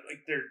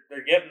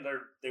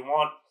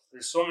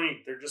 there's so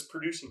many. They're just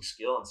producing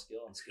skill and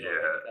skill and skill.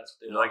 Yeah, that's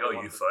what they like,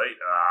 you fight.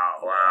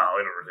 Oh wow,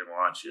 I don't really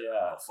want you.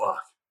 Yeah, oh,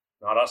 fuck.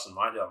 Not us in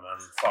my job, man.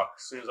 Fuck.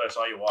 As soon as I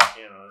saw you walk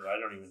in, I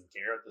don't even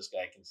care if this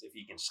guy if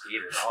he can skate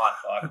or not.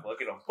 Fuck,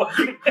 look at him.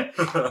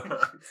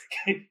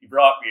 He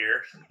brought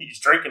beer. He's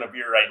drinking a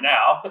beer right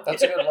now.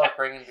 That's a good luck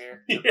bringing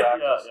beer to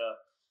practice. Yeah.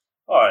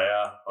 Oh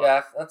yeah.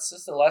 Yeah, that's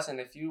just a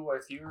lesson. If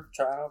you're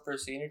trying out for a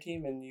senior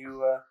team and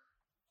you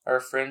are a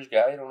fringe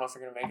guy, you don't know if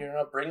you're gonna make it or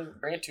not.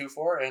 Bring a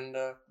 2-4 and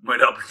might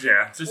help your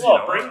chances.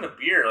 Well, bring the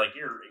beer. Like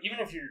even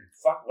if you're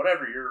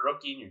you're a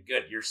rookie and you're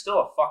good. You're still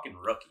a fucking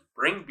rookie.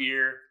 Bring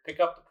beer.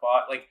 Pick up the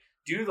pot. Like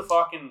do the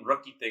fucking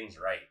rookie things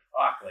right.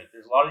 Fuck. Like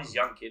there's a lot of these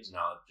young kids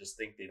now that just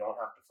think they don't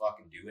have to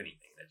fucking do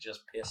anything. That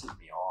just pisses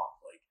me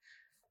off. Like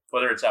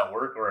whether it's at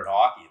work or at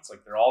hockey, it's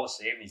like they're all the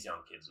same. These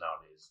young kids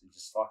nowadays. They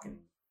just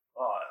fucking.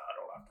 I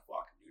don't have to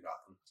fucking do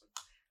nothing. Like,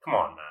 come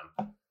on,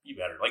 man. You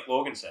better. Like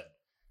Logan said,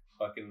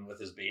 fucking with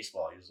his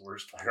baseball, he was the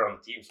worst player on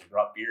the team, so he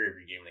brought beer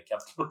every game and they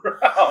kept him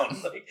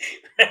around.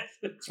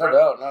 No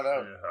doubt.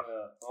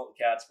 Yeah. Well, the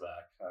cat's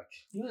back. Fuck.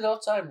 He was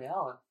outside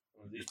meowing.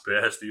 He's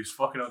pissed. He was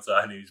fucking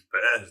outside and he's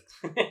pissed.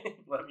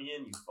 Let me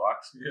in, you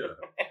fucks.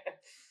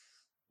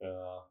 Yeah.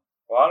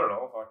 Well, I don't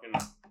know. Fucking,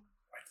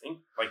 I think,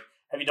 like,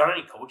 have you done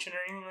any coaching or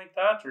anything like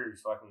that? Or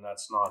fucking, that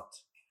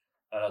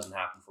hasn't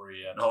happened for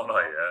you yet? No,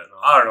 not yet. No.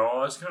 I don't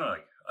know. I was kind of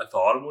like, I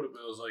thought about it,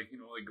 but it was like,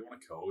 like going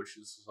to coach.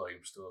 It's just like,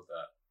 I'm still at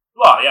that.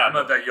 Well, yeah. I'm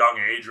at that young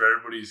age where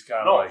everybody's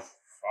kind of like,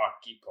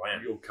 fuck, keep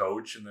playing. you go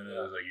coach, and then it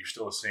was like, you're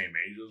still the same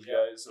age as those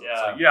guys. So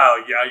it's Yeah.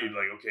 like, you'd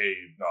like, okay,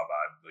 not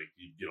bad. Like,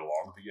 you get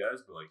along with the guys,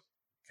 but like,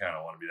 kind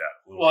of want to be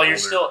that little Well, you're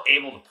older. still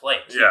able to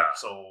play. Too, Yeah.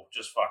 So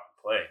just fucking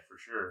play for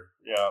sure.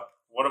 Yeah.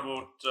 What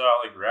about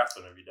like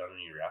reffing? Have you done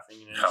any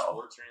reffing in any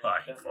sports or anything? I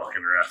like ain't that?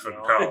 fucking reffing.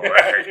 No. No way.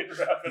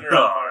 Reffing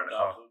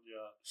No.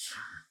 yeah.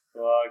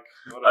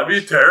 Fuck. I'd be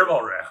a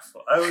terrible ref.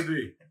 I would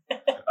be.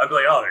 I'd be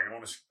like, oh, you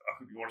want to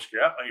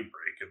scrap? I ain't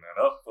breaking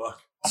that up.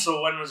 Fuck.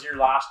 So when was your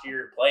last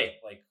year play?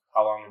 Like,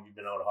 how long have you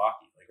been out of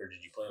hockey? Like, or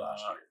did you play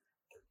last year?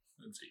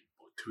 Let's see,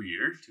 2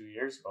 years. 2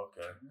 years.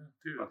 Okay. Yeah,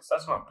 dude,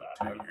 That's not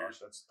bad. 2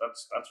 years. That's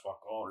fuck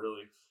all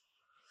really.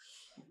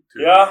 2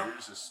 Yeah.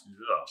 years.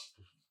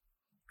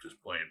 Just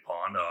playing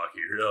pond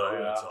hockey. Really,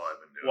 Yeah. that's all I've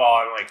been doing.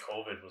 Well, and like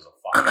COVID was a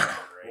fucking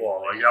right?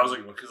 Well, like I was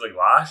like, because like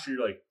last year,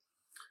 like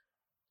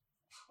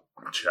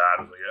Chad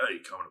was like, "Yeah,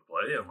 you coming to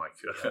play?" I'm like,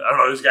 I don't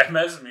know. This guy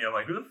messaged me. I'm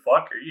like, "Who the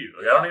fuck are you?"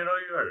 Like, I don't even know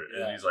who you are.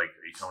 Yeah. And he's like,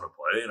 "Are you coming to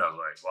play?" And I was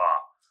like, "Wow,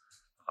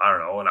 I don't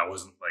know." And I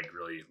wasn't like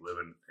really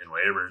living in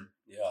Weyburn.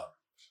 Yeah.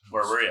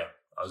 Where were you?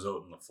 I was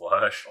out in the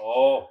flesh.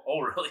 Oh,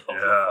 really? Oh,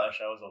 Yeah. Flash.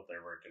 I was out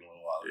there working a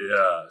little while.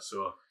 Yeah,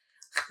 so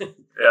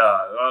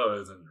yeah,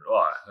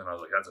 and I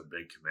was like, that's a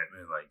big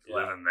commitment, like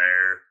living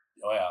there,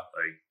 Oh yeah.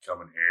 like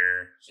coming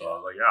here. So I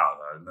was like,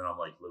 yeah, and then I'm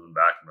like living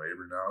back in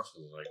Weyburn now, so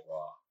I was like,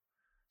 wow,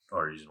 no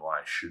reason why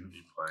I shouldn't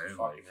be playing.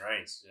 Fucking Like,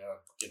 right. Yeah.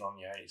 Get on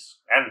the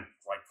ice. And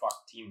like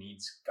fuck, team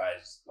needs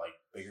guys, like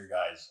bigger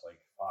guys.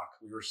 Like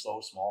fuck, we were so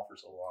small for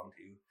so long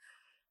too.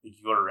 Like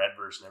you go to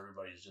Redverse and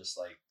everybody's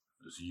just like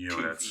just 2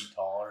 units. feet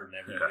taller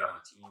than everybody on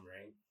the team,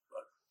 right?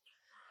 But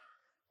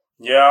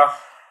yeah.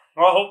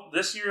 Well, I hope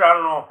this year, I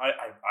don't know.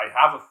 I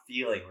have a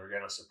feeling we're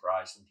gonna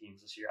surprise some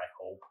teams this year. I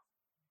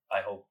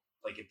hope.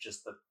 Like if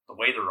just the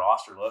way the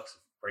roster looks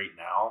right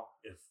now,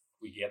 if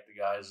we get the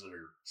guys that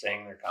are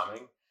saying they're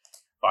coming,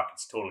 fuck,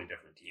 it's a totally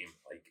different team.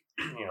 Like,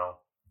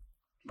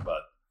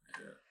 but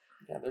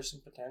Yeah, there's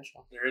some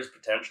potential. there is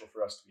potential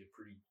for us to be a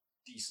pretty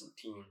decent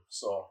team,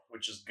 so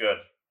which is good.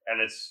 And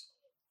it's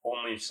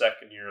only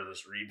second year of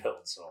this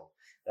rebuild, so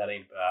that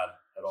ain't bad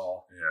at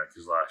all. Yeah,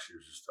 because last year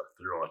was just a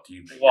throw a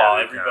team together. Well,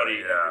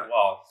 everybody, kinda,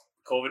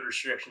 COVID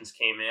restrictions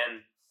came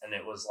in, and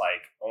it was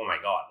like, oh my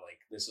god, like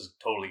this is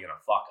totally gonna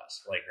fuck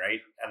us, like,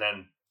 right? And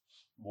then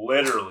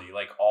literally,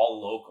 like all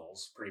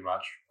locals pretty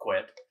much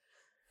quit,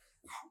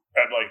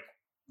 and like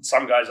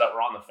some guys that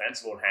were on the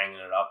fence about hanging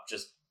it up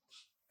just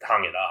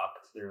hung it up.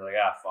 They were like,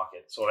 fuck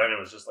it. So then it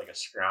was just like a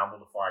scramble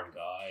to find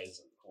guys,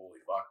 and holy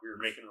fuck, we were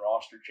making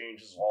roster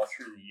changes all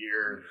through the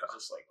year. And it was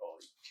just like,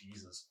 holy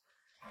Jesus.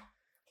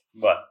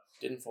 But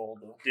Didn't fold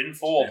though. didn't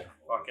fold.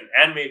 Fucking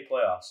and made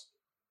playoffs.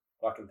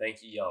 Fucking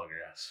thank you,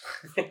 Yellowgrass.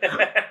 1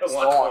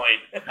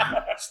 point.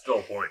 Still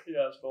a point.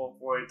 Yeah, still a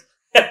point.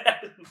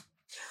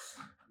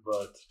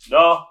 But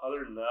no,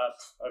 other than that,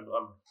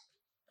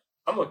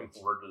 I'm looking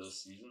forward to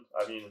this season.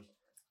 I mean,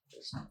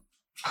 it's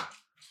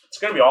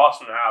gonna be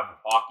awesome to have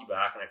hockey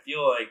back, and I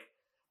feel like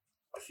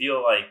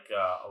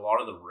a lot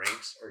of the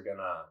rinks are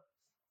gonna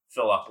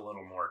fill up a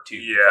little more too.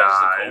 Yeah,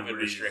 because the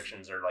COVID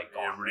restrictions are like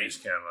gone. Everybody's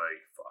kind of like,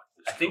 fuck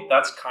this. I think COVID.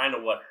 that's kind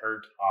of what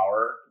hurt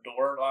our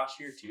door last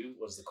year too.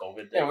 Was the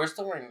COVID thing. Yeah, we're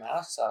still wearing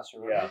masks last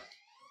year, right?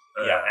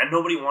 Yeah, and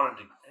nobody wanted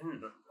to,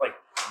 and like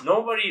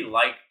nobody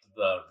liked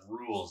the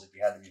rules if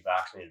you had to be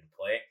vaccinated to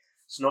play.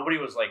 So nobody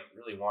was like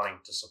really wanting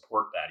to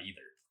support that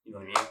either. You know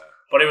what I mean?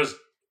 But it was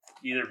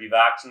either be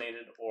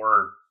vaccinated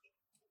or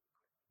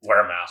wear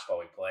a mask while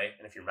we play.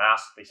 And if your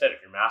mask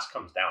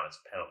comes down, it's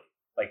a penalty.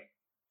 Like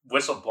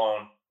whistle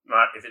blown,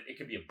 not if it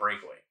could be a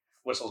breakaway.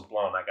 Whistle's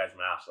blown, that guy's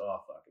mask. Oh,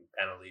 fucking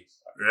penalty.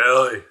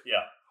 Really?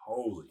 Yeah.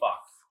 Holy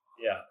fuck.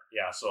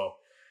 Yeah. So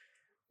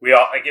we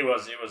all like it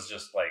was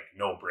just like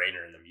no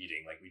brainer in the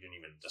meeting. Like we didn't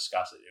even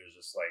discuss it. It was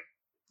just like,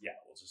 yeah,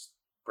 we'll just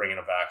bring in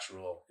a vax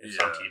rule. If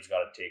some team's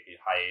got to take a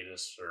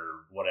hiatus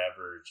or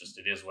whatever,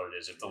 it is what it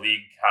is. If the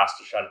league has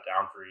to shut it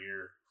down for a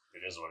year,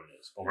 it is what it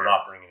is. But we're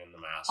not bringing in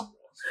the mask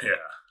rule. So.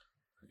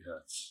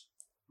 Yeah.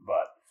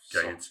 But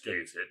guy gets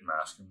hit,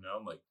 mask him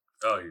down, like,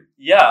 oh, you're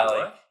yeah, what?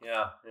 like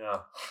yeah.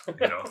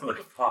 You know,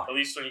 like, fuck. At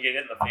least when you get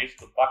hit in the face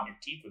with the puck, your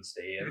teeth would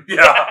stay in.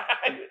 Yeah.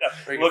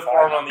 Look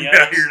for him on the ice.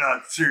 Yeah, you're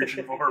not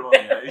searching for him on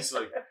the ice.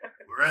 Like,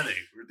 where are they?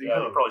 Where'd they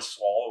go? You'll probably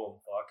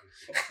swallow them.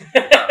 Fuck.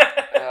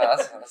 Yeah,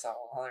 that's a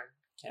whole other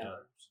can. Yeah.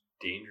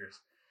 Dangerous.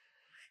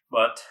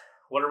 But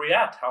what are we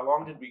at? How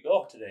long did we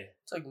go today?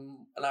 It's like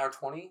an hour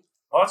 20.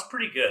 Oh, that's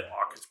pretty good.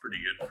 Fuck, it's pretty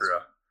good for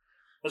a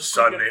That's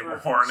Sunday pretty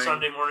good for morning.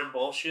 Sunday morning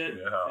bullshit.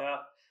 Yeah.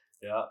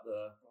 Yeah.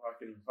 The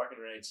fucking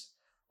rates.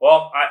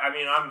 Well, I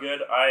mean, I'm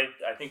good. I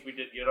think we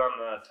did good on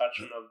the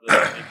touching of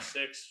the Big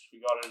Six. We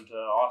got into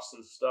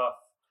Austin stuff.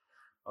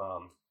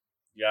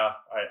 yeah,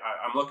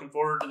 I'm looking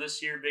forward to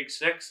this year, Big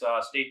Six.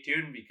 Stay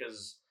tuned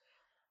because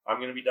I'm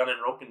going to be done in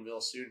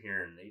Rokenville soon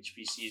here, and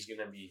HPC is going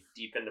to be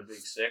deep into Big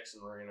Six,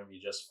 and we're going to be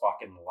just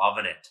fucking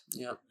loving it.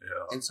 Yep.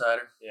 Yeah.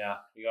 Insider. Yeah,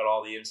 we got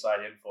all the inside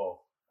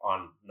info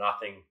on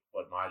nothing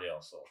but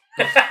Mydale, so.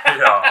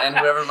 Yeah. And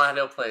whoever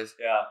Mydale plays.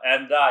 Yeah,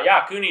 and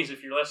Coonies,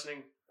 if you're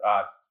listening,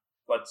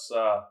 let's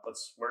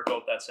work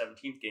out that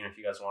 17th game if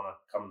you guys want to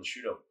come in the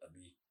shootout. That'd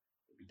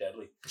be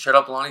deadly. Shut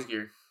up Lonnie's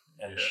gear.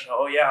 And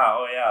oh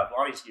yeah,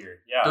 Blondie's gear.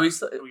 Yeah, Do we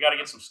we got to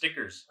get some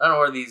stickers. I don't know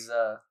where these.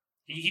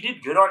 He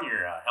did good on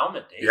your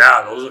helmet, Dave.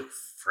 Yeah, those look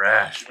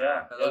fresh.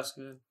 Yeah, That looks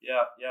good.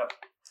 Yeah,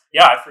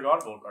 I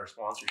forgot about our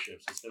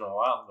sponsorships. It's been a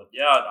while, but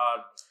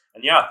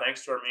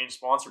thanks to our main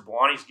sponsor,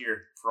 Blondie's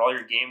Gear, for all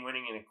your game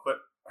winning and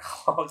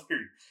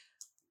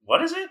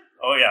what is it?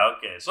 Oh yeah,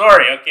 okay.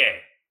 Sorry, okay.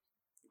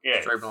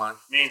 Sorry, Blondie.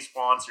 Main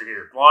sponsor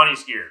here,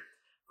 Blondie's Gear,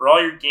 for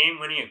all your game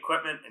winning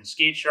equipment and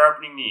skate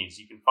sharpening needs.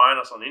 You can find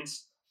us on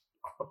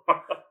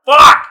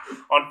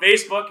on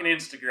Facebook and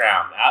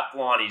Instagram at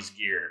Blondie's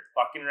Gear.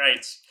 Fucking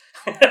rights.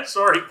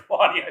 Sorry,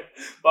 Blondie, I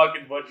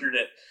fucking butchered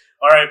it.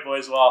 All right,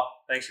 boys. Well,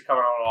 thanks for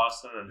coming out,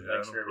 Austin, and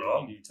thanks for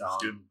everything you do,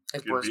 Tom.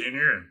 It's good being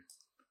here. And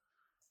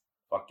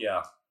fuck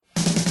yeah.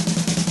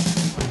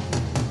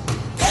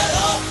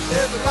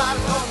 Everybody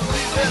gonna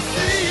leave their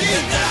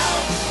seat.